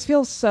 I always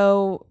feel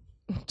so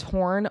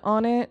torn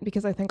on it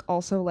because I think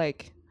also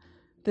like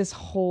this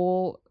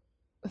whole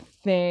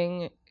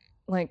thing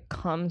like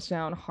comes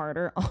down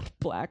harder on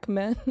black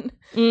men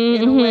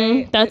in a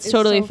way. That's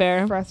totally so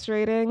fair.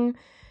 Frustrating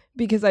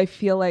because I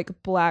feel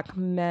like black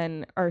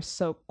men are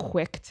so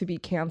quick to be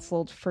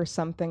canceled for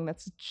something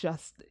that's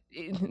just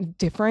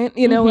different.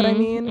 You know what I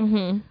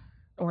mean?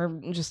 Or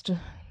just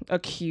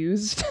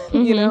accused,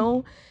 you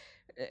know?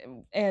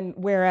 And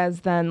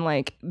whereas then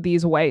like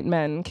these white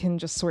men can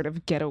just sort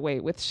of get away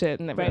with shit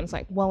and everyone's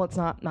like, well, it's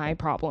not my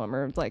problem,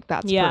 or like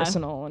that's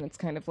personal, and it's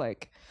kind of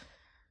like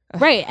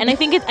right. And I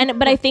think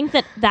but I think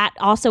that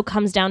also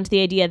comes down to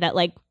the idea that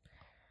like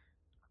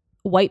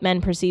white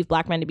men perceive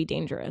black men to be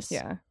dangerous.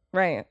 Yeah.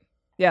 Right.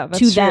 Yeah, that's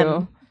to true.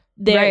 them.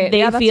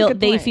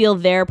 They feel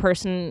their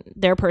person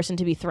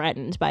to be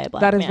threatened by a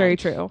black man. That is very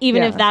true.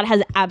 Even if that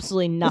has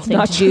absolutely nothing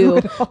to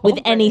do with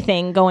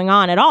anything going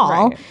on at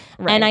all. Right.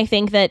 And I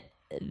think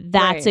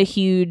that's a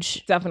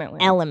huge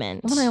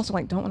element. Well, then I also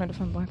like don't want to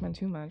defend black men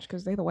too much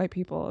because they're the white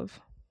people of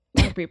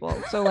black people.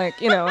 So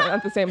like, you know,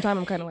 at the same time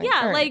I'm kind of like,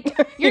 yeah, right.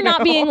 like you're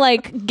not being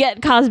like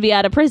get Cosby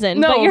out of prison.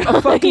 No, but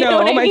you're, fuck you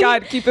know no. Oh my mean?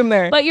 God, keep him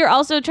there. But you're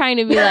also trying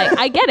to be like,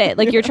 I get it.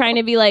 Like you're trying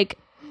to be like,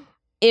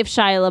 if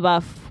Shia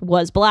LaBeouf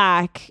was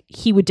black,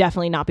 he would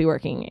definitely not be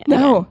working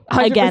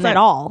again at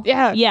all.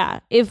 Yeah.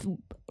 Yeah. If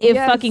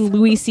fucking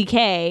Louis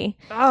C.K.,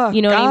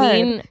 you know what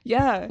I mean?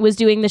 Yeah. Was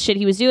doing the shit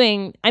he was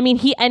doing. I mean,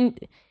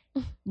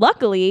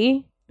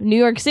 luckily, New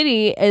York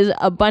City is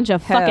a bunch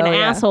of fucking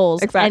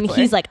assholes. Exactly. And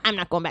he's like, I'm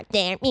not going back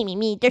there.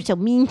 Me. They're so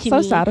mean to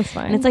me. So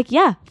satisfying. And it's like,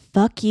 yeah,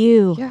 fuck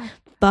you. Yeah.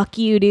 Fuck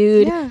you,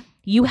 dude. Yeah.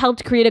 You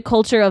helped create a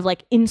culture of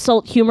like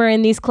insult humor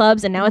in these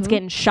clubs, and now it's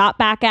getting shot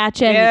back at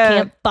you, and you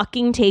can't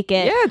fucking take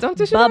it. Yeah, don't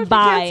do shit if you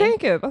can't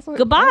take it. That's what,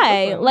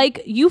 goodbye.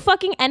 Like you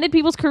fucking ended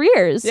people's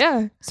careers.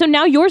 Yeah. So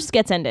now yours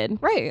gets ended.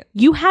 Right.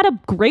 You had a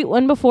great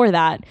one before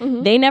that.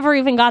 They never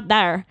even got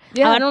there.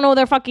 Yeah. I don't know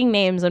their fucking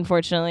names,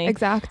 unfortunately.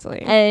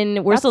 Exactly.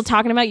 And we're still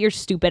talking about your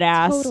stupid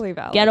ass. Totally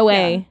valid. Get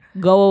away.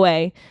 Yeah. Go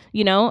away.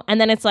 You know?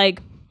 And then it's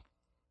like,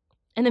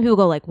 and then people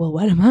go like, well,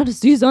 what about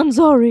Aziz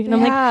Ansari? And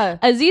I'm like,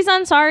 Aziz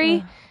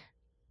Ansari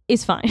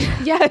is fine.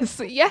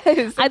 Yes.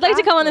 I'd like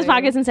to come on this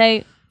podcast and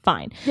say,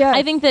 fine. Yes.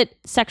 I think that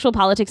sexual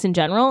politics in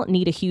general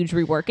need a huge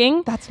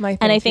reworking. That's my thing.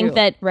 And I think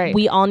that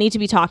we all need to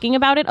be talking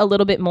about it a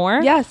little bit more.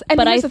 Yes. And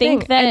but I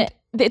think that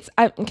it's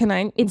can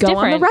I it's go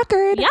different. on the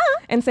record yeah.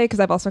 and say,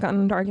 because I've also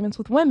gotten into arguments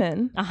with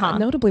women,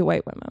 notably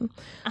white women,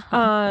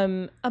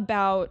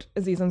 about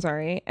Aziz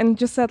Ansari, and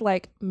just said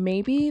like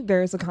maybe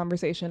there's a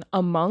conversation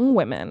among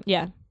women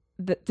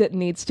that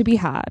needs to be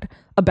had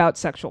about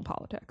sexual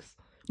politics.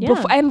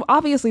 Yeah. And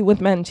obviously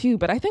with men too,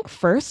 but I think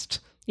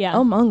first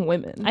among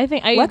women. I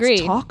agree.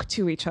 Let's talk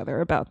to each other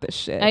about this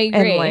shit. I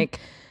agree. And like,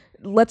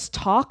 let's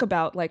talk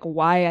about like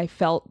why I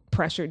felt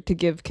pressured to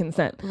give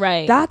consent.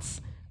 Right. That's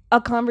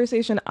a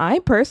conversation I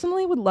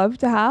personally would love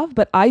to have,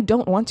 but I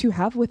don't want to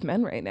have with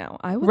men right now.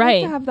 I would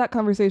like to have that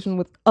conversation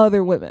with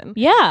other women.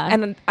 Yeah.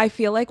 And I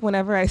feel like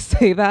whenever I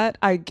say that,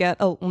 I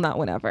get, not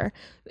whenever,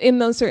 in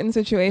those certain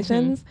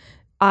situations,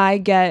 I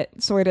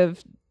get sort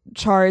of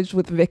charged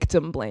with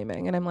victim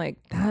blaming, and I'm like,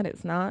 that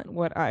is not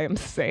what I am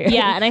saying.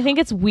 Yeah. And I think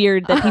it's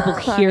weird that people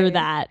hear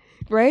that,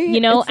 right?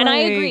 You know, it's and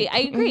like, I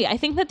agree. I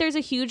think that there's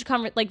a huge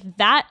like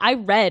that. I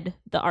read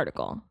the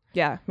article.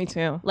 Yeah, me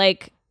too.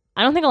 Like,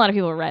 I don't think a lot of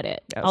people read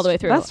it all the way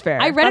through. That's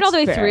fair. I read it all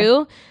the way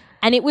through,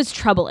 and it was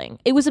troubling.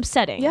 It was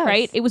upsetting,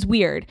 right? It was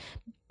weird,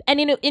 and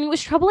it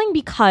was troubling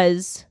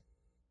because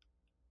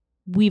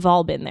we've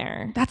all been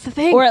there. That's the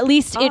thing. Or at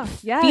least it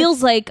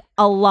feels like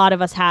a lot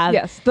of us have.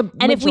 Yes. And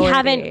majority. If we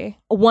haven't,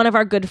 one of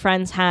our good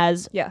friends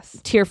has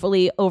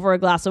tearfully over a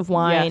glass of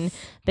wine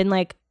been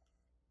like,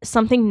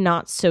 something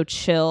not so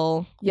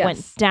chill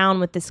went down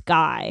with this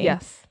guy.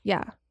 Yes.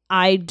 Yeah.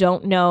 I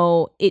don't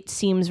know. It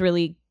seems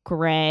really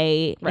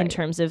gray in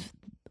terms of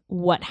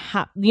what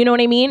happened. You know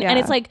what I mean? Yeah. And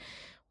it's like,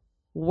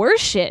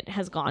 worse shit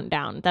has gone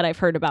down that I've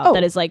heard about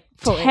that is like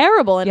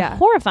terrible and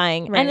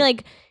horrifying. And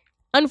like,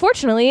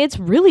 unfortunately, it's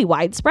really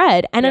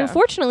widespread. And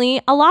unfortunately,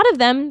 a lot of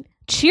them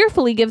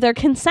cheerfully give their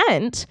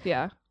consent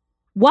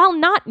while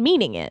not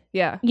meaning it.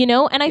 Yeah. You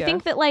know? And I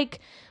think that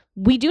like,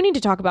 we do need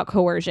to talk about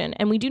coercion,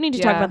 and we do need to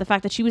talk about the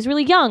fact that she was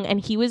really young and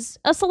he was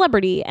a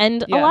celebrity,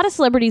 and a lot of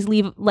celebrities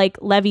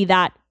levy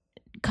that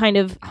kind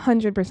of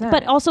 100%.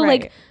 But also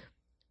like,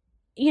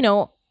 you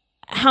know,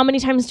 how many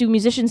times do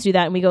musicians do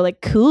that? And we go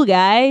like, cool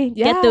guy,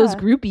 get those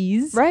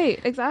groupies. Right,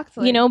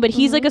 exactly. You know, but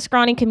he's like a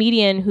scrawny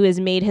comedian who has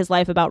made his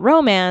life about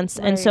romance.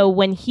 Right. And so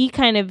when he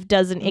kind of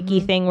does an icky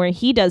thing where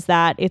he does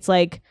that, it's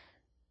like,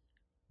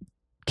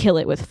 kill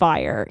it with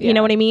fire. You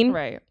know what I mean?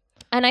 Right.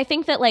 And I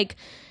think that like,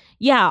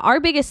 our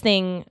biggest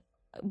thing,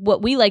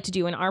 what we like to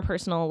do in our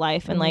personal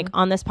life and like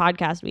on this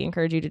podcast, we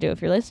encourage you to do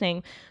if you're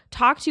listening,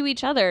 talk to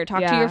each other,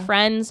 talk to your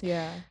friends.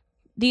 Yeah.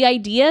 The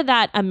idea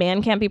that a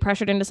man can't be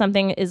pressured into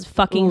something is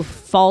fucking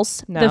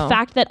false. No. The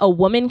fact that a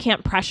woman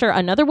can't pressure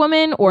another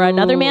woman or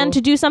another man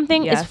to do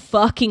something is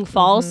fucking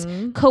false.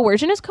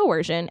 Coercion is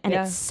coercion and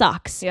it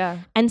sucks. Yeah.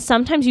 And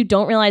sometimes you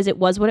don't realize it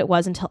was what it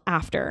was until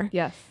after.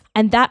 Yes.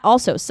 And that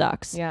also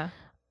sucks. Yeah.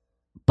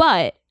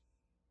 But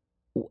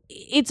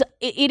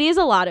it is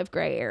a lot of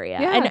gray area.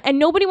 Yeah. And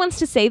nobody wants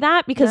to say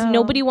that because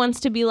nobody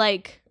wants to be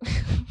like,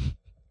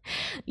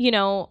 you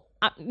know,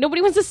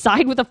 nobody wants to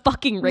side with a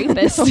fucking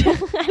rapist.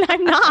 And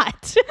I'm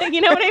not.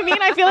 You know what I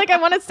mean? I feel like I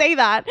want to say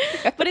that.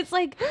 But it's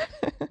like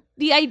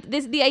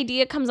the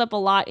idea comes up a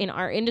lot in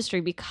our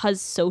industry because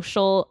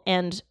social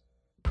and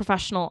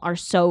professional are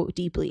so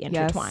deeply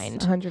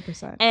intertwined. Yes,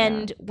 100%.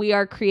 And we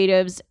are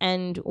creatives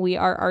and we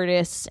are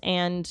artists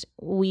and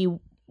we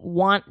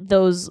want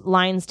those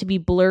lines to be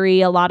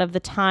blurry a lot of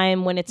the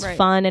time when it's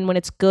fun and when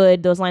it's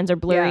good. Those lines are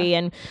blurry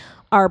and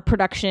our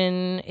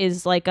production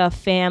is like a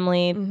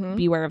family.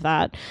 Beware of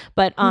that.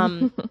 But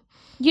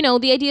you know,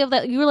 the idea of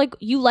that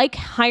you like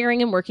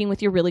hiring and working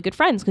with your really good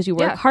friends because you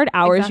work hard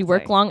hours, you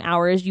work long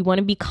hours, you want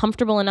to be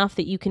comfortable enough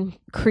that you can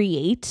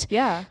create.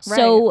 Yeah.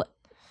 So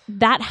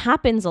that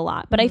happens a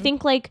lot. But I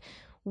think like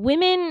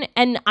women,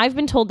 and I've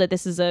been told that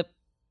this is a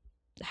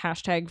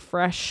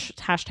 #fresh,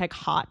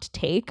 #hot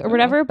take or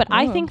whatever, but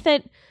I think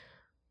that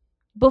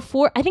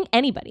I think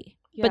anybody,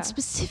 but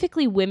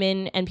specifically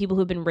women and people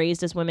who've been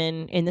raised as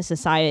women in the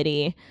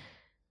society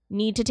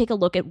need to take a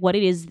look at what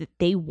it is that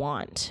they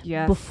want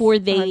before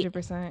they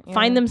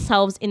find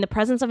themselves in the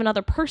presence of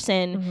another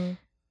person,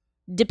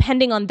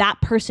 depending on that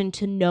person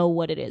to know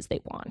what it is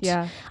they want.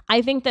 Yeah.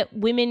 I think that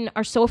women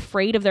are so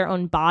afraid of their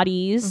own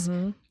bodies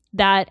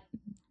that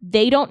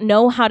they don't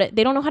know how to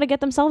get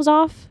themselves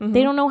off.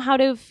 They don't know how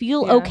to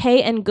feel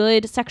okay and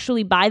good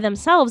sexually by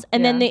themselves.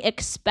 And then they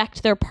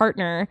expect their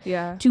partner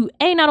to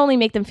A, not only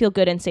make them feel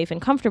good and safe and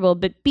comfortable,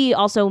 but B,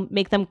 also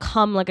make them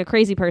come like a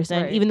crazy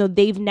person, even though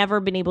they've never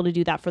been able to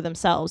do that for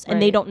themselves.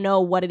 And they don't know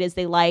what it is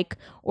they like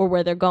or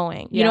where they're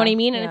going. You know what I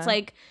mean? And it's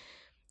like,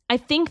 I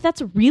think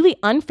that's a really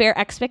unfair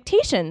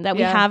expectation that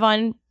we have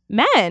on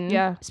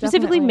men,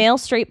 specifically male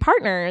straight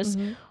partners.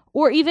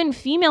 Or even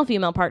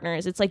female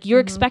partners. It's like you're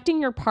expecting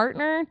your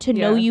partner to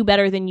know you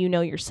better than you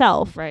know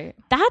yourself. Right.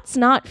 That's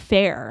not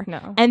fair.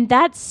 No. And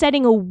that's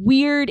setting a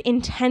weird,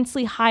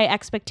 intensely high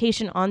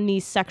expectation on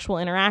these sexual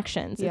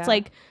interactions. It's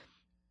like,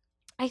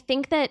 I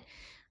think that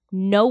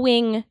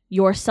knowing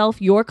yourself,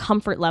 your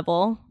comfort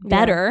level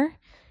better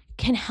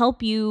can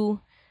help you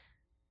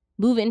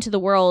move into the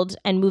world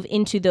and move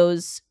into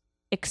those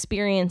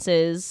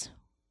experiences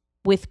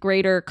with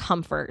greater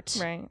comfort.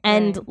 Right.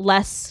 And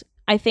less,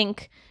 I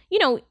think, you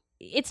know,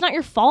 it's not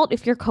your fault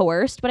if you're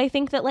coerced, but I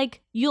think that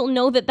like you'll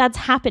know that that's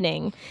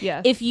happening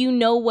if you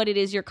know what it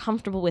is you're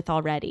comfortable with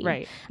already.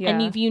 Right. Yeah.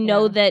 And if you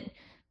know that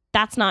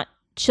that's not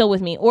chill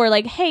with me, or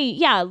like, hey,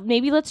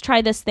 maybe let's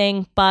try this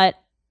thing, but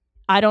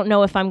I don't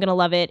know if I'm going to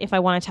love it. If I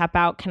want to tap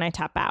out, can I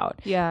tap out?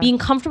 Yeah. Being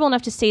comfortable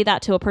enough to say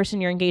that to a person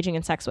you're engaging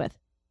in sex with.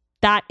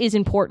 That is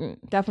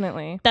important.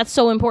 Definitely. That's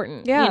so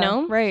important. Yeah. You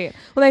know? Right.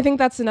 Well, I think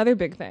that's another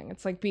big thing.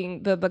 It's like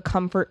being the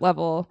comfort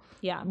level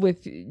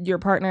with your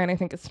partner. And I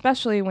think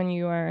especially when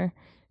you are,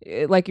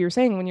 like you were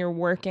saying, when you're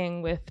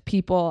working with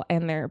people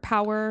and their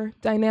power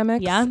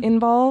dynamics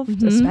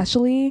involved,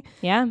 especially,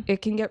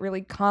 it can get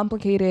really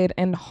complicated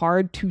and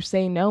hard to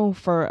say no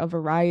for a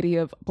variety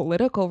of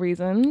political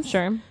reasons.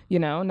 Sure. You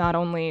know, not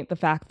only the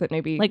fact that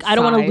maybe like I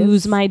don't want to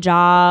lose my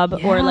job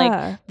or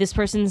like this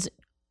person's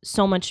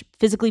so much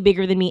physically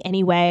bigger than me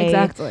anyway.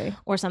 Exactly.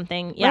 Or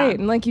something. Yeah. Right.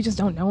 And like you just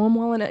don't know them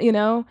well enough, you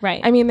know? Right.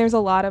 I mean, there's a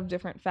lot of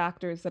different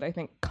factors that I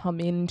think come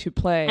into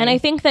play. And I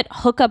think that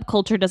hookup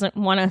culture doesn't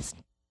want us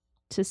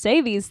to say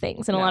these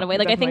things in a lot of ways.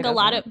 Like I think a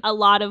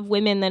lot of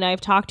women that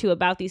I've talked to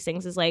about these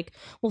things is like,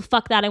 well,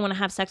 fuck that. I want to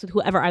have sex with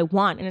whoever I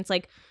want. And it's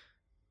like,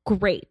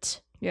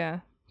 great. Yeah.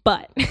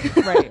 But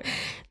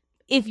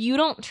if you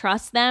don't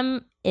trust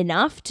them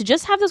enough to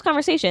just have those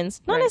conversations,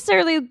 not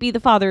necessarily be the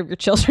father of your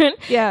children,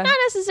 not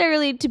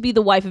necessarily to be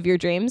the wife of your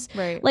dreams.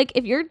 Right. Like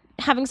if you're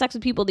having sex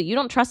with people that you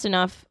don't trust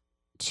enough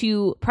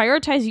to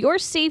prioritize your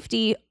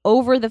safety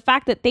over the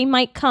fact that they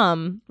might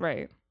come,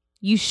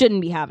 you shouldn't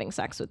be having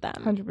sex with them.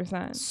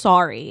 100%.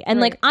 Sorry. And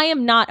like, I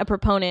am not a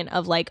proponent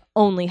of like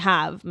only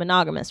have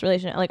monogamous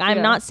relationship. Like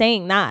I'm not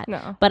saying that,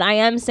 but I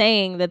am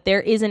saying that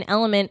there is an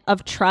element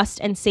of trust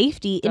and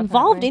safety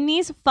involved in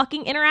these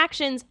fucking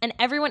interactions, and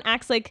everyone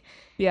acts like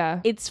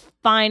it's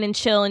fine and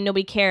chill and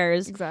nobody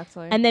cares.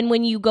 Exactly. And then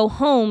when you go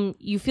home,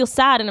 you feel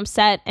sad and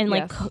upset and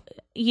like,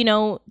 you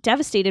know,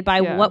 devastated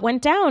by what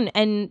went down,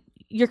 and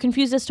you're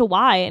confused as to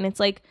why. And it's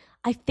like,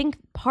 I think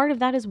part of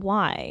that is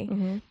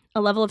why.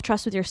 a level of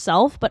trust with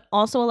yourself, but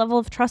also a level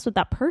of trust with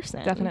that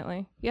person.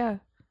 Definitely. Yeah.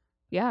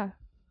 Yeah.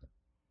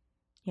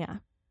 Yeah.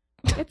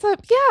 It's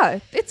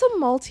a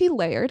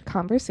multi-layered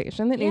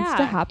conversation that needs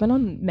to happen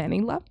on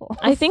many levels.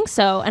 I think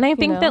so. And I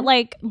think that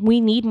like we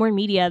need more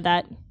media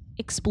that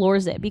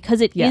explores it,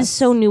 because it is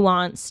so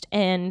nuanced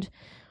and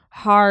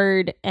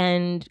hard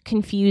and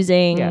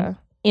confusing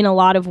in a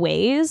lot of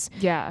ways.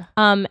 Yeah.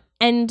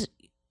 And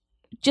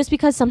just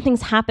because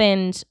something's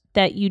happened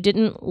that you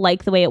didn't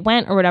like the way it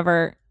went or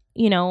whatever,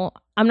 you know,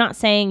 I'm not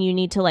saying you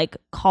need to like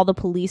call the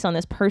police on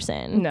this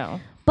person. No.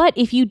 But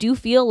if you do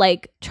feel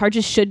like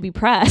charges should be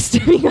pressed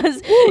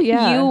because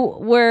you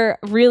were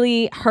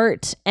really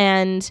hurt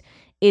and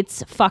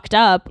it's fucked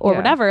up or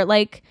whatever,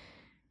 like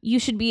you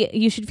should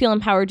feel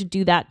empowered to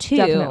do that too.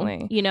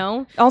 Definitely. You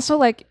know? Also,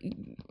 like,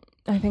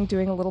 I think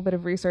doing a little bit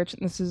of research,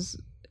 and this is,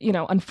 you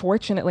know,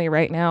 unfortunately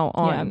right now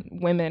on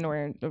women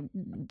or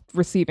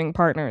receiving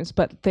partners,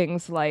 but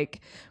things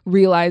like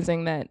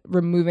realizing that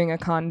removing a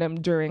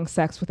condom during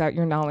sex without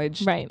your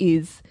knowledge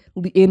is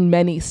in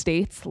many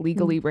states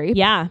legally rape.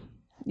 Yeah.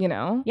 You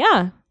know?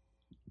 Yeah.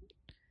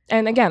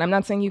 And again, I'm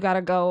not saying you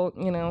gotta go,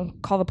 you know,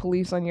 call the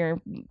police on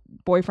your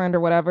boyfriend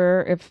or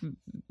whatever if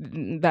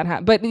that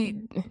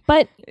happens.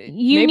 But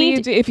you maybe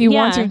need if you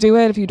want to do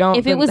it. If you don't,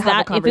 if it was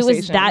that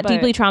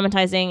deeply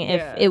traumatizing,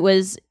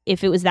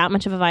 if it was that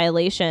much of a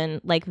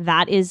violation, like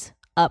that is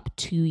up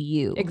to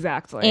you.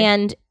 Exactly.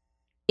 And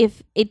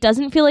if it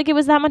doesn't feel like it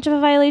was that much of a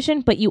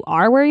violation, but you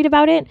are worried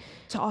about it,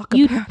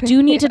 you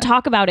do need to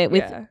talk about it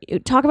with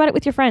talk about it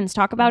with your friends.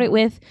 Talk about it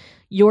with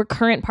your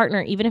current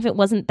partner, even if it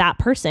wasn't that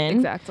person.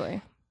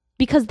 Exactly.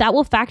 Because that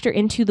will factor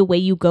into the way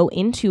you go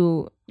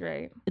into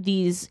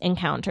these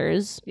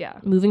encounters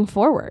moving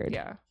forward.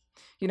 Yeah.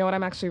 You know what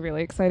I'm actually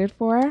really excited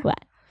for?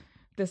 What?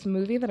 This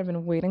movie that I've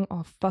been waiting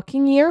all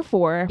fucking year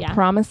for,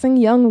 Promising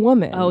Young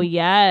Woman. Oh,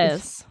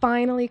 yes. Is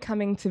finally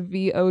coming to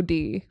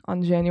VOD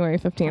on January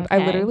 15th. Okay.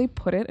 I literally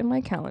put it in my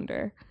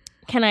calendar.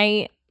 Can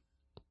I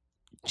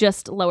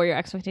just lower your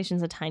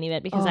expectations a tiny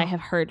bit, because I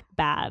have heard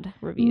bad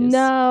reviews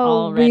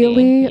already.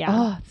 Really? Yeah.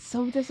 Oh, it's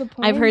so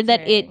disappointing. I've heard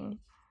that it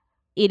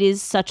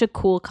is such a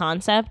cool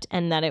concept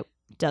and that it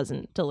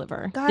doesn't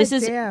deliver. This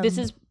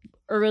is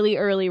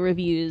early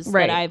reviews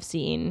that I've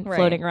seen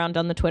floating around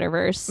on the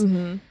Twitterverse.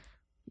 Mm-hmm.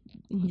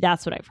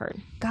 That's what I've heard.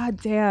 God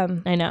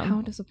damn. I know.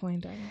 How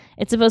disappointing.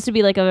 It's supposed to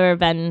be like a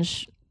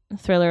revenge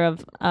thriller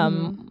of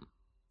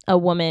a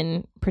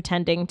woman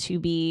pretending to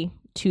be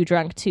too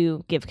drunk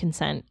to give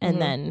consent and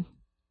then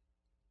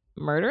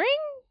murdering?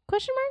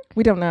 Question mark?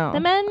 We don't know. The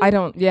men? I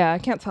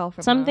can't tell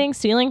from something,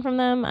 stealing from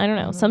them. I don't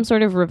know. Some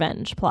sort of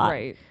revenge plot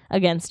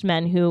against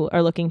men who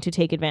are looking to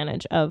take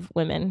advantage of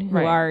women who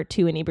are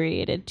too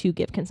inebriated to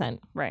give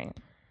consent. Right.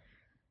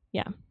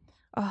 Yeah.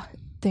 Oh,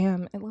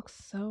 damn. It looks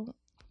so...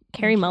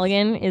 Carey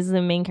Mulligan is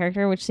the main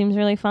character, which seems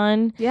really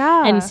fun.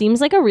 Yeah. And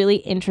seems like a really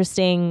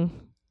interesting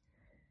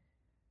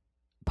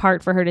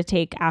part for her to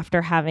take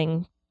after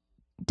having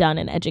done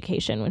an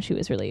Education when she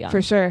was really young.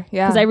 For sure.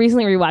 Yeah. Because I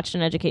recently rewatched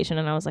an Education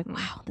and I was like,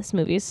 wow, this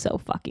movie is so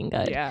fucking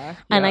good. Yeah.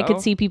 And I could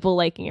see people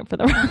liking it for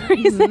the wrong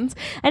reasons.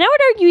 And I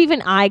would argue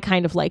even I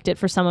kind of liked it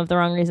for some of the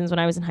wrong reasons when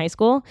I was in high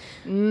school.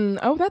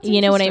 Oh, that's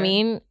You know what I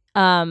mean?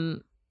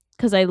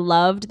 Because I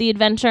loved the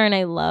adventure and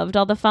I loved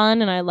all the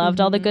fun and I loved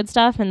all the good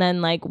stuff. And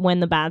then like when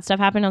the bad stuff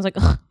happened, I was like,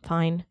 ugh,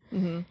 fine.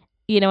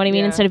 You know what I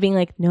mean? Instead of being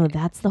like, no,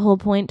 that's the whole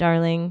point,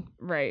 darling.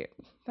 Right.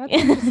 That's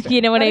interesting.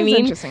 You know what that I is mean?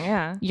 Interesting.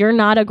 Yeah. You're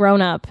not a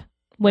grown up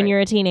when you're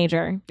a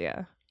teenager.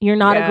 Yeah. You're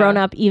not a grown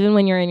up even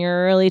when you're in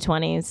your early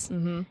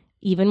 20s.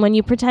 Even when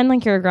you pretend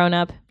like you're a grown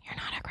up, you're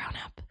not a grown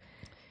up.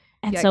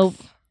 And so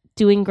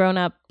doing grown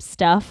up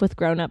stuff with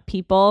grown up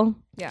people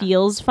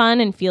feels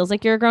fun and feels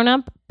like you're a grown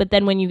up. But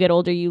then when you get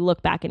older, you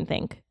look back and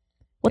think,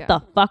 what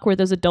the fuck were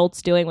those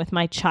adults doing with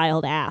my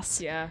child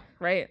ass? Yeah.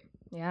 Right.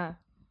 Yeah.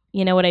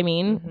 You know what I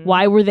mean?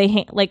 Why were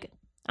they like,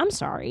 I'm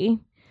sorry.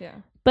 Yeah.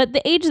 But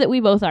the age that we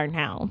both are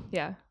now.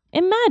 Yeah.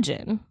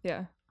 Imagine.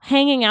 Yeah.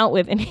 Hanging out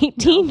with an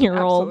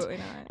 18-year-old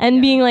and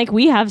Yeah. being like,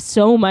 we have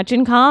so much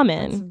in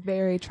common. It's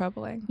very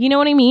troubling. You know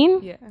what I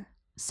mean? Yeah.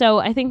 So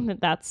I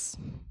think that's,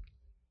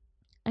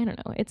 I don't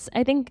know.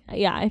 I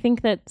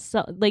think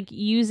that like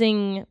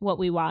using what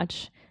we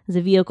watch as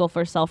a vehicle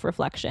for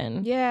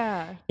self-reflection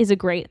is a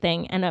great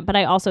thing. But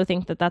I also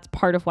think that that's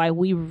part of why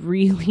we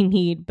really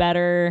need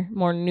better,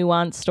 more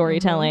nuanced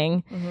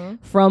storytelling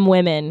from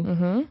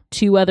women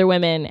to other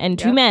women and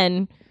to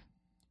men,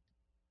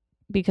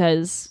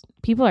 because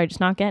people are just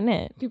not getting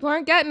it. People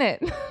aren't getting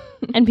it.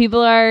 And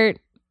people are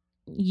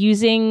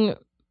using,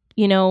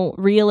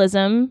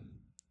 realism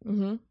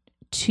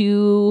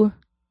to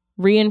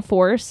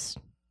reinforce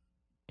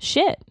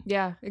shit.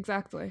 Yeah,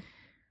 exactly.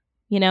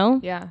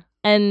 Yeah.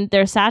 And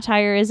their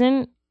satire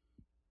isn't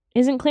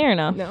clear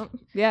enough. No.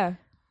 Yeah.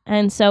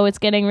 And so it's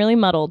getting really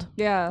muddled.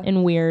 Yeah.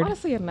 And weird.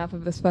 Honestly, enough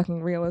of this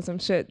fucking realism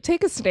shit.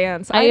 Take a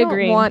stance. I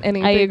agree. Don't want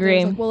anything. I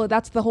agree. Like, well,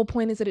 that's the whole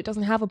point, is that it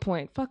doesn't have a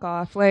point. Fuck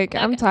off. Like,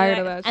 I'm tired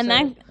of that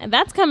shit. And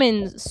that's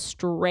coming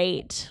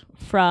straight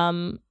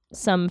from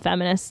some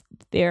feminist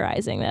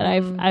theorizing that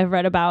I've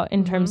read about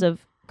in terms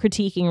of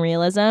critiquing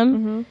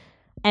realism.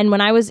 And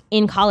when I was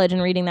in college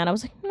and reading that, I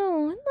was like,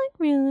 no, I like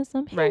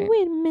realism. Hey,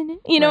 wait a minute.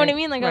 You know what I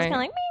mean? Like I was kind of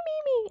like,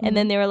 me. And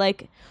then they were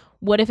like,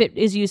 what if it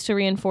is used to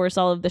reinforce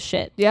all of the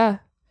shit? Yeah.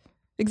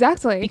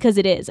 Exactly. Because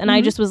it is. And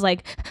I just was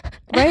like...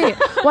 Right.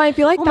 Well, I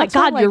feel like oh my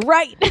God, you're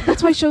right.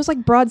 That's why shows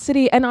like Broad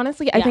City, and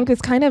honestly, I think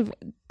this kind of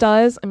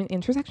does, I mean,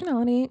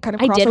 intersectionality kind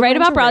of. I did write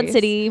about Broad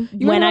City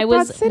when I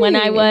was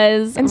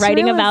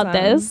writing about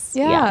this.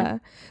 Yeah.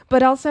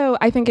 But also,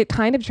 I think it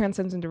kind of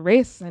transcends into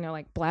race. I know,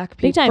 like Black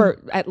people, for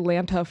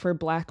Atlanta for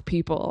Black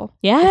people.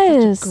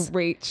 Yes. It's such a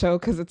great show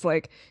because it's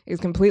like,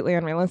 it's completely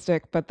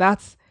unrealistic, but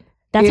that's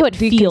how it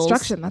feels.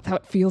 Deconstruction. That's how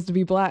it feels to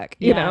be Black.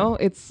 You know,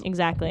 it's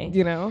exactly.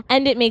 You know,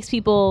 and it makes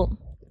people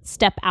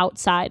step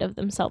outside of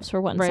themselves for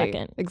 1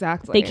 second.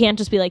 Exactly. They can't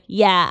just be like,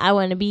 yeah, I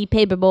want to be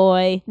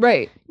Paperboy.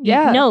 Right.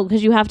 Yeah. No,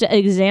 because you have to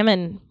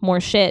examine more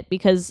shit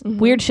because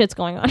weird shit's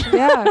going on.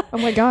 Yeah. Oh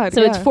my God.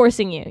 So it's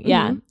forcing you.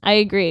 Yeah. I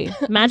agree.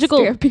 Magical.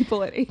 Stare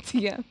people at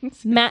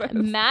ATMs.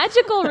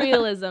 Magical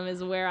realism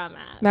is where I'm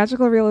at.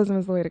 Magical realism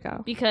is the way to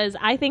go. Because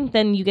I think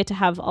then you get to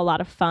have a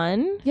lot of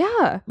fun.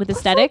 Yeah. With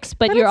aesthetics,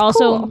 but you're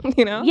also, cool,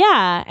 you know?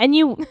 Yeah. And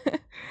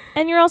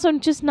you're also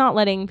just not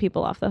letting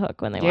people off the hook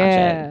when they watch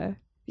it.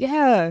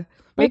 Yeah.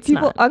 Make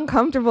people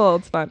uncomfortable.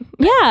 It's fun.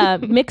 Yeah.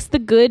 Mix the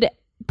good.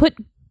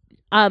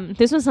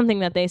 This was something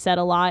that they said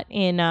a lot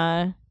in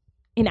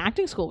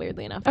acting school,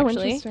 weirdly enough,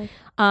 actually.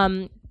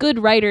 Good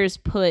writers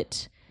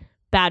put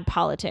bad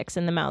politics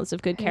in the mouths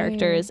of good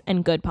characters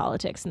and good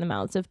politics in the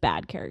mouths of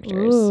bad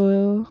characters.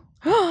 Ooh.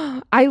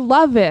 I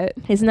love it.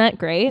 Isn't that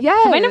great?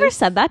 Yes. Have I never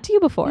said that to you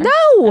before?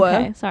 No.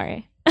 Okay,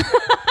 sorry.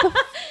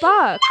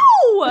 Fuck.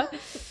 No.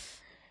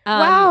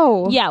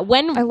 Wow. Yeah.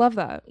 I love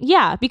that.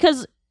 Yeah,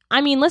 because I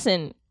mean,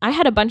 listen, I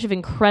had a bunch of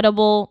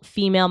incredible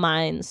female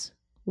minds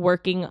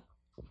working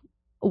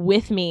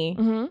with me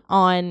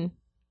on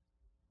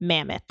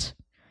Mammoth.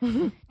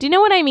 Do you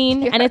know what I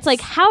mean? Yes. And it's like,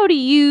 how do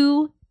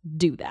you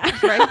do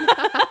that? Right.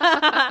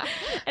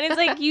 And it's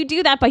like, you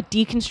do that by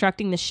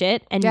deconstructing the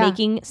shit and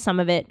making some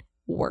of it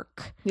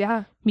work.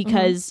 Yeah.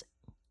 Because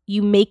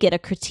you make it a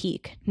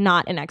critique,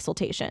 not an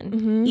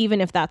exaltation,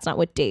 even if that's not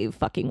what Dave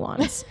fucking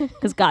wants.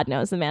 Because God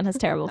knows the man has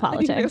terrible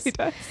politics. He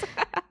really does.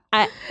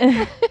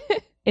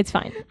 It's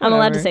fine. Whatever. I'm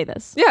allowed to say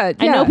this. Yeah.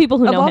 I know people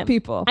who know him.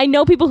 People. I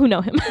know people who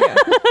know him.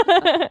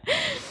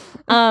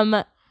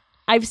 Yeah.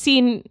 I've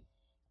seen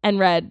and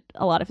read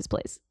a lot of his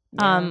plays.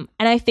 Yeah.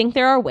 And I think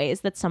there are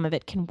ways that some of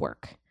it can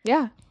work.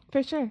 Yeah,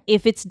 for sure.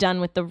 If it's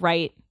done with the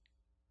right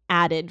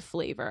added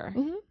flavor.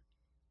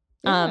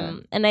 Yeah.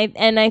 And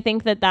I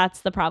think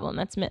that's the problem.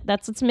 That's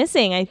what's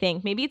missing, I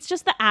think. Maybe it's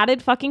just the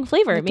added fucking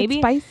flavor. Maybe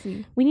it's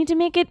spicy. We need to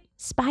make it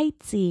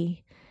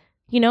spicy.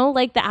 You know,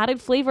 like the added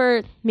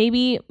flavor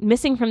maybe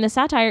missing from the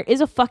satire is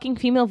a fucking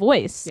female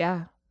voice.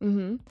 Yeah.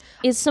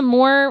 Is some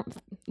more,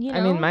 you know.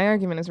 I mean, my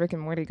argument is Rick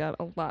and Morty got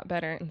a lot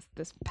better in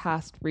this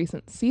past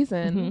recent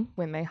season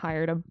when they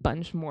hired a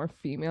bunch more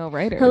female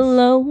writers.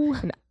 Hello.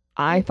 And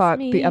I thought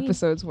the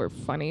episodes were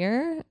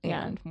funnier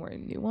and more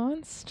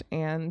nuanced.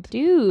 And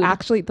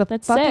actually, the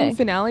fucking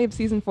finale of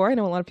season 4, I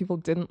know a lot of people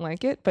didn't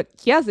like it, but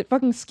yes, it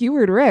fucking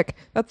skewered Rick.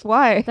 That's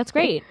why. That's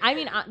great. I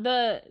mean,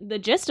 the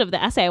gist of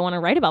the essay I want to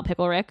write about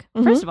Pickle Rick,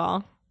 first of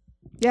all,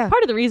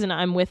 part of the reason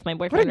I'm with my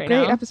boyfriend right now.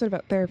 What a great episode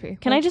about therapy.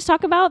 Can I just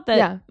talk about that?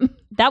 Yeah.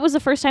 That was the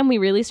first time we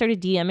really started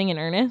DMing in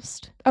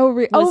earnest. Oh,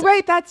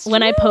 right. That's true.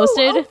 When I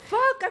posted. Oh, fuck.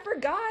 I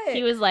forgot.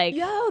 He was like,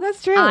 yo,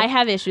 that's true. I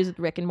have issues with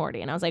Rick and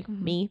Morty. And I was like,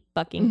 me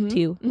fucking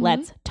too.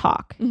 Let's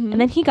talk. And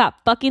then he got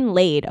fucking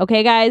laid.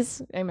 Okay,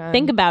 guys? Amen.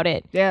 Think about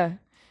it. Yeah.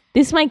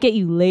 This might get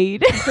you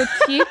laid.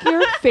 Critique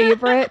your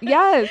favorite.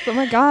 Yes. Oh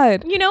my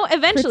God. You know,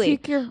 eventually.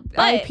 Critique your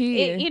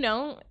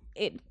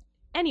IP.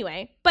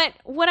 Anyway. But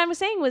what I was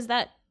saying was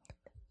that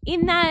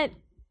in that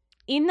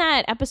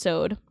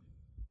episode,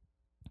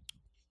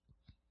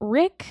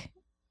 Rick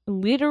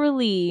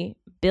literally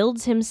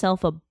builds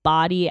himself a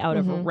body out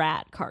of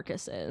rat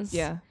carcasses.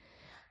 Yeah.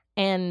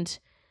 And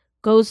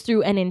goes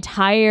through an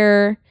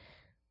entire,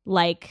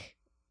 like,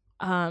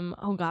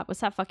 oh God,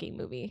 what's that fucking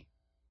movie?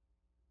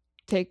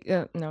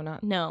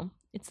 No,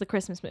 it's the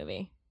Christmas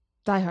movie.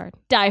 Die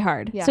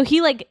Hard. Yeah. So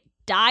he, like,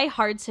 die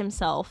hards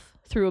himself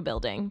through a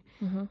building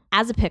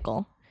as a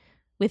pickle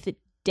with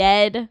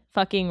dead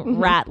fucking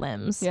rat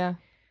limbs. Yeah.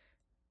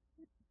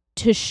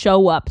 To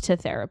show up to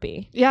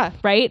therapy. Yeah.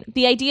 Right?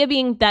 The idea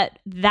being that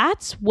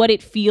that's what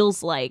it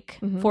feels like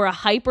for a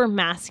hyper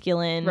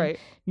masculine,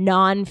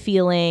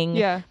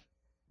 non-feeling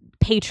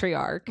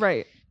patriarch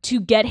to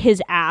get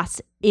his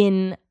ass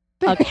in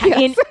a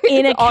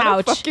in a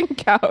couch, a fucking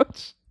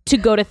couch to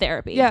go to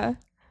therapy. Yeah.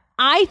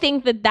 I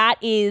think that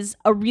is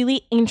a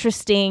really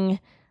interesting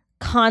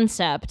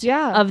concept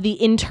of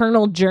the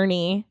internal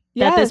journey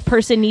that this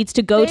person needs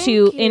to go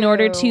to in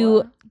order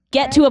to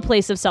get to a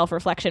place of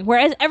self-reflection,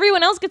 whereas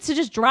everyone else gets to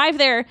just drive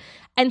there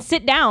and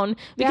sit down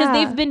because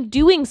they've been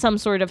doing some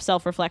sort of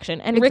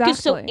self-reflection. And Rick is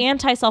so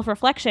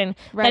anti-self-reflection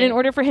that in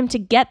order for him to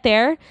get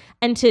there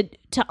and to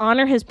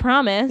honor his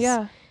promise,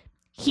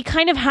 he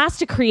kind of has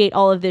to create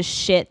all of this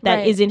shit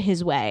that is in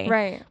his way.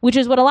 Right. Which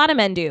is what a lot of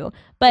men do.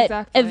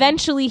 But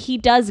eventually he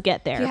does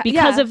get there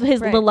because of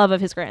the love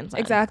of his grandson.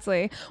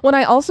 Exactly. When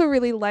I also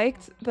really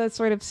liked the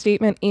sort of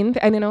statement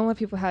I know a lot of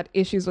people had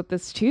issues with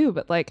this too,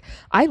 but like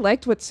I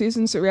liked what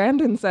Susan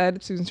Sarandon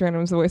said. Susan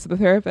Sarandon was the voice of the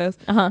therapist,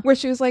 where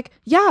she was like,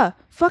 yeah,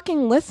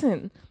 fucking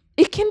listen.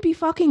 It can be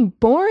fucking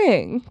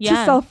boring to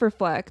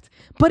self-reflect,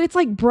 but it's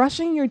like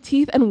brushing your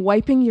teeth and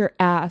wiping your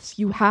ass.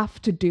 You have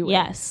to do it.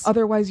 Yes.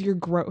 Otherwise, you're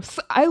gross.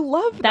 I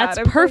love that.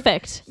 That's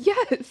perfect. Like,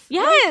 yes.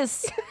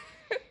 Yes.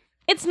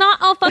 It's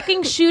not all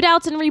fucking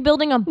shootouts and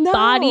rebuilding a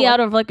body out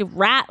of like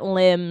rat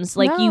limbs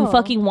like you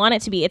fucking want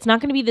it to be. It's not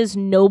going to be this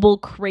noble,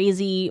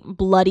 crazy,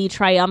 bloody,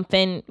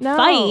 triumphant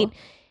fight,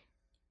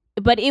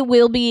 but it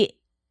will be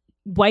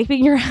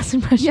wiping your ass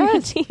and brushing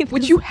your teeth,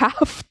 which you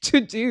have to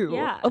do.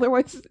 Yeah.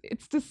 Otherwise,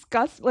 it's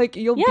disgusting. Like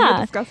you'll be a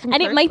disgusting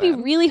person. It might be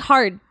really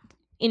hard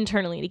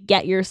internally to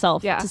get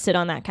yourself to sit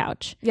on that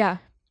couch. Yeah.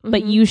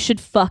 But you should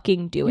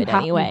fucking do it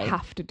anyway. You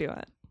have to do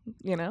it.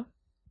 You know?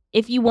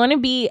 If you want to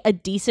be a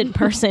decent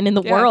person in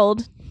the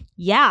world,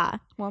 womp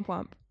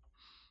womp.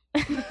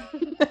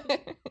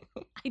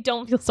 I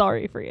don't feel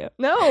sorry for you.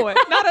 No,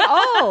 not at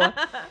all.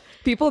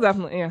 People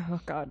definitely. Oh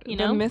God. You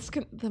know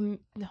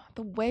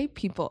the way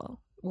people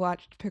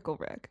watched Pickle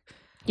Rick.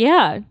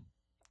 Yeah.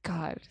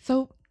 God.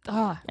 So.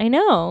 I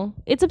know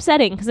it's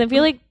upsetting because I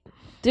feel like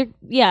they're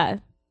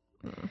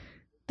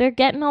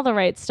getting all the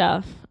right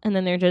stuff and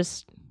then they're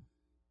just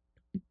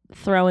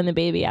throwing the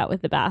baby out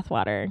with the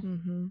bathwater,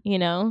 you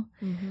know?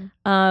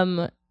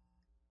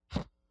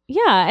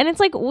 Yeah, and it's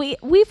like we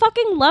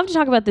fucking love to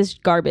talk about this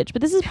garbage,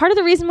 but this is part of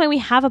the reason why we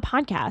have a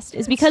podcast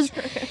is because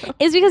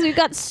we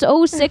got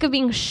so sick of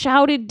being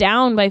shouted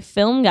down by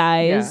film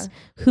guys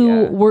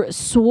who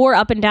swore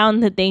up and down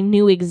that they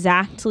knew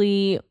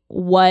exactly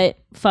what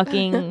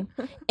fucking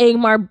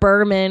Ingmar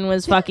Bergman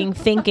was fucking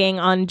thinking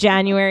on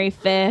January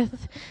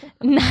 5th,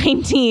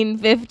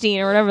 1915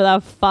 or whatever the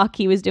fuck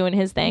he was doing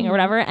his thing or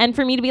whatever. And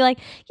for me to be like,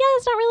 yeah,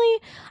 it's not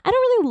really, I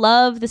don't really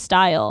love the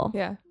style.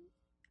 Yeah.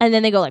 And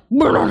then they go like,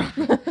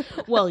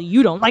 well,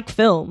 you don't like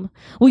film.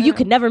 Well, you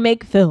could never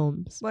make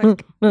films.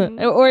 Like,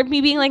 or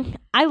me being like,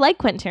 I like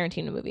Quentin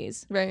Tarantino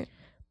movies. Right.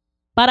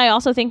 But I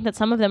also think that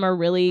some of them are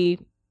really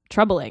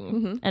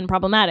troubling and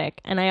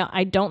problematic. And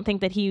I don't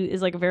think that he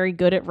is like very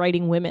good at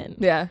writing women.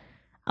 Yeah.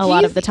 A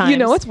lot of the time. You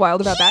know what's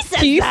wild about that?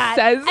 He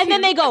says and then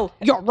they go,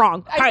 you're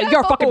wrong.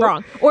 You're fucking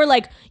wrong. Or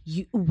like,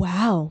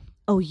 wow.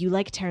 Oh, you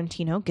like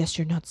Tarantino? Guess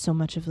you're not so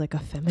much of like a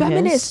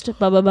feminist.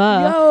 Blah, blah,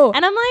 blah. Yo.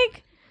 And I'm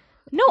like,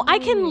 no, I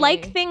can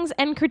like things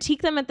and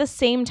critique them at the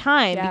same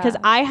time because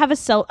I have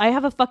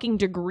a fucking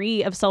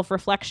degree of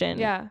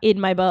self-reflection in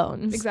my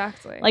bones.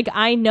 Exactly. Like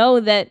I know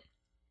that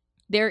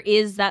there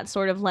is that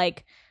sort of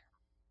like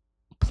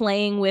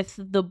playing with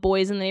the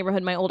boys in the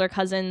neighborhood, my older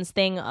cousins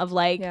thing of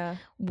like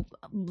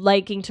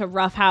liking to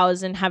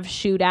roughhouse and have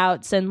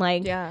shootouts and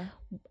like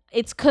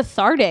it's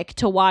cathartic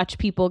to watch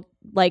people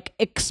like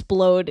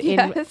explode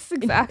in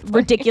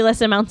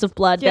ridiculous amounts of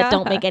blood that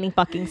don't make any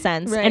fucking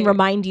sense and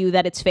remind you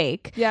that it's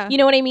fake. Yeah. You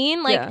know what I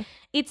mean? Like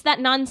it's that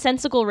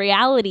nonsensical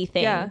reality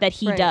thing that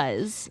he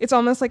does. It's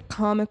almost like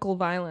comical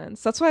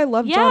violence. That's why I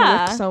love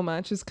John Wick so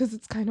much, is because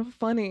it's kind of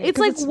funny. It's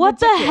like, what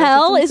the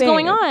hell is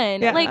going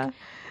on? Yeah. Like,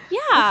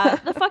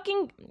 the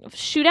fucking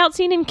shootout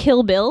scene in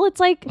Kill Bill.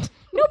 It's like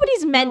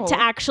nobody's meant to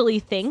actually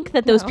think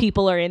that those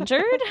people are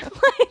injured.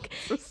 Like,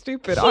 so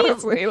stupid,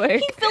 honestly.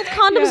 Like he filled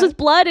condoms with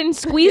blood and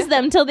squeezed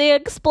them till they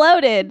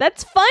exploded.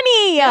 That's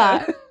funny.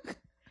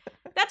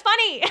 That's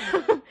funny.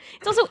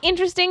 It's also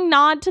interesting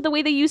nod to the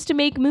way they used to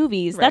make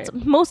movies. Right.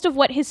 That's most of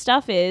what his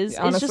stuff is.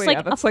 Honestly, it's just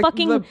like a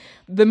fucking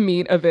the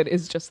meat of it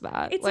is just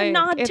that. It's like, a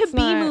nod to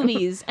B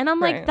movies. And I'm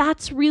like,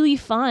 that's really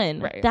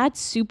fun. Right. That's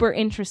super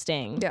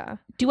interesting. Yeah.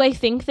 Do I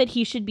think that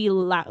he should be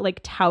like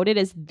touted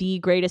as the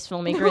greatest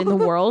filmmaker in the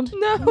world?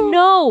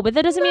 No, but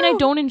that doesn't mean I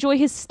don't enjoy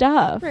his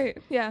stuff. Right.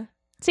 Yeah.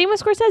 Same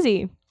with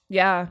Scorsese.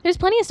 Yeah. There's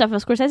plenty of stuff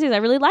with Scorsese I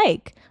really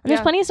like. And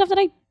there's plenty of stuff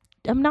that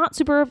I'm not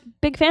super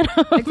big fan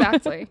of.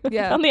 Exactly.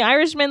 Yeah. I found The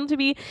Irishman to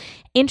be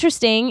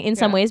interesting in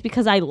some ways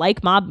because I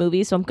like mob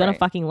movies, so I'm gonna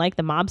fucking like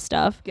the mob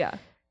stuff. Yeah.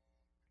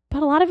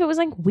 But a lot of it was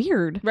like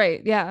weird.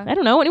 Right. Yeah. I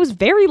don't know, and it was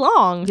very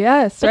long.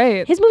 Yes. But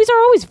right. His movies are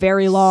always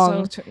very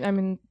long. Too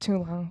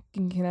long.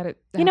 You can edit.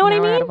 You know what I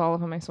mean? Out of all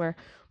of them, I swear.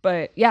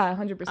 But yeah,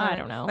 100%. I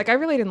don't know. Like I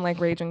really didn't like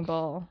Raging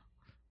Bull.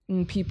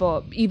 And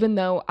people, even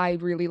though I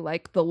really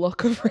like the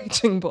look of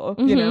Raging Bull,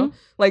 you know,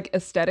 like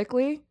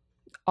aesthetically.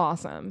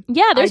 Awesome.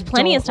 Yeah, there's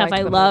plenty of stuff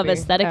I love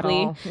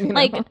aesthetically. All,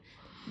 like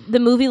the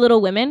movie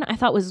Little Women, I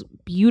thought was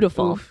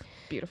beautiful. Oof,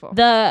 beautiful.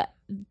 The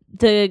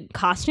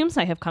costumes,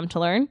 I have come to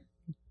learn,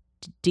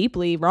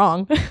 deeply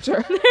wrong.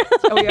 Sure.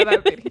 Oh yeah,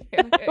 that video.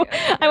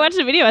 Yeah. I watched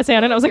a video essay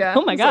on it and I was like,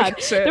 oh my god.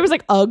 Like, there was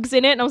like Uggs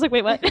in it and I was like,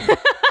 wait, what?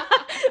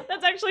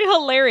 That's actually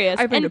hilarious.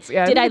 I think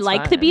did I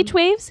like the beach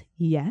waves?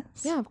 Yes.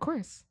 Yeah, of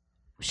course.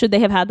 Should they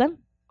have had them?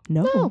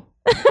 No.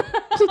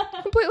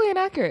 Completely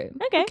inaccurate.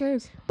 Okay. Who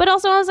cares? But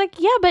also I was like,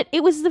 yeah, but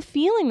it was the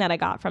feeling that I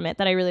got from it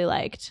that I really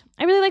liked.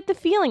 I really liked the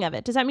feeling of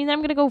it. Does that mean that I'm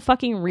going to go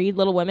fucking read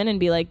Little Women and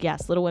be like,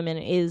 yes, Little Women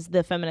is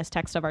the feminist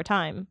text of our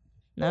time?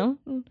 No?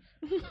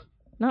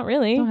 Not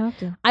really. Don't have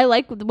to. I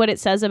like what it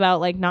says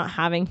about like not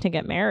having to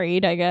get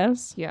married, I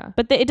guess. Yeah.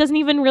 But it doesn't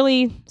even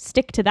really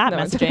stick to that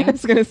messaging. I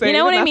was gonna say, you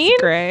know what I mean?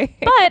 Gray.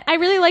 But I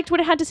really liked what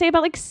it had to say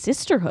about like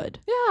sisterhood.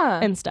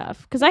 Yeah. And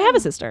stuff. Because I have a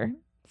sister.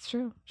 It's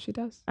true. She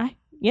does.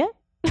 Yeah.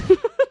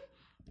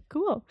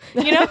 Cool.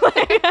 You know,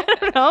 like, I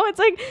don't know. It's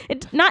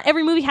like not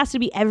every movie has to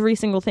be every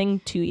single thing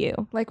to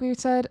you. Like we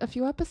said a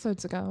few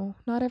episodes ago,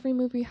 not every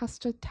movie has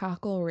to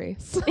tackle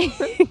race.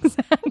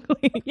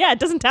 Exactly. Yeah, it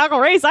doesn't tackle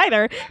race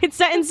either. It's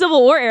set in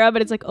Civil War era,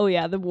 but it's like, oh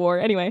yeah, the war.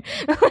 Anyway.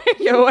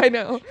 Yo, I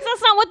know.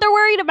 That's not what they're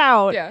worried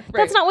about. Yeah, right.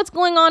 That's not what's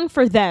going on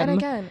for them. And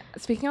again,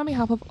 speaking on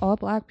behalf of all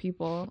Black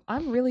people,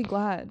 I'm really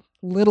glad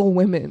Little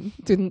Women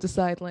didn't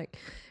decide like,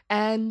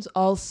 and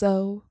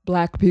also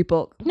Black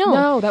people.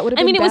 No, that would have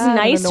been I mean, it was bad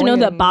nice and to know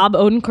that annoying. Bob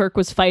Odenkirk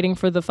was fighting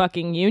for the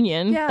fucking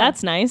union. Yeah,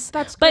 that's nice.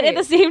 That's great. great. But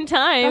at the same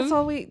time, that's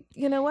all we,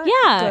 you know what?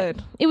 Yeah.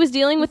 Good. It was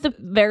dealing with the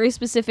very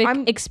specific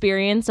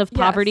experience of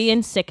poverty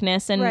and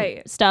sickness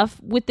and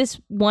stuff with this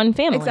one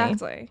family.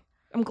 Exactly.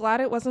 I'm glad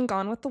it wasn't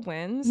Gone with the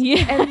Wind.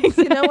 Yeah. And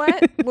you know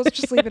what? Let's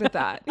just leave it at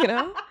that, you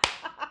know?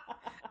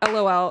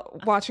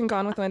 LOL, watching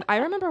Gone with the Wind. I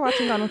remember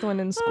watching Gone with the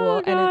Wind in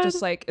school, and it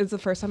just like is the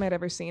first time I'd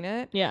ever seen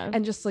it. Yeah.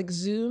 And just like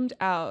zoomed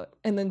out,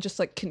 and then just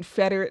like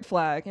Confederate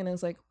flag, and I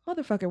was like,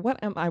 motherfucker, what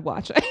am I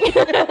watching?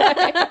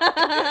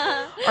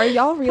 Are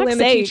y'all real? And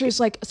the teacher's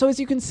like, so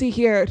as you can see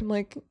here, I'm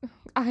like,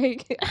 I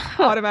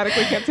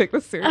automatically can't take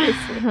this seriously.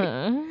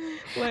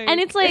 And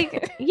it's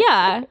like,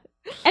 yeah.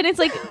 And it's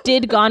like,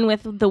 did Gone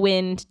with the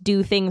Wind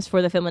do things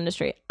for the film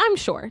industry? I'm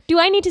sure. Do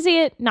I need to see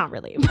it? Not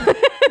really.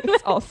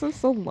 It's also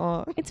so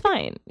long. It's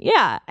fine.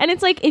 Yeah. And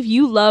it's like, if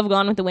you love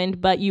Gone with the Wind,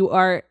 but you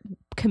are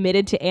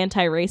committed to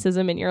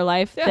anti-racism in your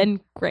life, then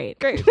great.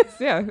 Great.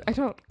 Yeah. I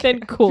don't. Then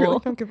cool. I really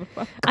don't give a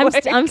fuck.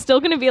 I'm still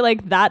going to be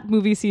like, that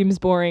movie seems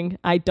boring.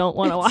 I don't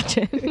want to watch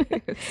it.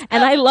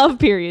 And I love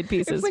period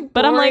pieces. It's like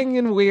but I'm like,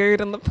 and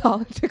weird, and the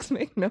politics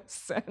make no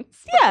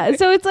sense. Yeah.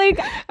 So it's like,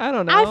 I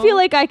don't know. I feel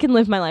like I can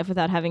live my life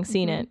without having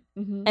seen it.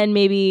 Mm-hmm. And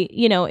maybe,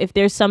 you know, if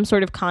there's some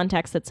sort of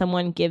context that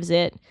someone gives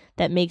it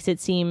that makes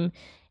it seem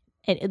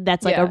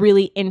that's like a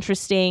really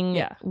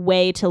interesting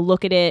way to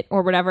look at it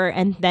or whatever,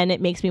 and then it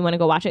makes me want to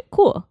go watch it,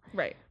 cool.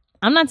 Right.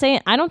 I'm not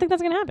saying, I don't think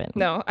that's gonna happen.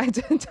 No, I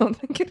don't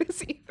think it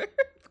is either.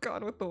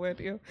 Gone with the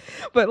Wind,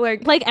 but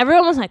like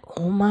everyone was like,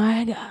 oh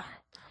my god,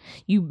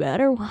 you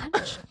better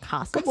watch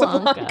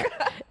Casablanca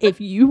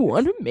if you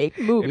want to make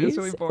movies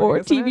really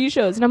boring, or TV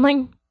shows. And I'm like,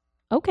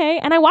 okay.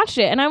 And I watched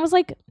it and I was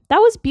like, that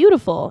was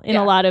beautiful in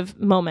a lot of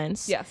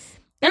moments. Yes.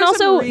 And There's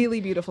also some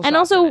really beautiful and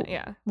shots also in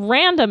it,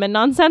 random and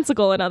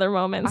nonsensical in other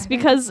moments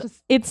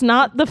because it's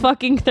not the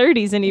fucking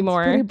 30s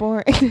anymore. It's pretty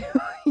boring.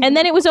 And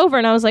then it was over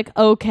and I was like,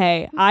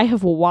 okay, I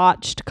have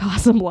watched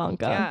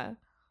Casablanca.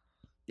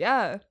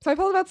 Yeah. So I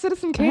felt about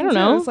Citizen Kane. I don't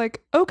know. I was like,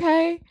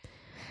 okay.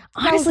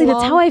 Honestly,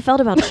 that's how I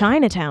felt about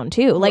Chinatown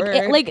too.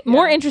 Like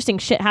more interesting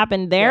shit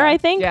happened there, I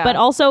think, but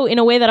also in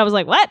a way that I was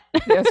like, what?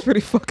 Yeah, it's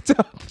pretty fucked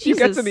up. Jesus. You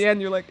get to the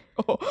end, you're like,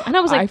 oh, and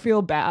I was like, I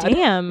feel bad.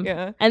 Damn.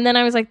 Yeah. And then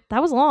I was like,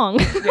 that was long.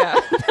 Yeah.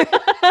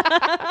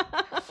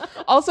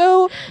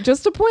 Also,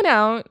 just to point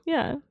out,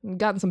 we've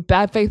gotten some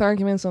bad faith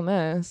arguments on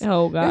this.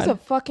 Oh god. There's a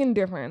fucking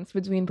difference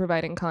between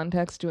providing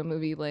context to a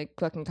movie like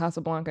fucking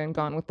Casablanca and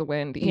Gone with the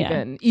Wind,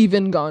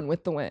 even Gone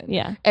with the Wind.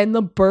 Yeah. And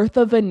The Birth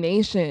of a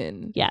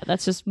Nation. Yeah,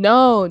 that's just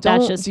don't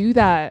do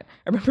that.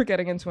 I remember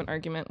getting into an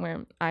argument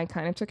where I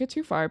kind of took it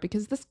too far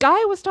because this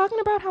guy was talking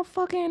about how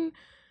fucking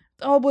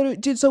but it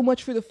did so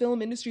much for the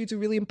film industry. It's a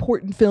really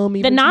important film.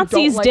 The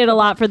Nazis did a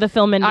lot for the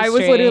film industry. I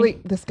was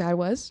literally, this guy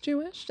was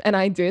Jewish, and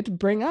I did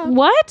bring up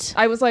what?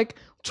 I was like,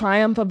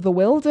 Triumph of the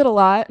Will did a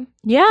lot for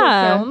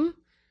film.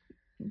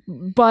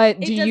 But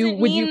would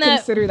you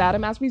consider that a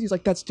masterpiece? He's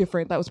like, that's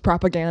different. That was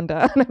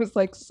propaganda. And I was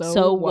like,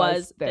 so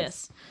was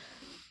this.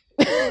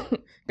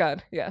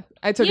 God, yeah.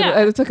 I took it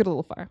a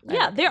little far.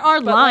 Yeah, there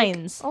are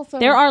lines.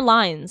 There are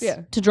lines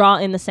to draw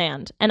in the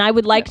sand. And I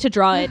would like to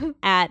draw it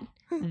at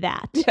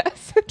that.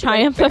 Yes.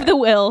 Triumph of the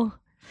Will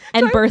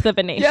and Birth of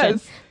a Nation.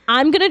 Yes.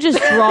 I'm going to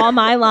just draw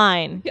my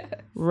line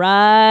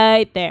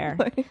right there.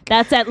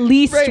 That's at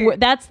least,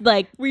 that's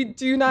like. We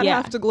do not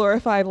have to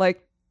glorify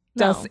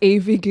Das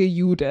ewige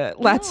Jude.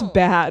 That's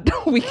bad.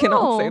 We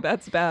cannot say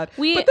that's bad.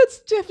 But that's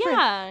different.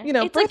 Yeah. You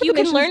know, it's like you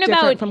can learn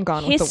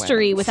about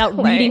history without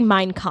reading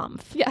Mein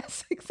Kampf.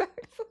 Yes, exactly.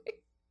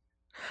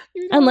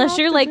 Unless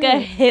you're like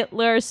a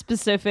Hitler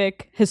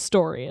specific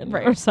historian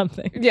or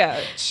something. Yeah,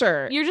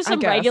 sure. You're just some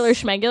regular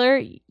schmegular.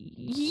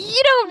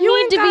 You don't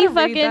need to be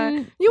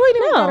fucking. You ain't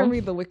even gotta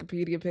read the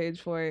Wikipedia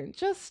page for it.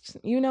 Just,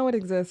 you know it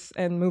exists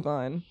and move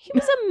on. He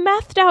was a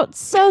methed out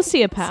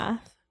sociopath.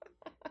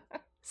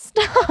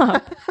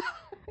 Stop.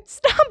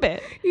 Stop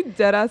it. He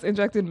dead ass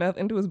injected meth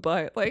into his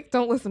butt. Like,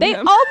 don't listen to him. They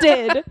all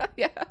did.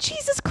 Yeah.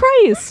 Jesus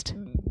Christ.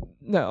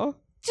 No.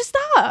 Just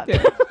stop.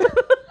 Yeah.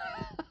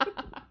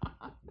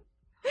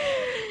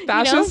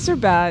 Fascists are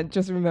bad.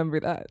 Just remember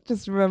that.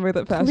 Just remember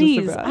that fascists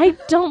Please, are bad.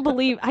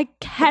 I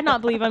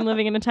cannot believe I'm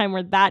living in a time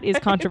where that is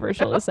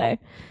controversial to say.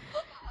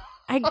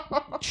 I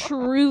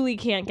truly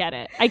can't get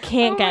it. I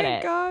can't get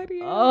it. God,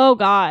 yeah. Oh,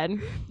 God.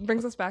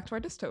 Brings us back to our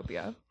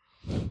dystopia.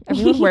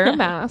 Everyone wear a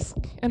mask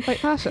and fight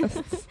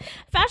fascists.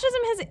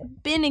 Fascism has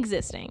been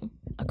existing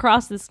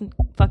across this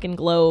fucking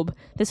globe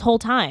this whole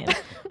time.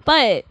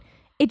 But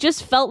it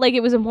just felt like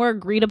it was a more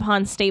agreed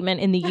upon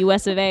statement in the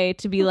US of A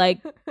to be like,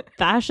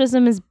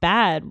 fascism is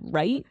bad,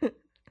 right?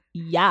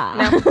 Yeah.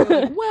 Now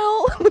we're like,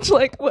 well, which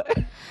like, what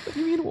do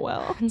you mean,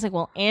 well? And it's like,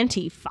 well,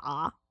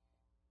 Antifa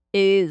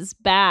is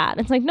bad.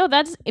 It's like, no,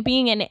 that's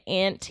being an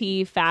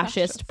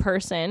anti-fascist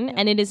person,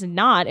 and it is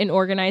not an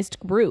organized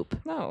group.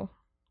 No.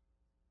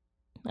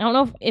 I don't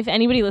know if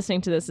anybody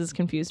listening to this is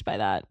confused by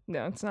that.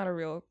 No, it's not a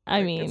real...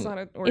 I mean,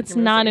 it's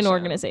not an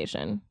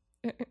organization.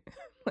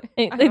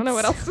 I don't know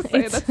what else to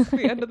say. That's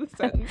the end of the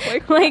sentence.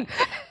 Like,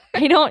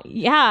 I don't...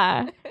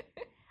 Yeah.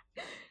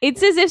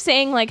 It's as if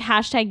saying, like,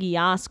 hashtag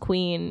Yas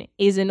Queen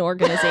is an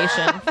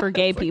organization for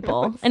gay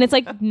people. And it's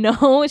like,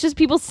 no, it's just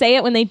people say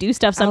it when they do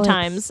stuff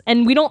sometimes. Alex,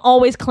 and we don't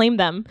always claim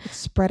them. It's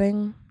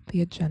spreading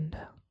the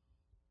agenda.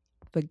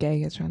 The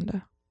gay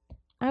agenda.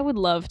 I would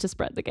love to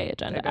spread the gay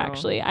agenda,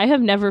 actually. I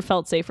have never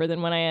felt safer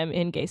than when I am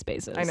in gay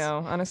spaces. I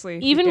know, honestly.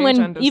 Even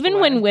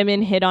when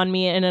women hit on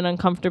me in an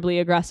uncomfortably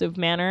aggressive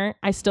manner,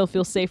 I still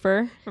feel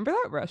safer. Remember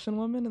that Russian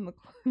woman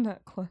in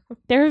that club?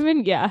 There have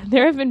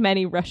been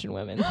many Russian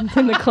women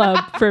in the club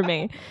for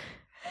me.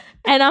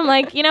 And I'm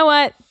like, you know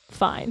what?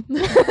 Fine.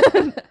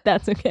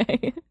 That's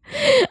okay.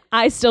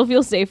 I still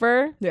feel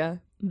safer. Yeah.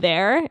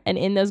 There and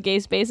in those gay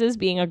spaces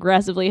being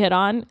aggressively hit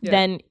on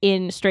than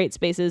in straight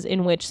spaces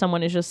in which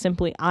someone is just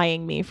simply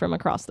eyeing me from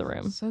across the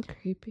room. So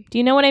creepy. Do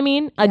you know what I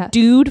mean? Yes. A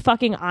dude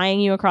fucking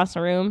eyeing you across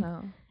the room.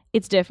 No.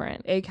 It's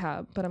different. A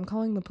cab, but I'm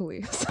calling the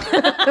police.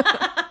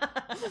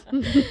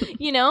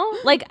 You know?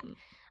 Like,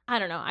 I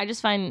don't know. I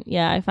just find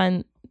I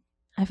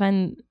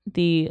find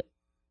the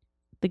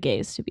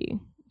gays to be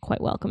quite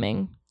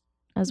welcoming,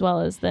 as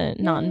well as the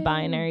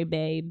non-binary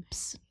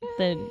babes,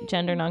 the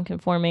gender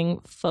non-conforming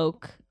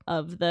folk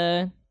of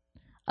the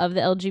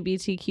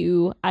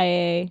LGBTQIA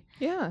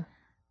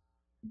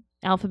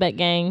alphabet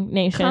gang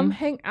nation. Come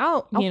hang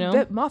out,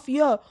 alphabet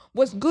mafia.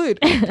 What's good?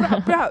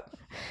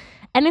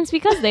 And it's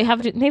because they've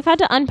had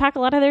to unpack a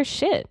lot of their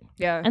shit.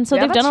 Yeah, and so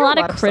they've done a lot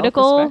of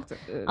critical,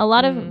 a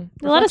lot of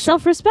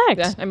self-respect.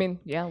 Yeah, I mean,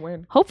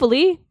 weird.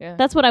 Hopefully,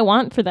 that's what I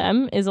want for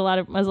them is a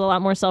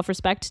lot more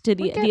self-respect to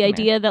the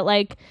idea that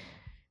like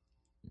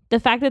the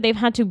fact that they've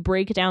had to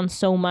break down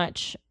so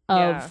much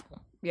of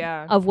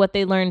what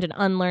they learned and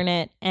unlearn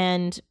it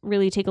and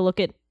really take a look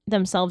at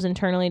themselves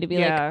internally to be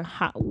like,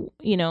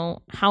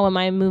 how am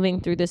I moving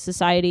through this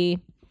society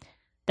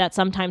that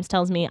sometimes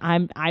tells me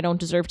I don't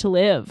deserve to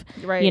live,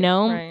 right? You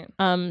know,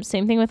 right.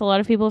 Same thing with a lot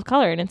of people of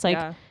color, and it's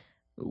like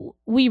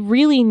we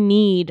really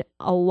need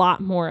a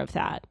lot more of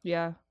that,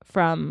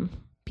 from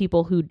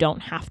people who don't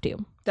have to.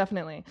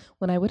 Definitely.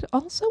 When I would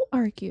also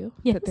argue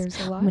that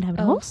there's a lot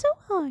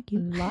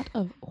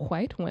of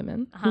white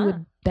women who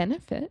would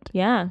benefit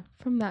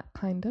from that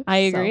kind of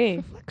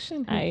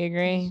self-reflection. I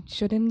agree.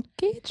 Should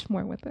engage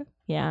more with it.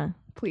 Yeah.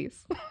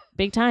 Please.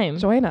 Big time.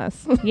 Join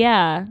us.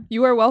 Yeah.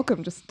 You are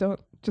welcome. Just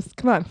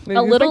come on.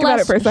 A little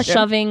less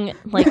shoving,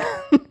 like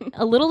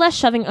a little less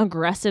shoving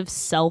aggressive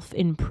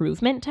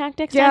self-improvement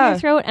tactics down your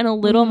throat and a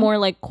little more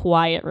like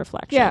quiet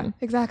reflection. Yeah,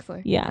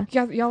 exactly. Yeah.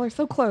 Y'all are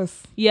so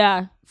close.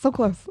 Yeah. So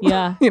close.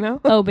 Yeah. You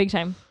know? Oh, big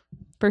time.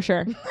 For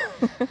sure.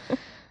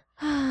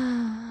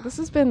 This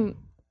has been,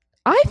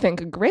 I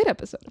think, a great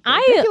episode of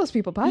the Ridiculous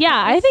People podcast.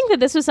 Yeah, I think that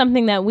this was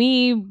something that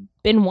we've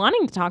been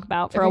wanting to talk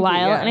about for a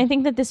while. And I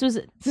think that this is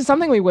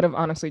something we would have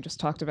honestly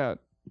just talked about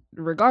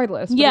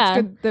regardless. But it's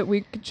good that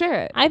we could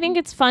share it. I think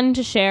it's fun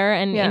to share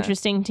and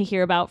interesting to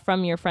hear about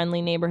from your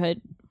friendly neighborhood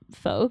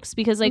folks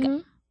because like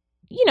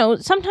you know,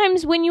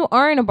 sometimes when you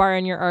are in a bar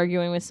and you're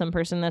arguing with some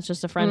person that's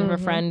just a friend of a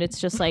friend,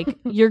 it's just like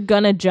you're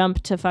gonna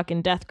jump to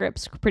fucking death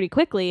grips pretty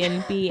quickly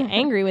and be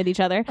angry with each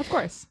other. Of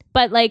course.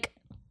 But like,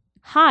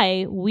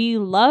 hi, we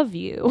love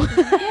you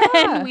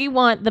and we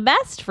want the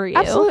best for you.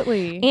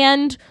 Absolutely.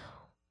 And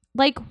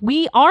like,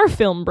 we are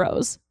film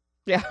bros.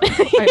 Yeah, you know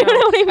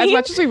what I mean? As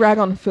much as we rag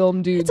on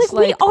film dudes, it's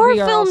like we are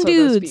film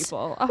dudes.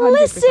 People,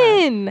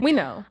 listen, we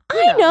know.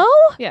 I know.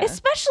 Yeah.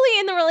 Especially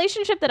in the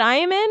relationship that I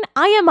am in,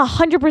 I am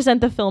 100%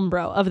 the film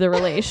bro of the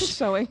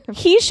relation.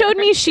 He showed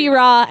me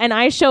She-Ra, and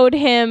I showed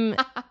him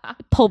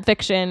Pulp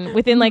Fiction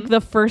within like the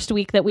first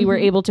week that we were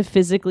able to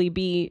physically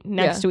be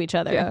next to each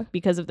other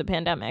because of the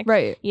pandemic.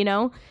 Right. You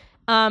know,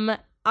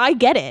 I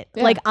get it.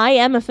 Yeah. Like I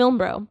am a film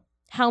bro.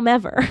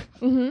 However,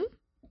 you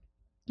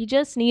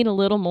just need a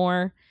little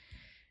more.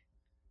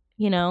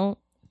 You know,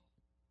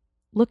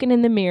 looking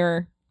in the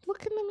mirror.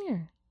 Look in the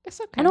mirror.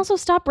 It's okay. And also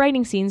stop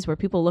writing scenes where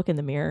people look in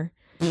the mirror.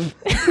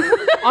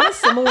 On a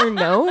similar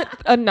note,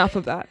 enough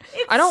of that.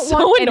 I don't so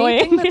want annoying.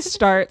 anything that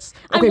starts.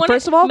 Okay,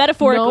 first of all,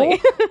 metaphorically,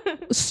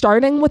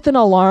 starting with an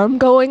alarm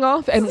going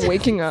off and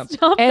waking up.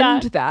 Stop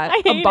End that.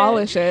 that.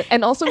 Abolish it.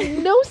 And also,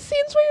 no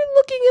scenes where you're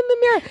looking in the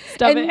mirror.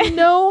 Stop and it.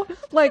 no,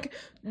 like,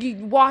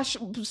 you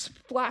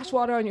splash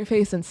water on your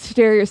face and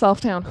stare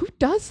yourself down. Who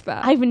does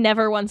that? I've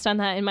never once done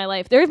that in my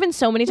life. There have been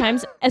so many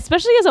times,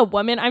 especially as a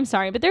woman, I'm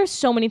sorry, but there's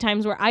so many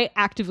times where I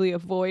actively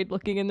avoid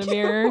looking in the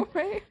mirror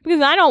Right?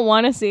 because I don't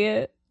want to see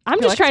it. I'm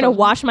just trying to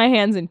wash my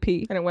hands and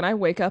pee. And when I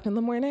wake up in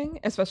the morning,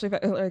 especially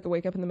if I like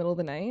wake up in the middle of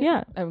the night,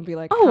 yeah, I would be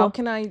like, how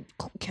can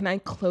I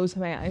close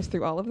my eyes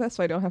through all of this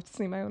so I don't have to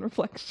see my own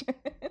reflection?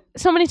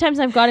 So many times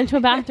I've got into a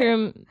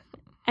bathroom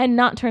and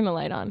not turned the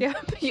light on.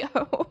 Yeah,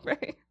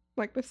 right.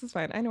 Like, this is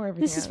fine. I know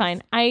everything. This is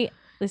fine.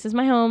 This is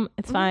my home.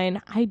 It's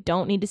fine. I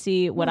don't need to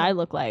see what I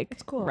look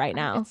like right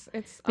now.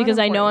 It's because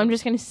I know I'm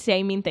just going to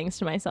say mean things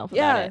to myself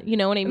about it. You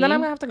know what I mean? And then I'm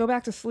going to have to go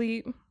back to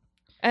sleep.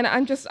 And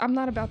I'm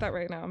not about that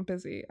right now. I'm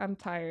busy. I'm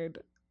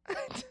tired.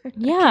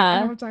 Yeah. I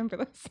don't have time for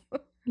this.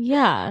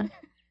 Yeah.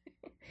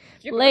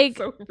 Like,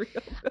 so real,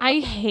 I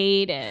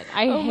hate it.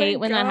 I hate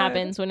when that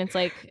happens, when it's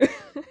like,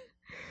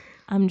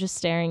 I'm just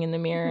staring in the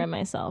mirror at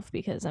myself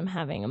because I'm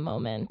having a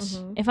moment.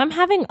 Mm-hmm. If I'm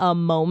having a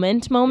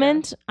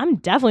moment, I'm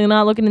definitely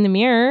not looking in the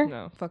mirror.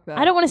 No, fuck that.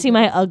 I don't want to see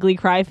my ugly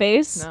cry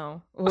face.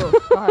 No.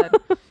 Oh, God.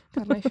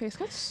 God, my face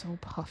got so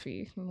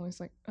puffy. I'm always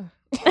like,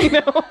 you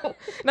know?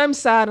 And I'm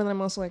sad, and I'm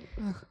also like,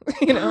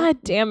 you know? God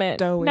damn it.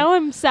 Doughy. Now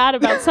I'm sad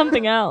about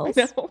something else.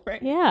 I know,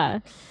 right? Yeah.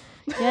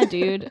 Yeah,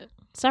 dude.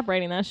 Stop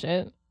writing that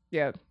shit.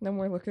 Yeah, no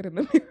more looking in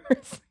the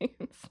mirror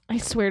scenes. I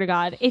swear to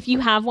God. If you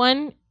have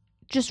one,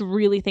 just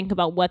really think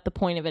about what the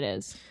point of it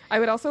is. I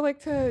would also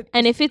like to...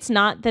 And if it's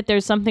not that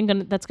there's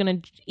something that's going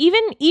to...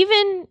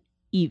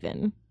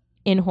 Even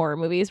in horror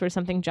movies where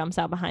something jumps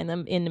out behind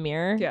them in the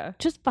mirror,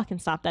 just fucking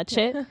stop that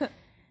shit.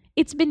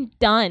 It's been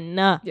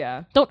done.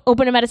 Yeah. Don't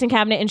open a medicine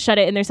cabinet and shut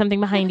it and there's something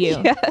behind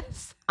you.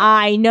 Yes.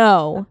 I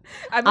know.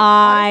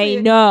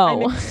 I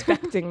know. I'm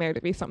expecting there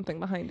to be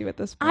something behind you at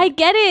this point. I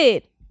get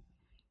it.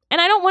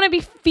 And I don't want to be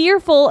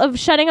fearful of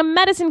shutting a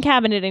medicine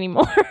cabinet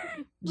anymore.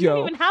 We don't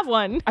even have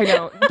one. I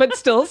know. But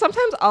still,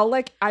 sometimes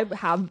I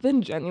have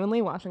been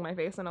genuinely washing my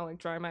face and I'll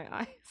dry my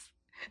eyes.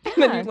 And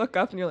then you look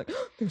up and you're like,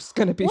 oh, there's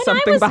going to be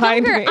something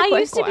behind me. I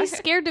used to be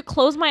scared to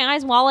close my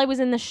eyes while I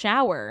was in the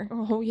shower.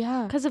 Oh,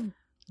 yeah. Because of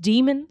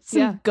demons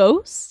and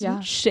ghosts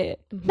and shit.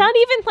 Mm-hmm. Not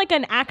even like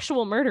an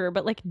actual murder,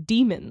 but like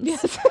demons.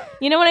 Yes.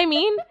 You know what I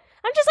mean?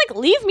 I'm just like,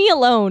 leave me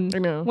alone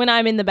when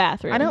I'm in the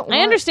bathroom. I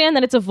understand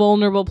that it's a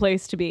vulnerable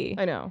place to be.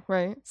 I know,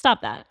 right?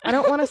 Stop that. I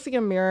don't want to see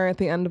a mirror at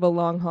the end of a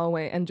long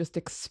hallway and just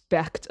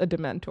expect a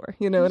Dementor.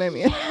 You know what I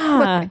mean?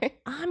 Yeah.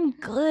 I'm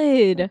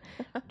good.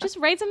 Just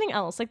write something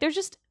else. Like, there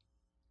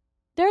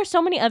are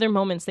so many other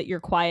moments that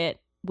you're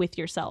quiet with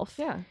yourself.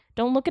 Yeah.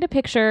 Don't look at a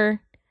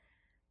picture.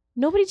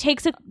 Nobody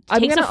takes a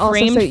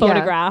framed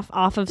photograph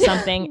off of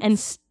something and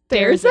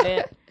stares at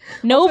it.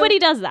 Nobody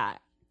does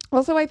that.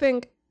 Also, I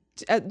think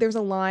there's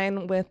a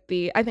line with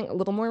I think a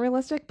little more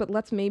realistic, but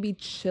let's maybe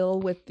chill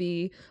with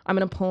I'm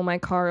going to pull my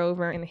car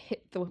over and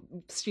hit the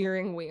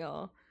steering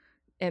wheel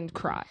and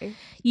cry.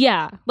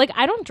 Yeah. Like,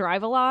 I don't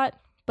drive a lot,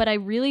 but I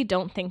really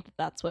don't think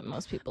that's what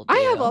most people do. I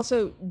have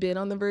also been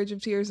on the verge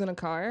of tears in a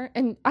car,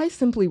 and I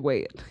simply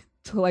wait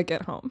till I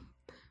get home.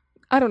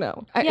 I don't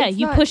know.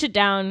 Push it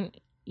down,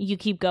 you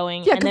keep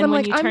going, and then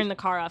when you turn the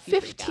car off, you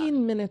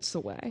 15 minutes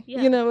away.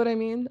 Yeah. You know what I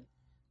mean?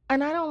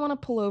 And I don't want to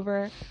pull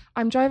over.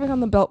 I'm driving on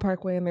the Belt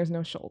Parkway and there's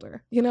no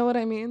shoulder. You know what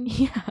I mean?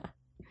 Yeah.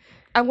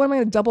 And what am I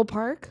going to double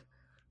park?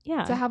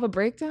 Yeah. To have a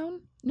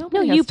breakdown? No,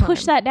 you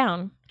push that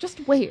down.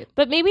 Just wait.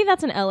 But maybe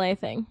that's an LA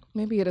thing.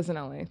 Maybe it is an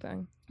LA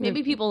thing.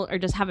 Maybe people are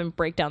just having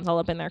breakdowns all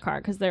up in their car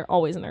because they're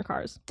always in their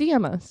cars.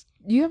 DM us.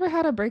 You ever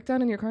had a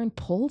breakdown in your car and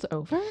pulled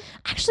over?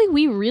 Actually,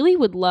 we really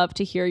would love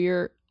to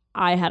hear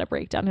I had a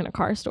breakdown in a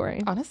car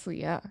story.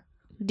 Honestly, yeah.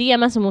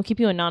 DM us and we'll keep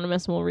you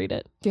anonymous and we'll read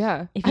it.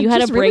 Yeah. If you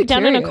had a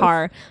breakdown in a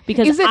car,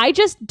 because I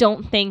just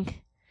don't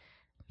think,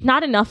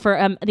 not enough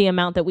for the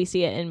amount that we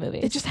see it in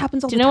movies. It just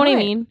happens all the time. Do you know what I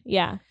mean?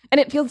 Yeah. And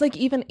it feels like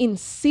even in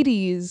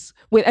cities,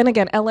 and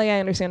again, LA I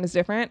understand is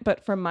different,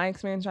 but from my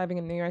experience driving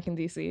in New York and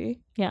DC,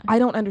 I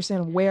don't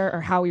understand where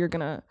or how you're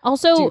going to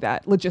do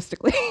that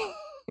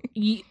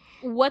logistically.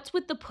 What's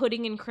with the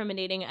putting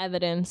incriminating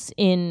evidence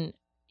in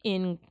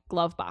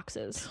glove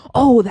boxes?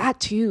 Oh, that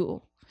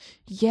too.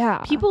 Yeah.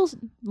 People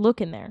look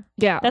in there.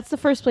 Yeah. That's the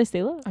first place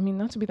they look. I mean,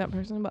 not to be that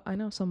person, but I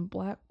know some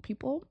Black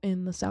people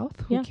in the South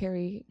who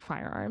carry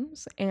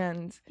firearms,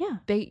 and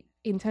they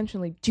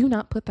intentionally do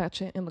not put that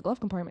shit in the glove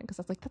compartment because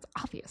that's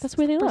obvious. That's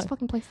where they look. First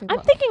fucking place they I'm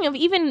look. thinking of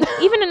even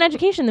in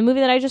Education, the movie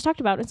that I just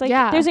talked about. It's like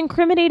there's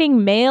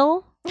incriminating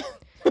mail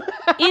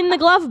in the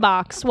glove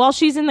box while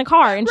she's in the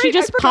car, and she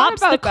just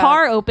pops the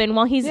car open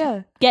while he's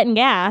getting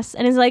gas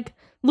and is like,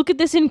 look at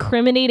this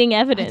incriminating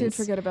evidence. I did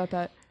forget about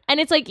that. And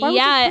it's like,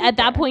 at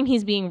that point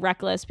he's being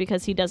reckless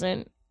because he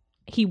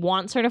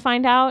wants her to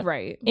find out.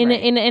 Right. In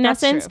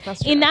essence.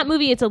 That's true. In that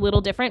movie it's a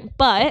little different,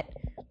 but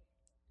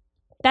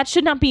that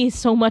should not be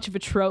so much of a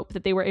trope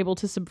that they were able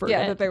to subvert it.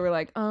 Yeah, that they were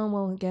like, oh,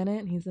 well, get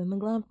it? He's in the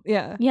glove.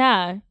 Yeah.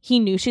 Yeah. He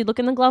knew she'd look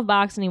in the glove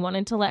box and he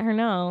wanted to let her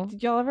know.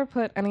 Did y'all ever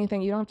put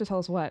anything, you don't have to tell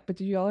us what, but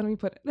did y'all ever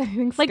put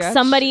anything like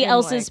somebody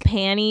else's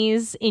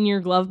panties in your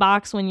glove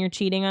box when you're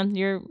cheating on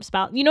your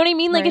spouse? You know what I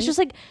mean? Like, it's just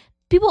like,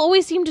 people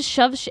always seem to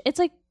shove shit. It's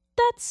like,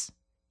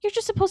 you're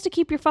just supposed to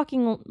keep your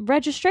fucking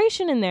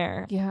registration in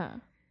there. Yeah.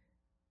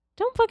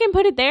 Don't fucking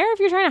put it there if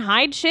you're trying to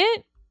hide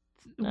shit.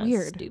 That's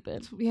weird.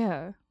 Stupid.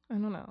 Yeah. I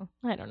don't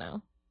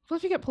know. What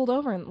if you get pulled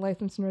over and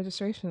license and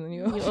registration and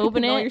you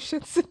open it? All your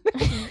shit's in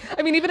there?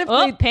 I mean, even if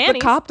the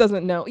cop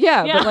doesn't know.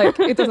 Yeah, but like,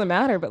 it doesn't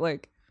matter. But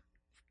like,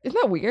 isn't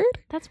that weird?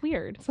 That's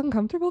weird. It's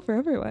uncomfortable for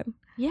everyone.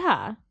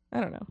 Yeah. I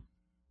don't know.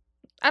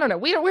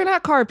 We're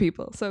not car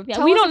people, so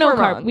yeah, we don't know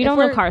car. We don't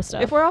know car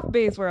stuff. If we're off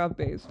base, we're off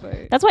base.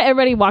 But that's why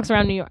everybody walks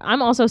around New York.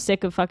 I'm also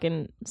sick of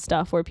fucking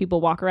stuff where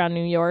people walk around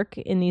New York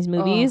in these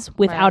movies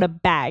without a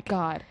bag.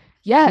 God,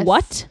 yes.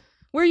 What?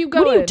 Where are you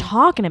going? What are you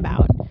talking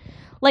about?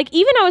 Like,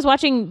 even I was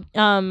watching.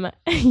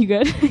 You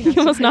good? You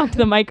almost knocked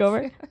the mic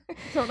over. I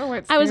don't know why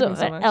it's scared me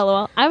so much.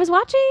 LOL. I was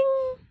watching.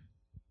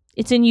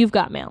 It's in You've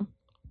Got Mail.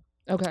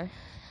 Okay.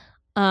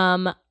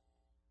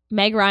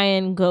 Meg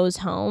Ryan goes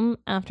home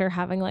after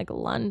having like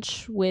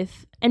lunch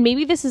with, and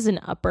maybe this is an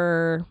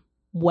Upper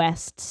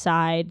West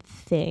Side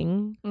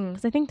thing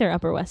because I think they're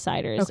Upper West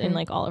Siders in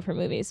like all of her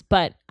movies,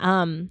 but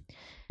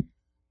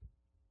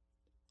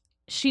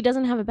she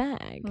doesn't have a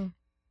bag,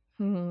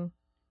 and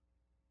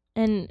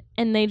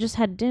they just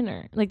had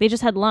dinner, like they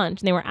just had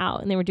lunch and they were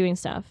out and they were doing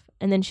stuff,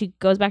 and then she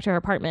goes back to her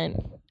apartment.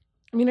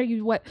 I mean, are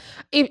you what?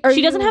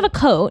 She doesn't have a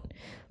coat,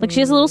 like she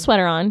has a little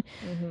sweater on,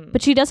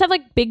 but she does have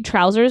like big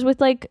trousers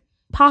with like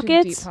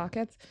pockets, deep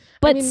pockets.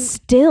 But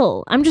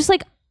still, I'm just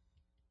like,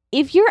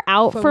 if you're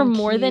out for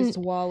more than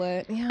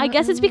wallet, I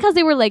guess it's because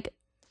they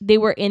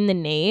were in the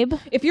NABE.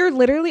 If you're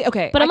literally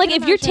but I'm like,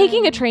 if you're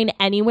taking a train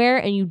anywhere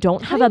and you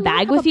don't have a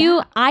bag with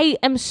you, I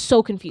am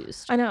so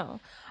confused. I know.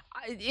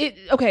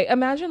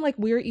 Imagine like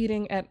we're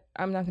eating at,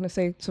 I'm not going to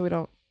say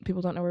so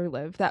people don't know where we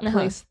live, that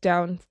place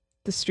down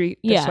the street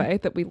this way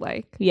that we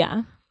like.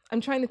 Yeah.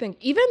 I'm trying to think,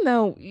 even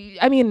though,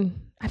 I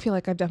mean, I feel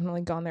like I've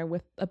definitely gone there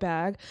with a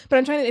bag, but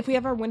I'm trying to, if we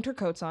have our winter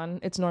coats on,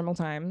 it's normal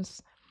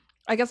times.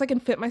 I guess I can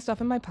fit my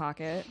stuff in my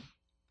pocket.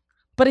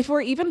 But if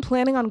we're even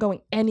planning on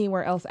going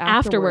anywhere else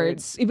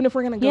afterwards, even if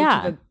we're going to go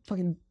to the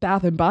fucking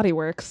Bath and Body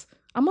Works,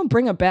 I'm going to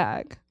bring a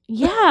bag.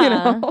 Yeah. You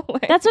know?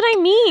 Like, that's what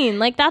I mean.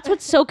 Like, that's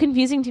what's so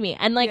confusing to me.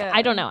 And like,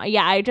 I don't know.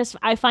 Yeah,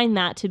 I find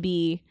that to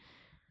be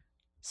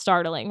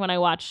startling when I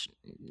watch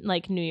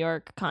like New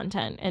York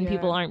content and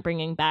people aren't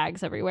bringing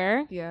bags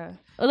everywhere. Yeah.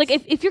 Or like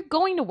if you're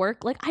going to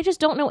work, like I just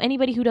don't know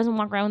anybody who doesn't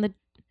walk around with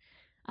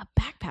a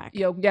backpack.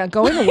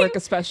 Going to work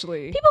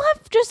especially. People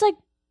have just like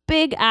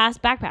big ass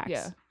backpacks.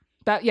 Yeah.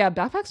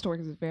 Backpacks to work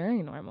is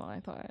very normal, I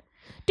thought.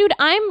 Dude,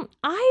 I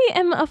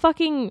am a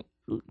fucking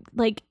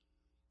like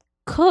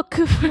cook.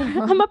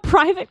 I'm a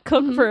private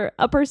cook for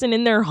a person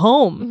in their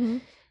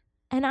home.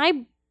 And I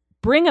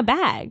bring a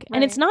bag.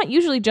 And it's not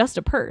usually just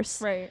a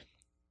purse. Right.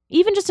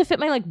 Even just to fit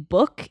my like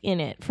book in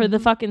it for the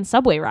fucking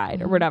subway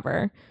ride or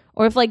whatever.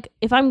 Or if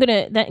I'm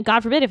gonna, God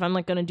forbid, if I'm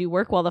like gonna do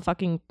work while the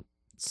fucking,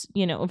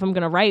 if I'm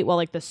gonna write while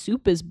like the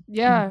soup is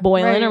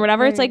boiling or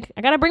whatever, it's like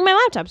I gotta bring my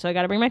laptop, so I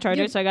gotta bring my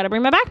charger, so I gotta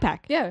bring my backpack.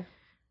 Yeah.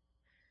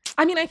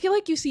 I mean, I feel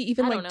like you see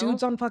even like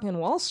dudes on fucking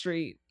Wall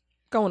Street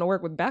going to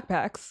work with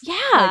backpacks.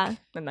 Yeah. Like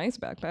a nice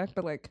backpack,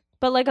 but like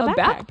a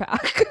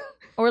backpack.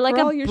 Or like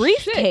a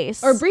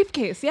briefcase. Or a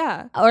briefcase,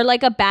 yeah. Or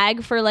like a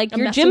bag for like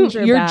your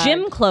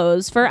gym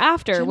clothes for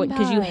after,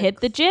 because you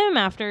hit the gym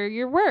after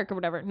your work or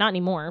whatever. Not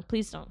anymore.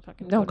 Please don't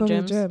fucking go to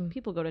gyms. Gym.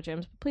 People go to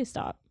gyms. Please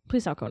stop.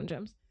 Please stop going to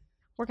gyms.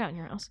 Work out in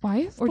your house. Why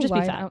is or the just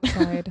line be fat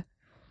outside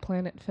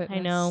Planet Fitness?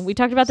 I know. We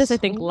talked about this, I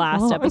think,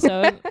 last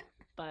episode.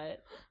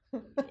 But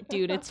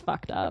dude, it's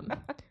fucked up.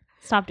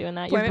 Stop doing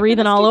that. You're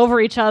breathing all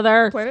over each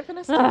other. Planet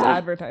Fitness keeps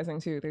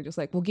advertising too. They're just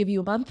like, we'll give you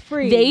a month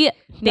free.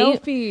 No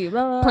fee.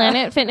 Blah, blah.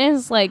 Planet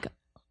Fitness like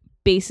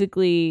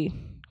basically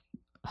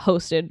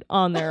hosted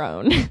on their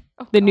own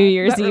the New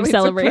Year's Eve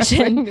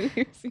celebration.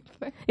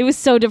 It was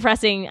so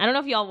depressing. I don't know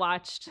if y'all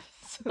watched.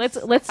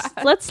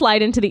 Let's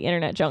slide into the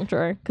internet junk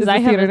drawer because I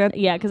have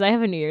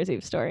a New Year's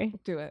Eve story.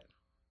 Do it.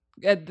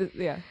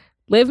 Yeah.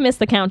 Liv missed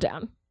the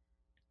countdown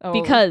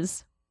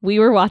because we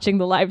were watching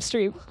the live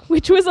stream,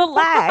 which was a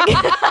lag.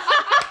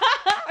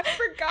 I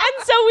forgot.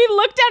 And so we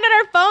looked down at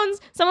our phones.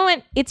 Someone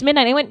went, "It's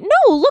midnight." I went,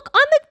 "No, look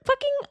on the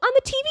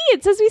TV.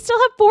 It says we still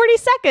have 40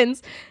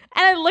 seconds."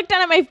 And I looked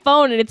down at my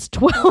phone and it's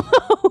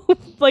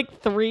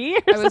 12:03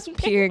 or I was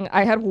peeing.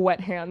 I had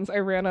wet hands. I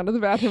ran out of the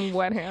bathroom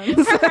wet hands.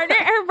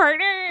 Her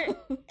partner is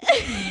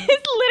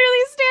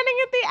literally standing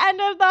at the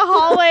end of the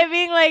hallway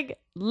being like,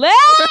 "Liv!"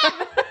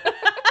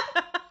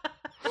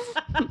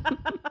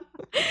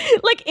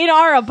 Like in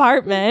our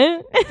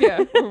apartment.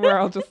 Yeah, we're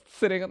all just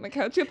sitting on the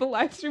couch. The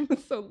live stream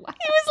was so loud.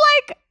 He was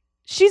like,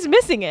 "She's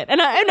missing it,"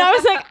 and I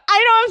was like,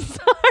 "I know, I'm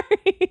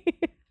sorry."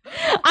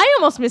 I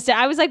almost missed it.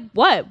 I was like,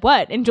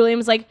 what? And Julian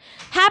was like,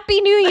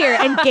 Happy New Year,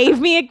 and gave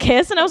me a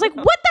kiss. And I was like,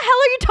 what the hell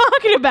are you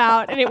talking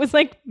about? And it was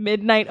like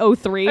midnight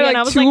 03. And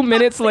I was 2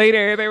 minutes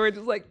later, they were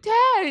just like,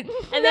 Dad.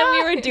 And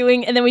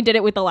then we did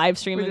it with the live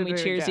stream, and we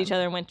cheersed each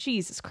other and went,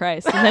 Jesus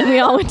Christ. And then we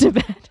all went to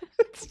bed.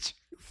 That's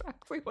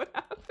exactly what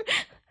happened.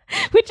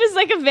 Which is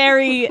like a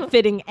very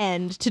fitting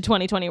end to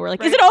 2020. We're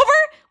like, Is it over?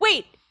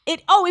 Wait,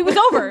 it was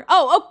over.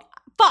 Oh,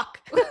 fuck.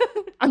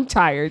 I'm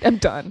tired. I'm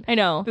done. I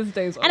know. This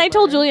day's over. And I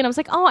told Julian, I was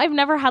like, I've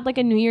never had like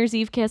a New Year's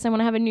Eve kiss. I want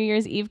to have a New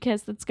Year's Eve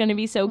kiss that's going to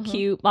be so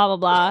cute, blah, blah,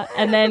 blah.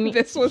 And then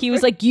he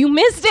was like, you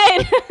missed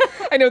it.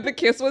 I know, the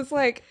kiss was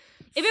like,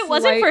 if it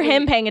wasn't for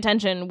him paying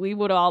attention, we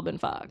would have all been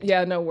fucked.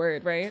 Yeah, no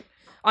word, right?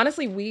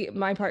 Honestly,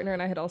 my partner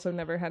and I had also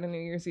never had a New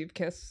Year's Eve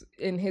kiss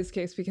in his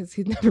case because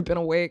he'd never been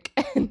awake.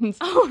 And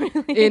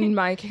really? In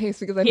my case,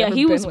 because I'd never been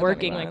he was with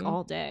working anyone. like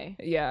all day.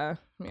 Yeah.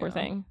 Poor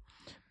thing.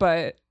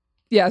 But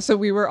yeah, so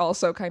we were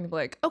also kind of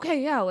like,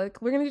 okay, yeah,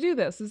 like we're going to do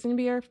this. This is going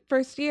to be our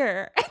first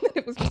year. And then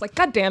it was just like,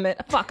 God damn it.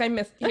 Fuck, I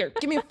missed. Here,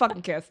 give me a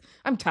fucking kiss.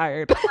 I'm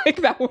tired. Like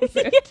that was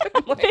it.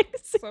 Yeah, like,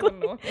 so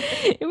annoying.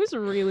 It was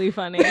really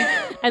funny.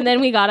 And then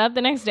we got up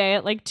the next day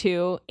at like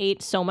 2,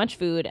 ate so much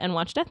food, and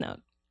watched Death Note.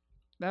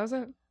 That was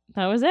it.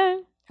 That was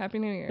it. Happy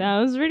New Year.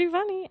 That was pretty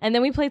funny. And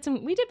then we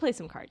did play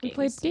some card games. We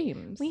played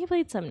games. We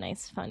played some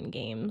nice fun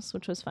games,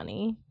 which was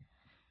funny.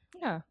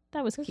 Yeah.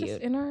 That was cute.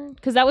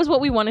 Because that was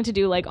what we wanted to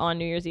do like on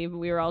New Year's Eve.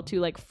 We were all too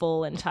like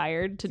full and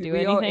tired to do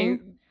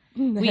anything.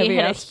 We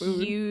had a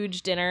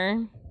huge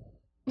dinner.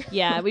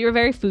 Yeah, we were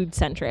very food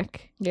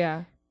centric.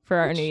 Yeah. For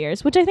our New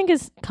Year's, which I think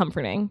is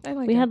comforting.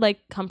 We had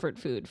like comfort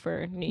food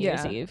for New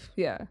Year's Eve.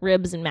 Yeah.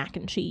 Ribs and mac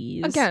and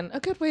cheese. Again, a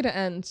good way to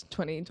end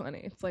 2020.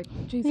 It's like,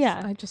 Jesus,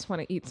 I just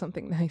want to eat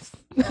something nice.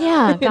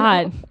 Yeah,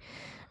 God.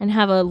 And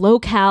have a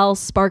low-cal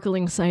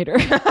sparkling cider.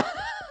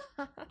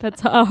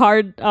 That's a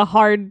hard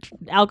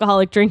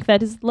alcoholic drink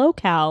that is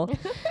low-cal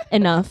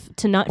enough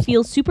to not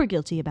feel super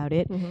guilty about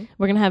it. Mm-hmm.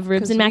 We're going to have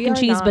ribs and mac and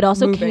cheese, but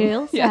also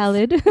kale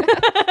salad.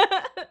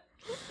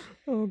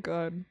 Oh,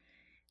 God.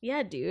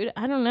 Yeah, dude.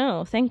 I don't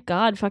know. Thank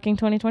God fucking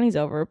 2020's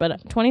over.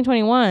 But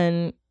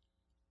 2021,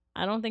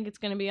 I don't think it's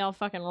going to be all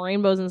fucking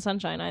rainbows and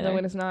sunshine either. No,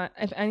 it is not.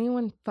 If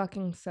anyone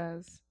fucking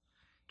says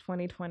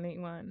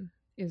 2021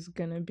 is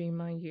going to be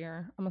my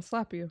year, I'm going to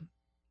slap you.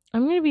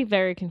 I'm going to be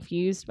very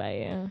confused by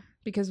you.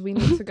 Because we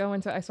need to go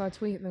into... I saw a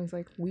tweet and it was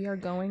like, we are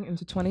going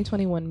into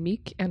 2021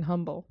 meek and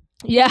humble.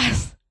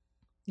 Yes.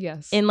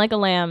 Yes. In like a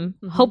lamb.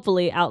 Mm-hmm.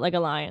 Hopefully out like a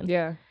lion.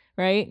 Yeah.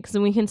 Right? Because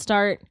then we can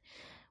start...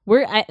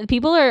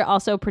 people are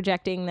also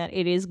projecting that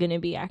it is going to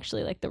be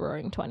actually like the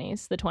roaring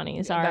 20s. The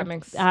 20s are. That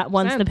makes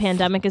once sense. The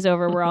pandemic is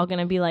over, we're all going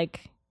to be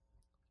like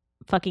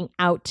fucking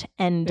out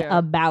and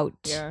about.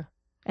 Yeah.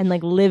 And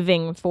like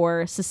living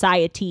for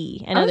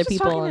society and other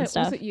people and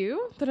stuff. Was it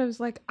you that I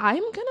was like,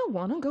 I'm going to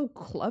want to go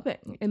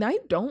clubbing. And I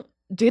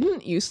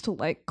didn't used to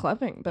like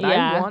clubbing, but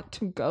I want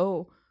to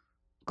go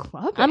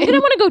clubbing. I'm gonna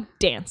want to go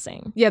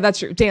dancing. Yeah, that's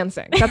true.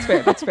 Dancing. That's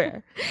fair. That's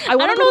fair. I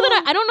don't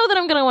know that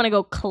I'm gonna want to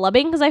go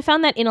clubbing because I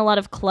found that in a lot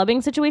of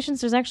clubbing situations,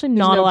 there's actually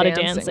not a lot of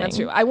dancing. That's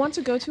true. I want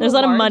to go to. There's a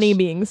lot of money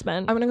being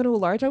spent. I want to go to a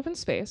large open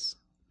space.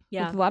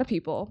 Yeah. With a lot of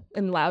people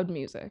and loud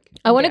music.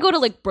 I want to go to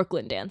like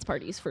Brooklyn dance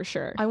parties for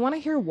sure. I want to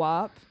hear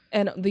WAP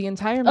and the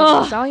entire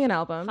Megan Thee Stallion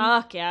album.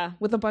 Fuck yeah.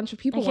 With a bunch of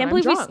people. I can't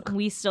believe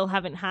we still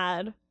haven't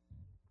had.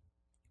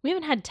 We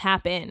haven't had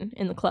Tap In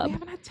the club. We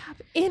haven't had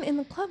Tap In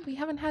the club. We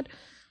haven't had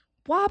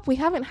WAP. We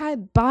haven't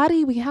had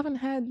Body. We haven't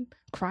had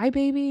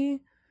Crybaby.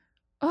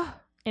 Oh.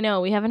 I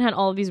know. We haven't had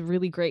all of these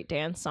really great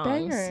dance songs.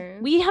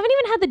 Bangers. We haven't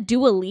even had the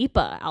Dua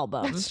Lipa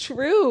album. That's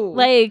true.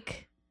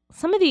 Like,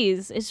 some of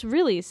these, it's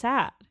really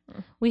sad.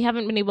 We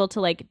haven't been able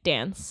to like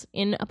dance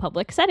in a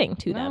public setting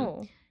to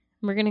them.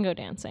 We're gonna go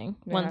dancing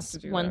once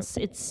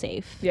it's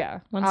safe.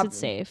 Yeah, once it's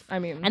safe. I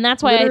mean, and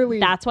that's why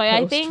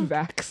I think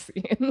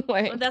vaccine.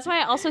 Like, that's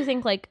why I also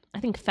think I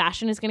think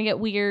fashion is gonna get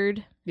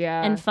weird.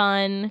 Yeah, and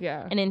fun.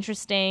 Yeah, and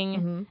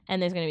interesting.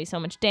 And there's gonna be so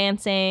much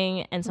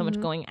dancing and so much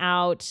going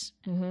out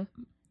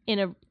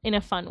in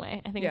a fun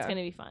way. I think it's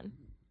gonna be fun.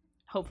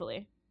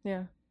 Hopefully.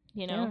 Yeah.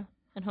 You know,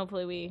 and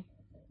hopefully we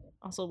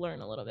also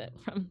learn a little bit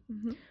from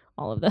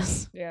all of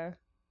this. Yeah.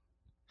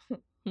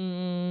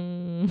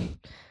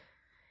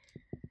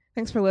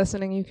 Thanks for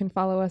listening. You can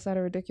follow us at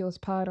A Ridiculous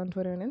Pod on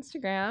Twitter and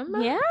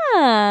Instagram.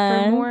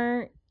 Yeah. For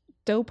more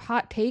dope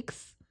hot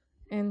takes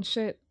and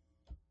shit.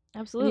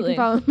 Absolutely. And you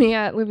can follow me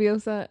at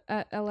Liviosa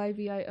at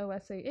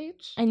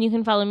LIVIOSAH. And you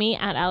can follow me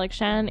at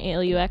AlexShan,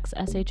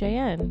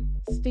 ALUXSHAN.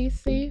 Stay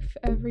safe,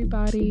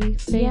 everybody.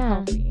 Stay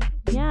healthy.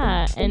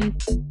 Yeah. And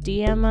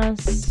DM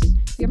us.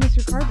 DM us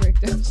your car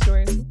breakdown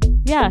stories.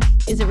 Yeah.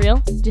 Is it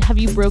real? Have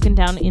you broken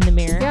down in the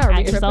mirrre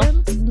at yourself?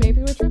 Tripping?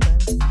 Maybe we're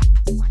tripping.